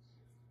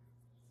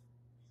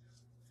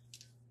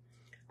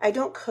 I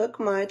don't cook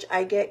much.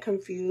 I get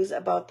confused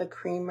about the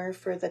creamer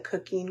for the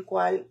cooking.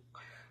 ¿Cuál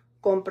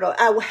compro?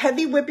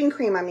 Heavy whipping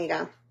cream,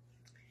 amiga.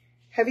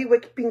 Heavy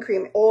whipping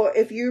cream. Or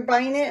if you're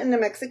buying it in the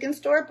Mexican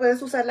store,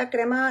 puedes usar la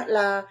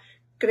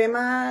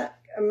crema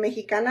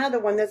mexicana, the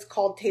one that's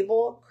called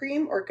table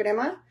cream or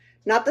crema,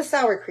 not the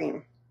sour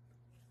cream.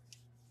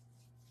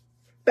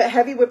 But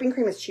heavy whipping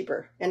cream is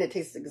cheaper, and it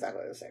tastes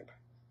exactly the same.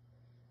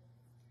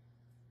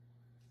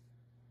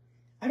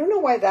 I don't know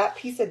why that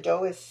piece of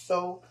dough is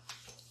so,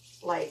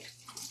 like,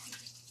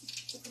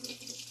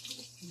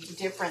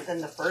 different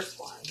than the first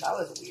one. That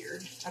was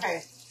weird.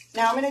 Okay,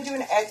 now I'm going to do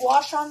an egg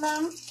wash on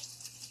them.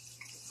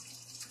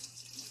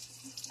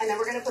 And then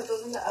we're going to put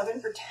those in the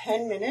oven for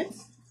 10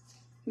 minutes.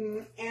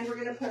 And we're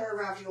going to put our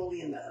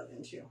ravioli in the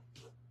oven, too.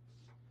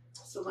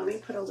 So let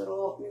me grab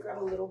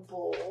a little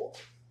bowl.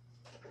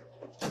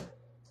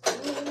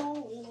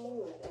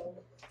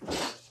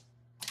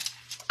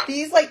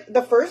 These, like,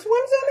 the first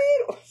ones I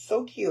made, oh,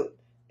 so cute.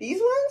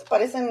 These ones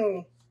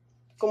parecen,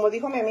 como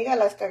dijo mi amiga,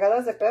 las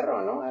cagadas de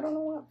perro, no? I don't know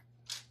what.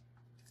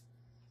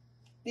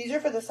 These are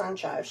for the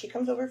Sancha. If she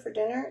comes over for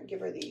dinner, give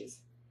her these.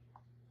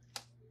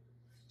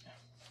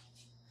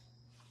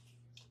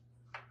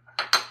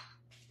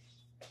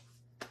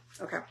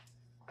 Okay.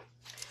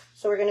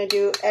 So we're going to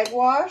do egg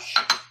wash.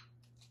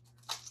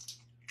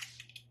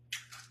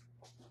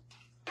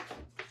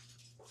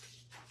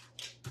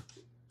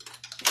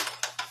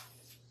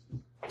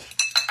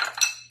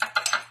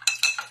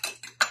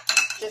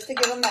 Just to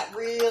give them that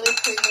really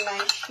pretty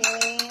nice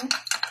sheen.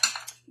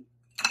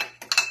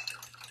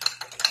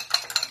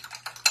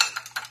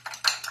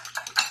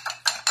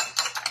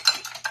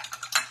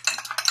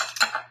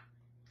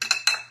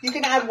 You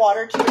can add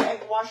water to your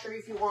egg washer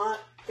if you want.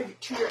 I'm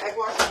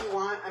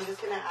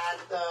just going to add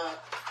the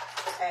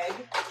egg.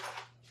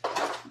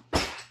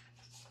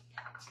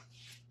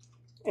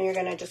 And you're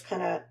going to just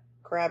kind of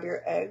grab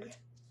your egg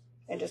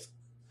and just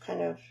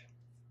kind of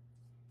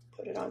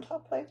put it on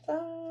top like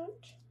that.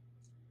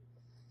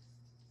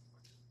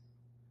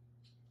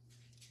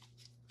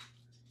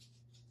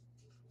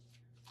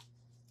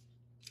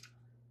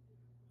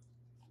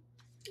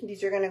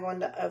 These are going to go in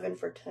the oven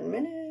for 10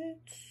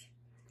 minutes.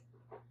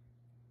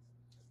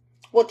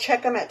 We'll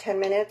check them at 10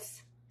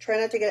 minutes.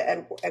 Try not to get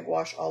egg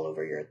wash all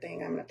over your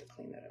thing. I'm going to have to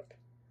clean that up.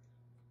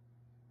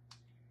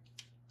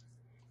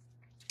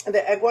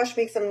 The egg wash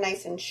makes them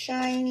nice and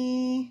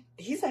shiny.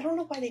 These, I don't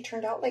know why they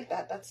turned out like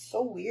that. That's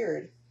so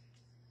weird.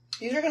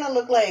 These are going to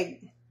look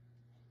like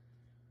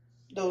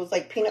those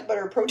like peanut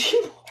butter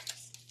protein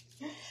bars.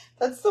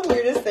 That's the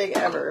weirdest thing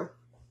ever.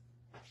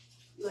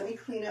 Let me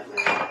clean up my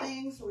little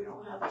thing so we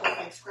don't have just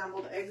like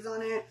scrambled eggs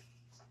on it.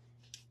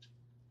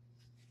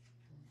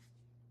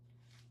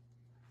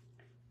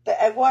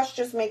 The egg wash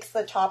just makes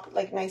the top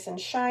like nice and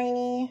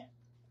shiny.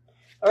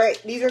 All right,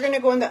 these are going to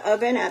go in the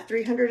oven at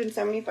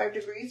 375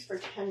 degrees for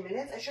 10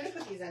 minutes. I should have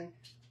put these in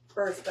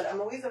first, but I'm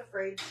always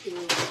afraid to.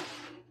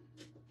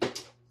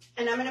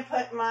 And I'm going to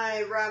put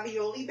my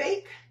ravioli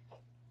bake.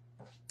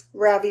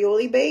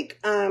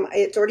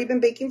 It's already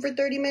been baking for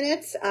 30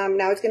 minutes.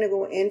 Now it's going to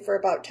go in for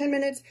about 10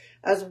 minutes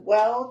as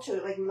well to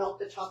like melt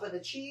the top of the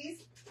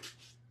cheese.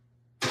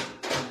 Okay,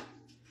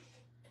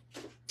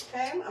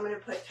 I'm going to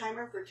put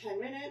timer for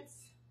 10 minutes.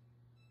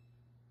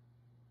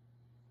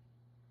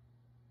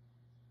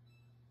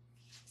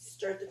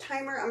 Start the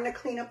timer. I'm going to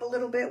clean up a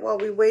little bit while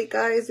we wait,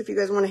 guys, if you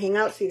guys want to hang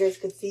out so you guys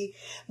can see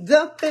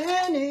the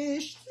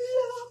finished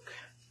look.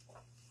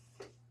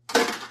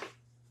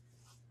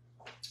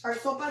 Our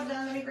sopa's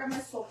done. Let me grab my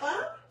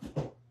sopa.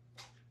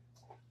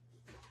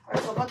 Our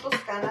sopa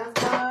Toscana's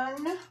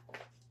done.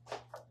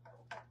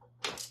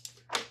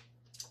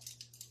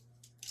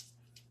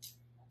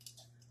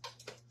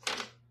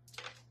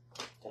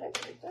 Did I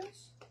break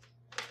this?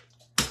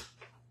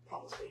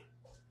 Probably.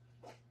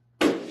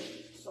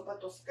 Sopa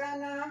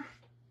Toscana.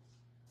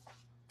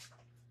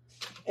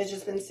 It's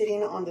just been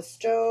sitting on the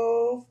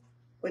stove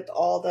with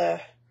all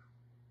the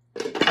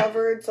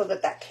covered so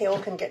that kale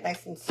can get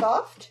nice and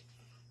soft.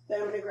 Then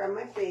I'm going to grab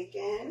my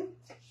bacon,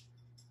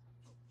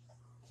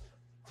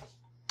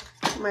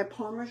 my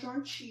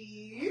Parmesan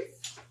cheese,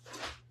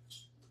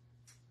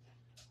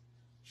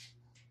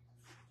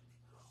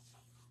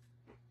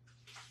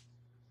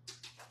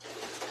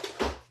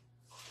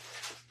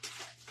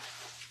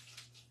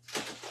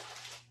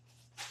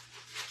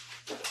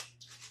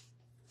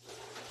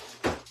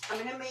 I'm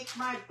going to make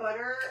my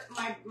butter,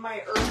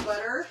 my herb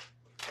butter,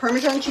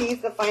 Parmesan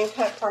cheese, the fine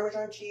cut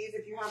Parmesan cheese.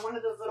 If you have one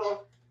of those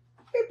little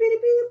beep,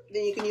 beep, beep,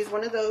 then you can use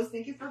one of those.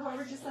 Thank you for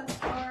whoever just sent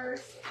stars.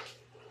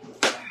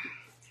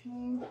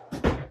 Okay.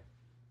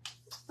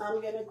 I'm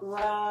gonna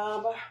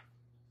grab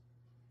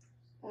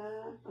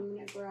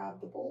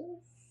the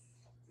bowls.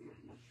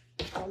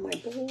 All my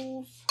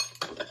bowls.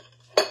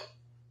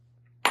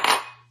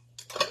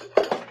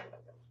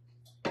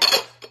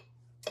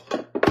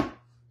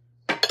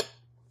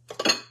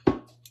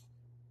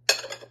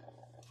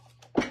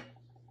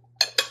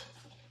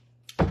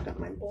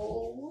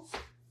 bowls.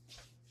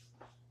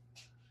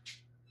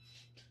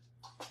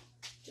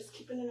 Just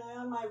keeping an eye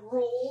on my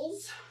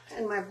rolls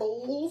and my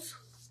bowls.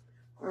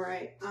 All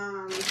right.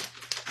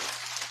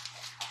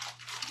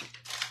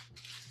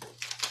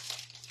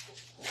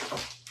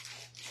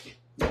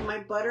 My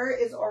butter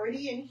is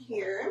already in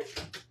here.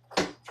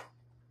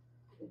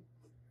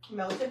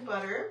 Melted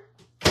butter.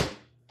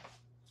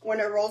 When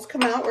our rolls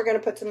come out, we're going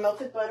to put some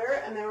melted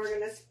butter, and then we're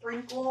going to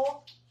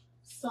sprinkle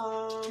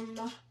some,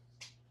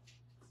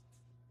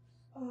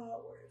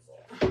 where is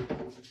it?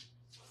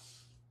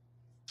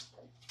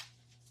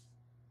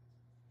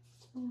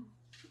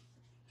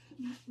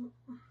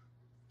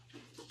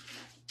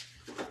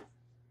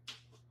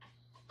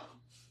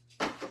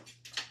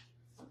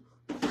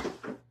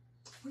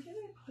 Where did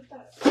I put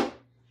that?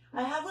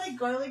 I have like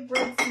garlic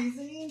bread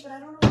seasoning, but I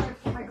don't know where I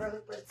put my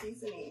garlic bread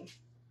seasoning.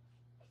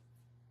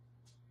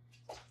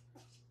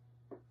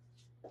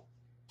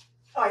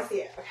 Oh, I see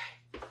it. Okay.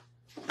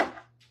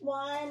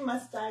 Why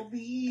must I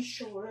be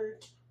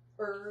short?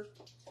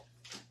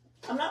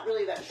 I'm not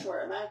really that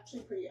short. I'm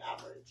actually pretty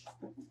average.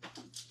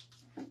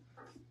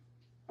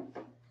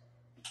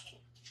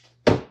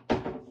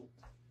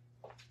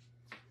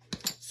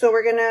 So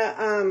we're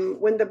gonna,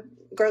 when the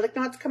garlic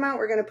knots come out,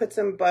 we're gonna put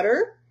some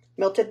butter,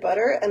 melted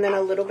butter, and then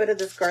a little bit of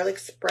this garlic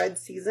spread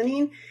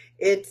seasoning.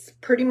 It's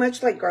pretty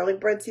much like garlic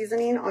bread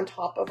seasoning on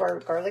top of our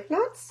garlic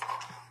knots.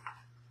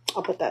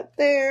 I'll put that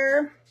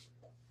there.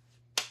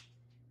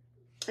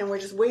 And we're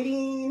just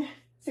waiting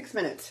 6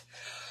 minutes.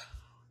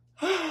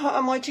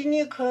 I'm watching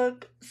you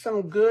cook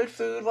some good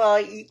food while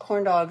I eat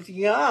corn dogs.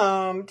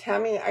 Yum.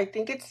 Tammy, I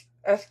think it's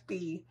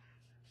SB.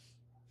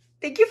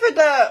 Thank you for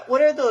the,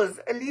 what are those?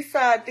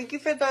 Elisa, thank you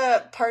for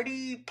the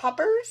party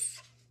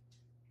poppers.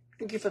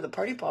 Thank you for the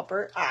party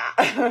popper.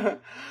 Ah.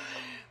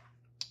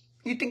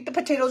 You think the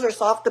potatoes are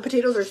soft? The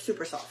potatoes are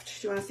super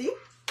soft. Do you want to see?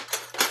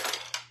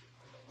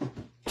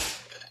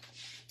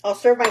 I'll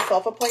serve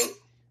myself a plate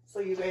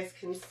so you guys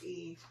can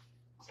see.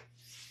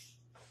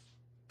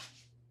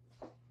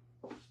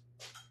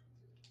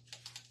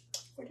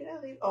 Where did I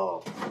leave?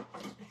 Oh,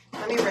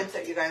 let me rinse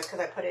it, you guys, because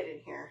I put it in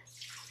here.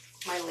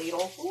 My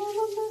ladle.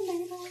 Oh, my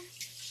ladle.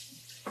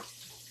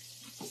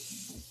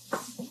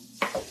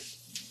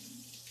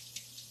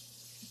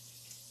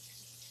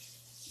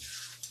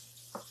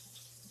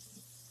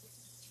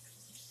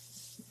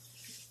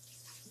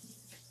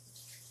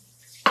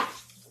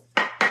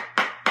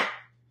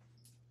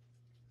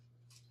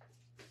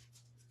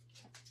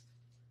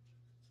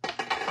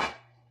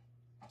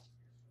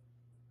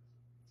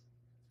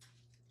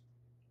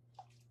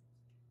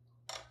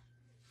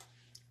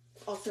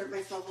 I'll serve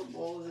myself a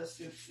bowl of the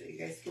soup so you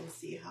guys can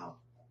see how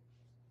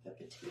the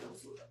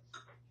potatoes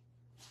look.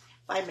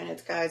 5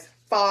 minutes, guys.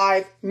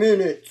 5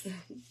 minutes.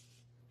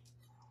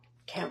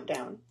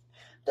 Countdown.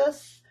 The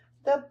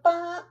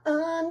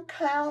button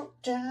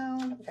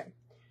countdown. Okay.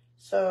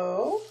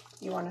 So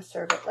you want to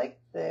serve it like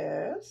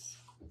this.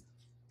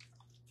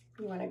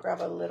 You want to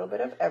grab a little bit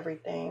of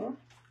everything.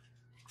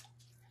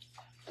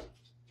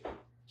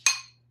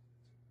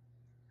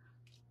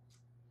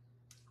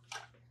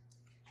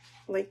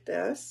 Like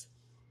this.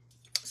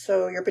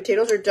 So your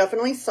potatoes are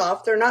definitely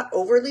soft. They're not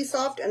overly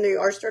soft, and they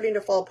are starting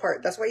to fall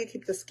apart. That's why you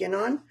keep the skin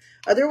on.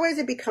 Otherwise,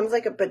 it becomes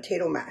like a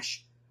potato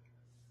mash.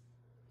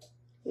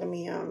 Let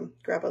me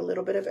grab a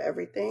little bit of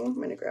everything. I'm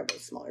going to grab a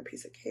smaller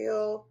piece of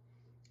kale,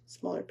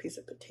 smaller piece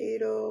of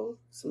potato,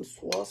 some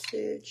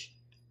sausage,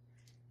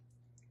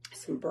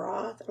 some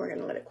broth, and we're going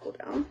to let it cool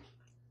down.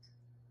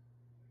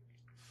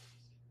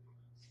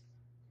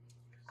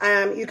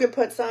 You could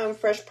put some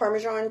fresh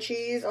Parmesan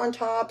cheese on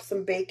top,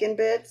 some bacon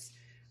bits.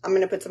 I'm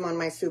going to put some on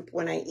my soup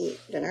when I eat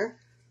dinner.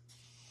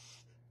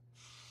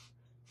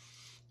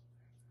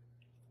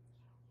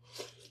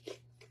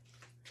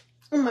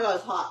 Oh my God,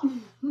 it's hot.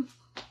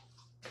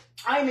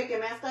 Ay, me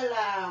quemé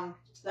hasta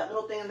that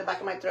little thing in the back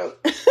of my throat.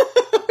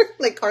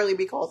 Like Carly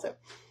B calls it.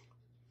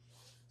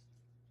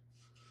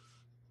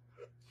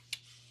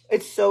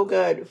 It's so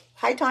good.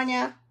 Hi,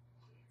 Tanya.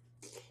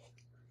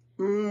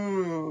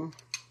 Mmm.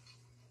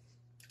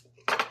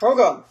 So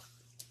good.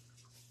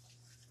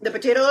 The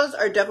potatoes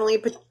are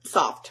definitely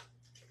soft.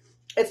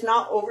 It's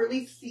not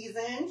overly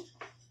seasoned.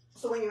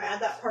 So when you add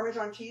that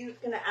Parmesan cheese, it's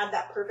going to add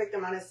that perfect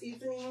amount of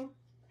seasoning.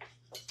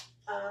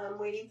 I'm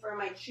waiting for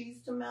my cheese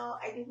to melt.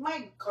 I think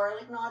my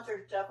garlic knots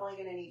are definitely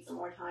going to need some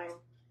more time.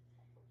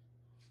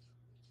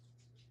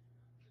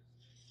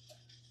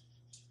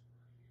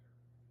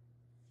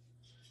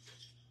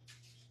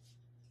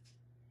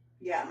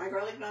 Yeah, my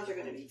garlic knots are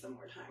going to need some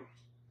more time.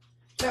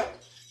 So,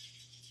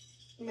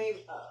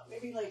 maybe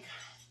like,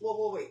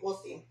 we'll wait. We'll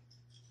see.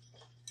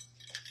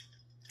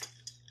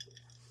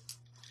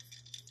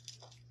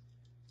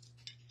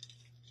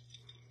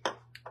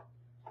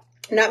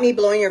 Not me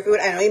blowing your food.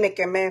 I know you make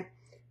me.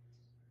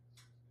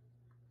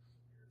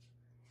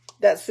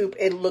 That soup,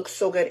 it looks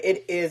so good.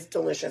 It is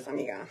delicious,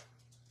 amiga.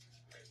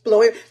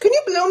 Blow it. Can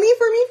you blow me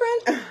for me,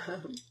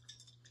 friend?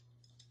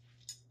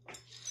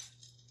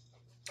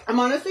 I'm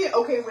honestly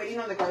okay waiting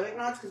on the garlic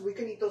knots because we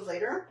can eat those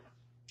later.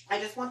 I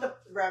just want the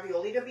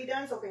ravioli to be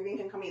done so Fabian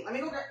can come eat. Let me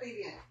go get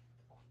Fabian.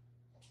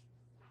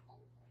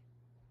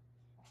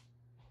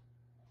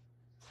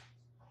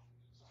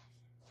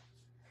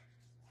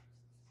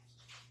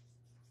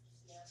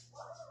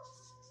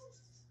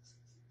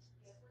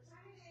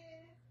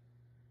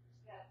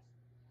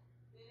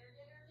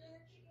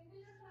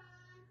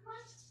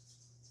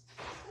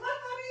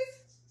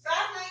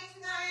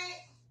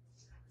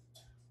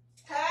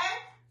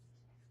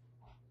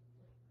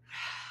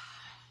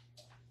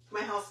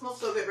 My house smells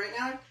so good right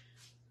now.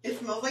 It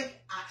smells like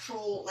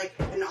actual, like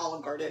an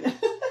Olive Garden.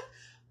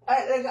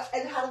 El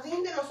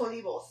Jardín de los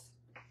Olivos.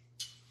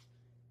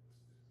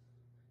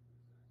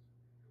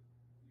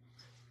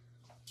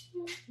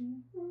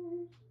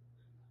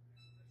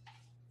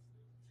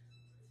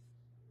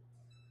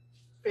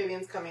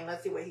 Fabian's coming.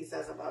 Let's see what he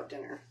says about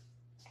dinner.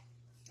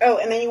 Oh,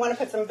 and then you want to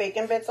put some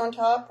bacon bits on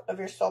top of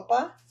your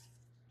sopa.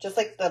 Just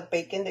like the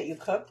bacon that you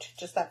cooked.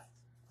 Just that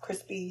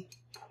crispy,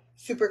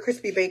 super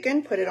crispy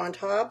bacon. Put it on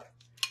top.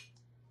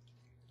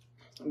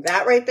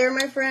 That right there,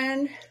 my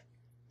friend,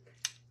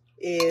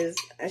 is...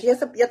 Ya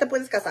te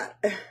puedes casar.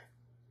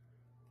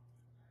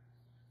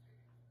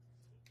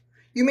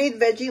 You made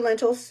veggie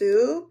lentil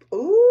soup?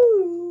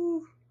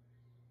 Ooh.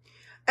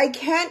 I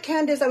can't,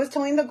 Candace. I was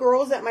telling the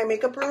girls at my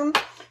makeup room,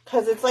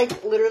 because it's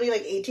like literally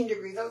like 18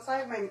 degrees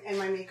outside, and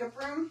my makeup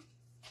room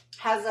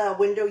has a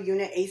window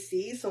unit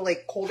AC, so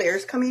like cold air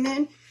is coming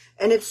in,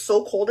 and it's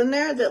so cold in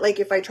there that like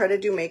if I try to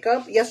do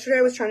makeup, yesterday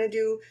I was trying to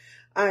do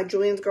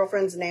Julian's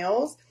girlfriend's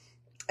nails,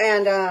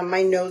 and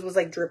my nose was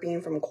like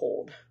dripping from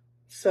cold.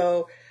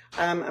 So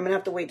I'm gonna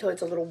have to wait till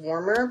it's a little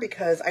warmer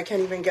because I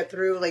can't even get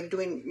through like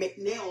doing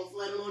nails,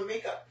 let alone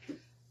makeup.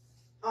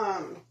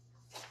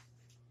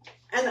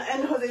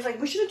 And Jose's like,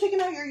 we should have taken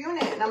out your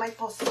unit, and I'm like,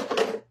 well,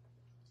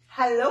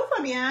 hello,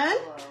 Fabian.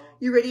 Hello.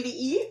 You ready to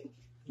eat?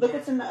 Look Yeah.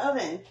 what's in the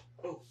oven.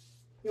 Oh.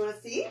 You want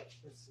to see?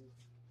 Let's see.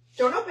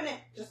 Don't open it.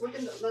 Just look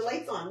in the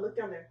light's on. Look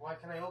down there. Why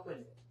can I open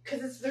it?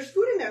 Because there's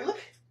food in there. Look.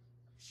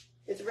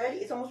 It's ready.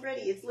 It's almost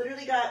ready. It's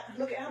literally got,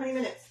 look at how many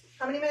minutes.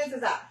 How many minutes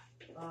is that?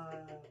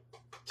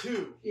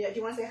 2. Yeah. Do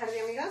you want to say hi to the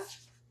amigas?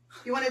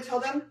 You want to tell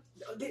them?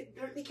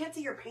 They can't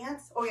see your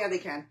pants? Oh, yeah, they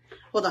can.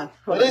 Hold on.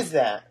 What is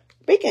that?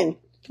 Bacon.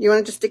 You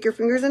want to just stick your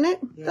fingers in it?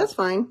 Yeah. That's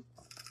fine.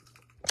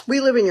 We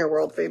live in your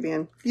world,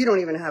 Fabian. You don't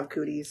even have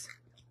cooties.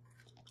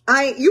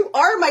 You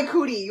are my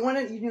cootie. You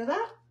know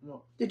that?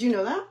 No. Did you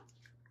know that?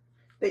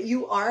 That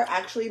you are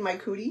actually my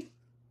cootie?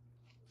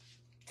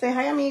 Say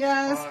hi,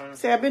 amigas. Hi.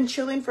 Say I've been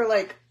chilling for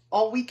like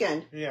all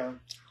weekend. Yeah.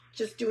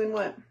 Just doing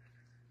what?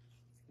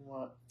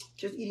 What?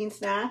 Just eating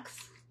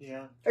snacks?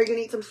 Yeah. Are you going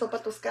to eat some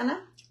sopa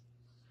Toscana?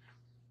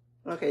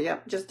 Okay,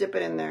 yep. Just dip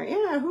it in there.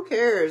 Yeah, who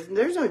cares?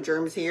 There's no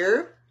germs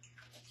here.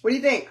 What do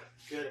you think?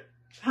 Good.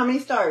 How many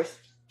stars?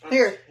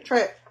 Here, try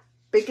it.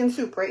 Bacon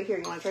soup right here.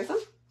 You want to try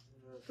some?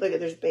 Look at,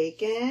 there's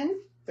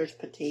bacon. There's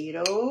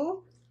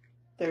potato.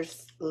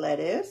 There's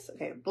lettuce.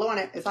 Okay, blow on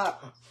it. It's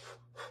hot.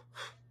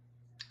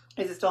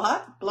 Is it still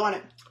hot? Blow on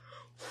it.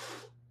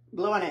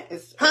 Blow on it.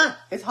 It's hot.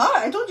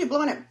 I told you,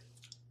 blow on it.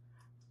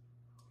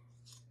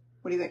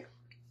 What do you think?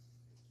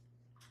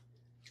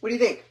 What do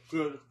you think?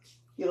 Good.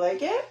 You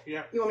like it?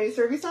 Yeah. You want me to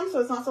serve you some so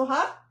it's not so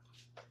hot?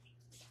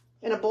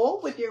 In a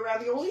bowl with your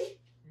ravioli?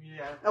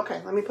 Yeah.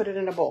 Okay, let me put it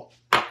in a bowl.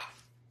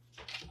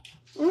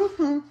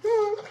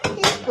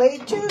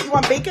 Plate 2. You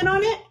want bacon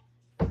on it?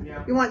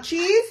 Yeah. You want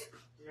cheese?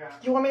 Yeah.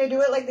 Do you want me to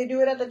do it like they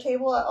do it at the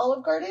table at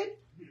Olive Garden?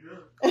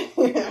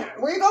 Yeah.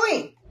 Where are you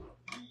going?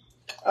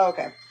 Oh,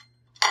 okay.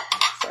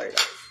 Sorry,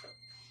 guys.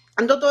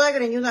 Ando toda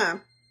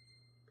greñuda.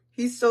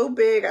 He's so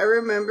big. I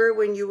remember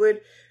when you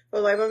would go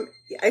live on...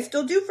 I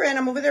still do, friend.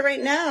 I'm over there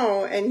right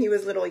now. And he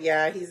was little.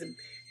 Yeah,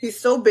 he's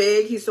so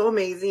big. He's so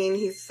amazing.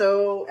 He's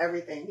so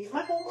everything. He's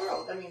my whole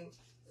world. I mean...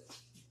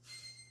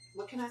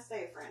 What can I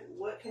say, friend?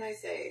 What can I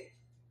say?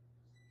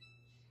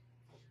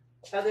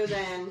 Other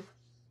than...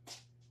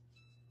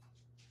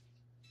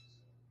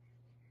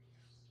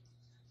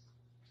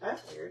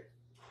 That's weird.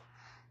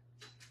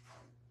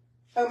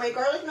 Oh, my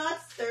garlic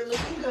knots, they're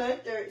looking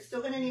good. They're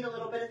still going to need a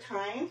little bit of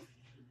time.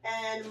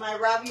 And my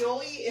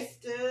ravioli is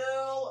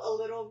still a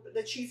little...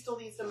 The cheese still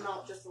needs to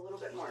melt just a little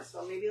bit more.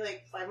 So maybe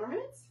like 5 more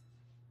minutes?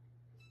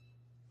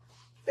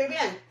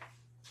 Fabian,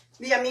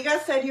 the amiga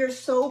said you're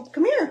so...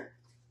 Come here.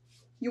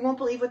 You won't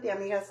believe what the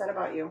amiga said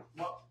about you.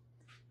 What?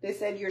 They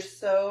said you're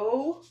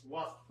so...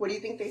 What? What do you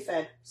think they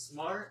said?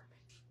 Smart?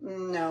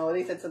 No,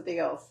 they said something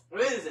else.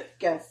 What is it?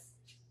 Guess.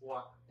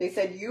 What? They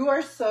said you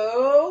are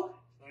so...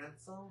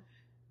 Handsome?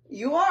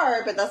 You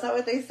are, but that's not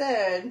what they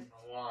said.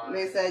 What?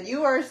 They said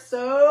you are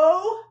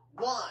so...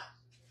 What?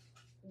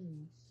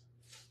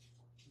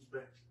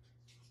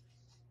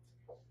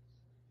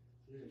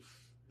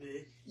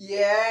 Big.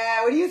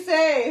 Yeah, what do you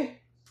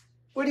say?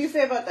 What do you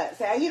say about that?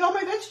 Say, I eat all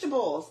my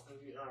vegetables.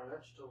 We are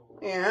vegetables.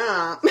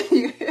 Yeah.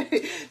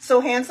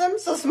 So handsome,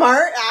 so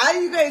smart.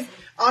 You guys,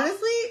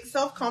 honestly,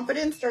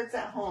 self-confidence starts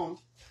at home.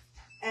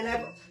 And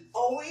I've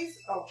always,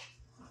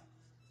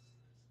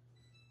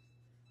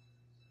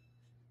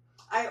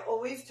 I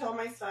always tell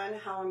my son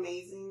how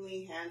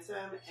amazingly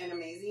handsome and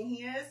amazing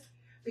he is.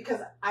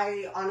 because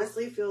I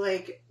honestly feel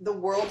like the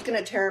world's going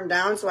to tear him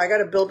down, so I got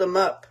to build him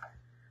up.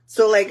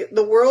 So, like,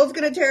 the world's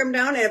going to tear him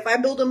down, and if I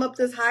build him up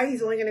this high,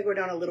 he's only going to go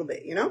down a little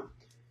bit, you know?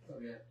 Oh,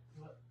 yeah.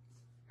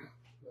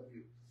 Love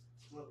you.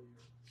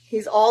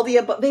 He's all the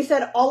above. They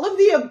said all of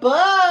the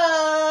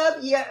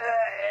above.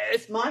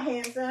 Yes. My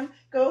handsome.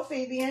 Go,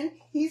 Fabian.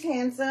 He's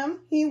handsome.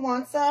 He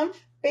wants some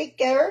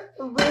bacon.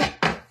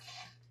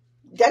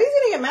 Daddy's going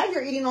to get mad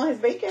you're eating all his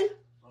bacon.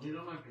 Oh, you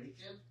know my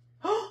bacon?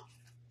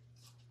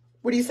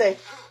 What do you say?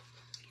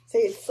 Say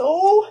it's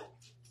so...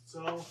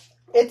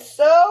 It's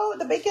so,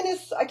 the bacon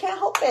is, I can't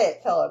help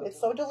it, Philip. It's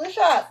so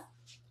delicious.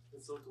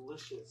 It's so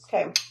delicious.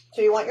 Okay,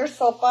 so you want your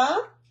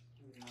sopa,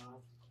 Yeah.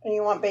 and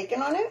you want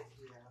bacon on it?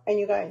 Yeah. And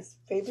you guys,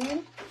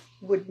 Fabian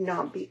would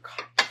not be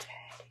caught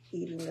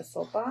eating the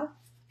sopa.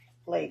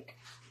 Like,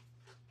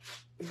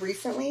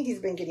 recently, he's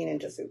been getting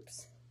into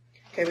soups.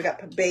 Okay, we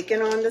got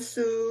bacon on the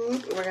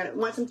soup. We're going to,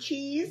 want some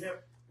cheese?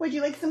 Yep. Would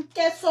you like some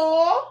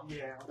queso?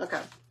 Yeah. Okay.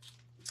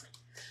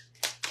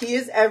 He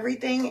is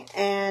everything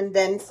and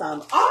then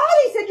some.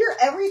 Oh, he said you're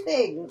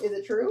everything. Is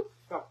it true?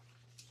 No.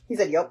 He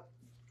said, yep.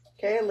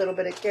 Okay, a little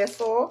bit of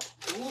queso.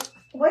 Ooh.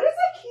 What does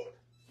that keep?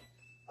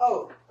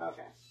 Oh,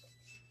 okay.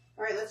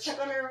 All right, let's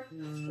check on our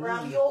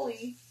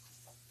ravioli.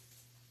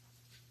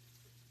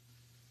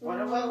 What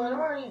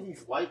are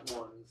these white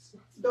ones?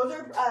 Those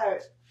are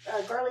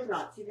garlic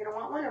knots. You gonna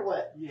want one or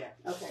what? Yeah.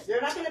 Okay,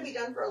 they're not gonna be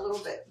done for a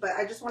little bit, but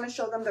I just want to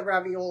show them the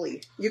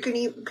ravioli. You can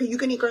eat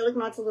garlic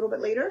knots a little bit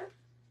later.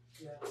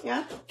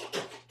 Yeah?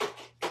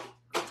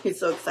 He's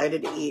so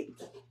excited to eat.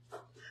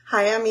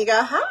 Hi,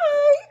 amiga.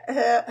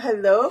 Hi.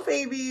 Hello,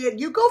 Fabian.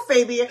 You go,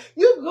 Fabian.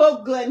 You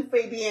go, Glenn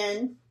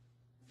Fabian.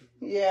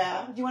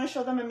 Yeah. Do you want to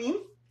show them a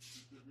meme?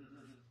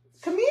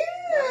 Come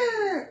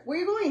here. Where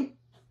are you going?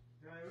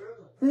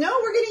 No,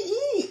 we're going to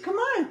eat. Come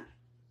on.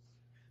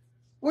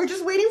 We're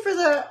just waiting for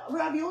the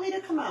ravioli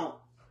to come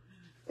out.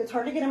 It's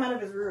hard to get him out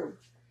of his room.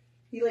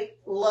 He, like,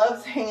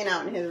 loves hanging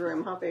out in his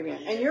room, huh,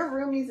 Fabian? And your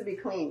room needs to be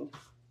cleaned.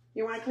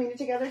 You want to clean it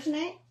together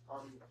tonight?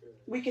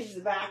 We could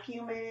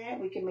vacuum it.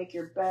 We can make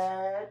your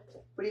bed.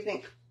 What do you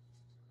think?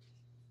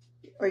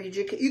 Or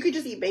you could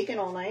just eat bacon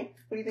all night.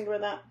 What do you think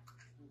about that?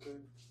 Okay.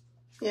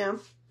 Yeah.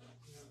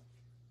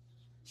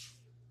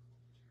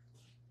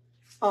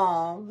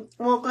 Oh,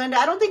 well, Glenda,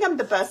 I don't think I'm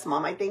the best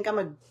mom. I think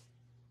I'm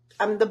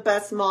the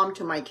best mom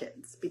to my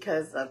kids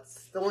because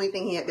that's the only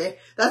thing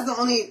that's the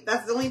only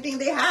thing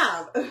they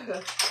have.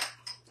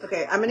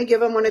 Okay, I'm going to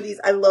give him one of these.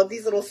 I love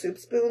these little soup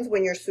spoons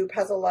when your soup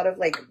has a lot of,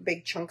 like,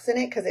 big chunks in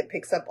it because it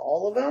picks up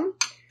all of them.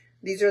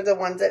 These are the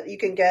ones that you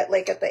can get,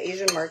 like, at the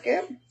Asian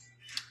market.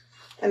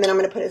 And then I'm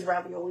going to put his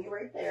ravioli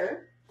right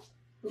there.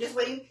 I'm just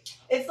waiting.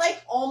 It's,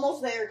 like,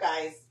 almost there,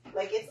 guys.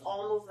 Like, it's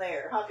almost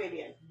there. Huh,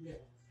 Fabian? Yeah.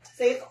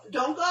 Say it.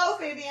 Don't go,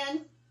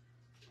 Fabian.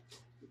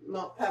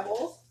 Milk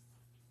pebbles.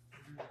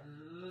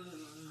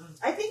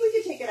 I think we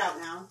can take it out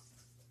now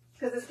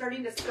because it's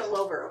starting to spill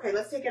over. Okay,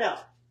 let's take it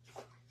out.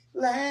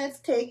 Let's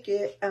take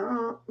it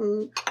out.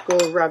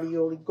 Go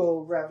ravioli, go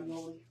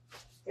ravioli.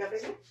 Yeah,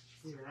 baby?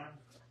 Yeah.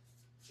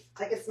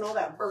 I can smell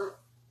that burnt.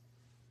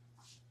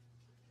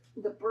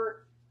 The burnt.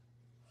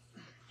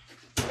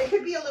 It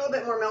could be a little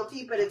bit more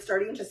melty, but it's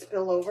starting to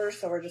spill over,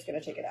 so we're just going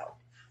to take it out.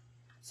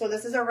 So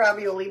this is a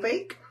ravioli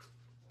bake.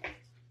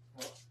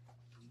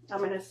 I'm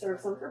going to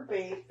serve some for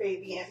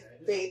Fabian.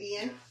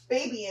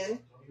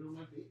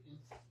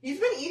 He's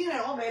been eating it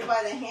all, babe,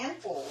 by the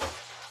handful.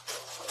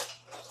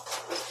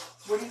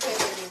 What do you say,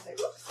 baby? Say,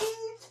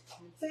 oopsie.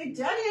 Say,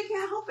 Daddy, I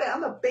can't help it.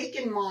 I'm a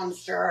bacon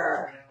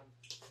monster.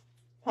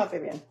 Huh,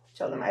 Fabian?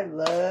 Tell them I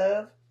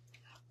love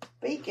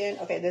bacon.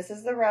 Okay, this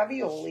is the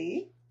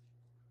ravioli.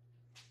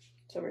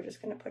 So we're just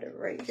going to put it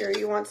right here.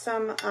 You want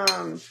some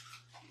Parmesan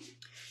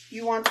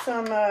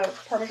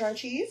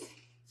cheese?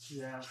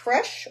 Yeah.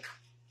 Fresh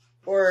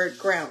or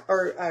ground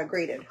or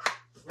grated?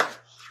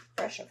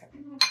 Fresh, okay.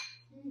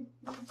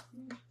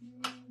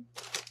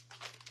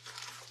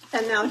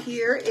 And now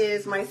here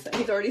is my son.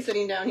 He's already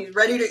sitting down. He's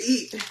ready to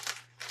eat.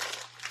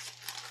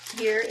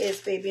 Here is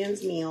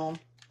Fabian's meal.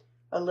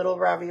 A little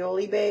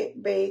ravioli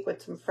bake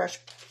with some fresh,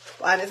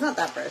 and it's not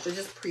that fresh. It's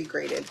just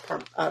pre-grated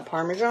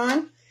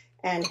Parmesan.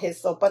 And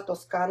his sopa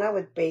Toscana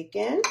with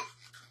bacon.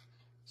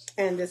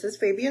 And this is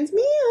Fabian's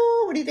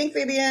meal. What do you think,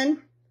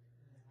 Fabian?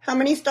 How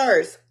many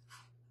stars?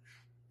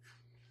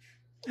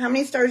 How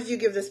many stars do you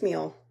give this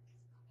meal?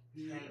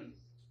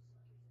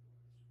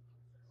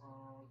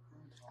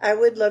 I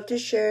would love to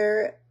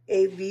share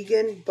a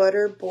vegan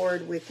butter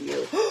board with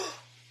you.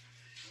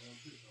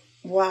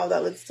 Wow,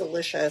 that looks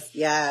delicious.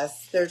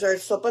 Yes. There's our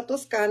sopa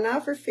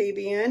Toscana for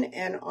Fabian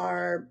and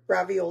our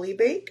ravioli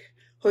bake.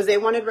 Jose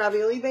wanted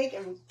ravioli bake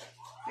and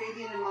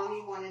Fabian and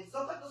Mommy wanted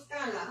sopa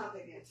Toscana, huh,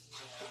 Fabian?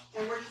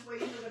 And we're just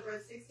waiting for the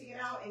breadsticks to get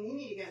out, and you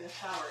need to get in the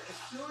shower as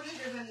soon as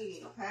you're done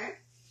eating, okay?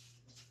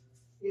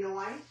 You know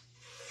why?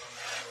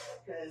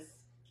 Because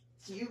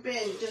you've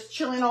been just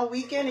chilling all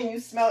weekend, and you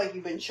smell like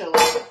you've been chilling.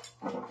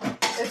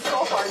 It's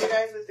so hard, you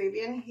guys, with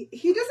Fabian.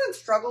 He doesn't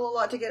struggle a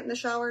lot to get in the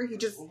shower. He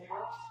just...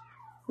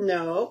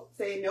 No.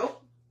 Say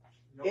nope.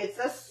 Nope. It's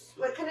a...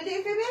 What kind of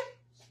day, Fabian?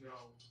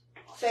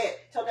 Say it.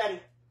 Tell Daddy.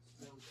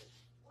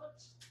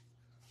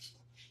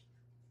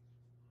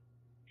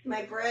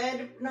 My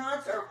bread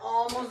knots are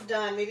almost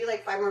done. Maybe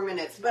like 5 more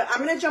minutes. But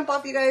I'm going to jump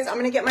off, you guys. I'm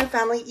going to get my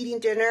family eating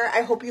dinner.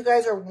 I hope you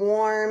guys are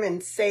warm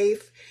and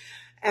safe.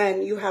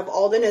 And you have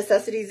all the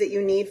necessities that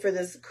you need for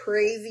this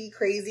crazy,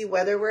 crazy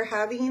weather we're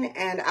having.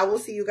 And I will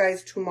see you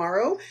guys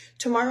tomorrow.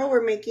 Tomorrow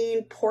we're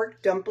making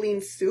pork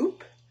dumpling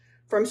soup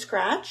from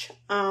scratch.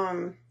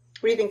 What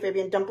do you think,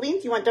 Fabian?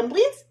 Dumplings? You want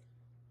dumplings?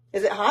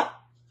 Is it hot?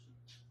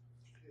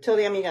 Tell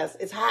the amigas.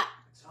 It's hot.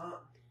 It's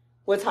hot.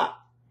 What's hot?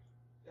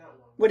 That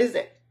one. What is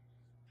it?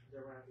 The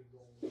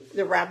ravioli.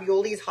 The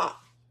ravioli's hot.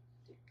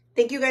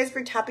 Thank you guys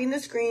for tapping the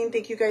screen.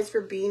 Thank you guys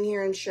for being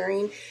here and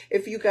sharing.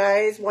 If you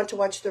guys want to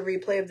watch the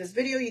replay of this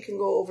video, you can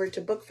go over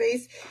to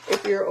Bookface.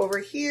 If you're over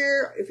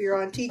here, if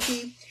you're on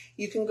TT,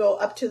 you can go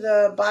up to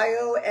the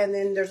bio and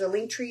then there's a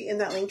link tree. In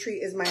that link tree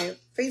is my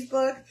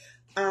Facebook.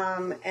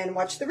 And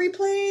watch the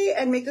replay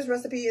and make this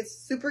recipe. It's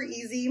super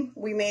easy.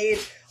 We made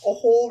a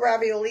whole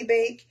ravioli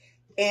bake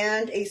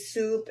and a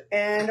soup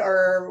and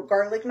our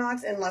garlic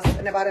knots in less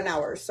than about an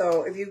hour.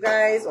 So if you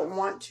guys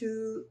want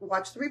to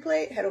watch the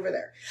replay, head over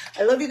there.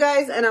 I love you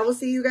guys and I will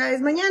see you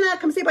guys mañana.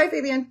 Come say bye,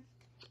 Fabian.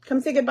 Come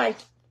say goodbye.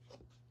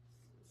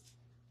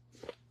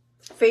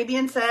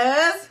 Fabian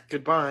says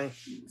goodbye.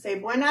 Say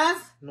buenas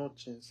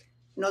noches.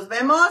 Nos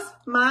vemos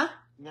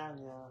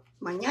Mañana.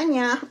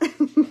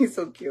 mañana. He's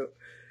so cute.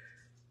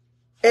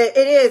 It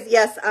is,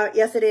 yes.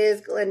 Yes, it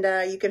is,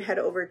 Glenda. You can head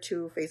over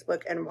to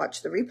Facebook and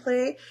watch the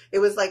replay. It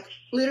was like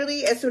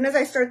literally as soon as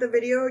I start the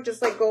video,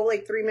 just like go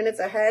like 3 minutes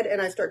ahead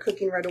and I start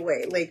cooking right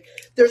away. Like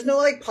there's no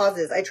like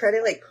pauses. I try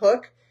to like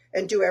cook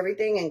and do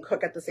everything and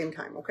cook at the same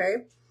time.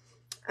 Okay.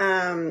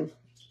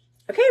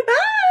 Okay.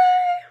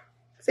 Bye.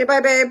 Say bye,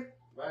 babe.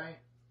 Bye.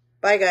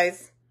 Bye,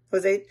 guys.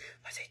 Jose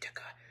took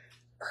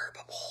a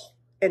herbal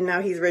and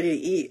now he's ready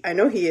to eat. I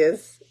know he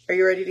is. Are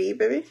you ready to eat,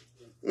 baby?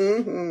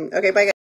 Okay. Bye, guys.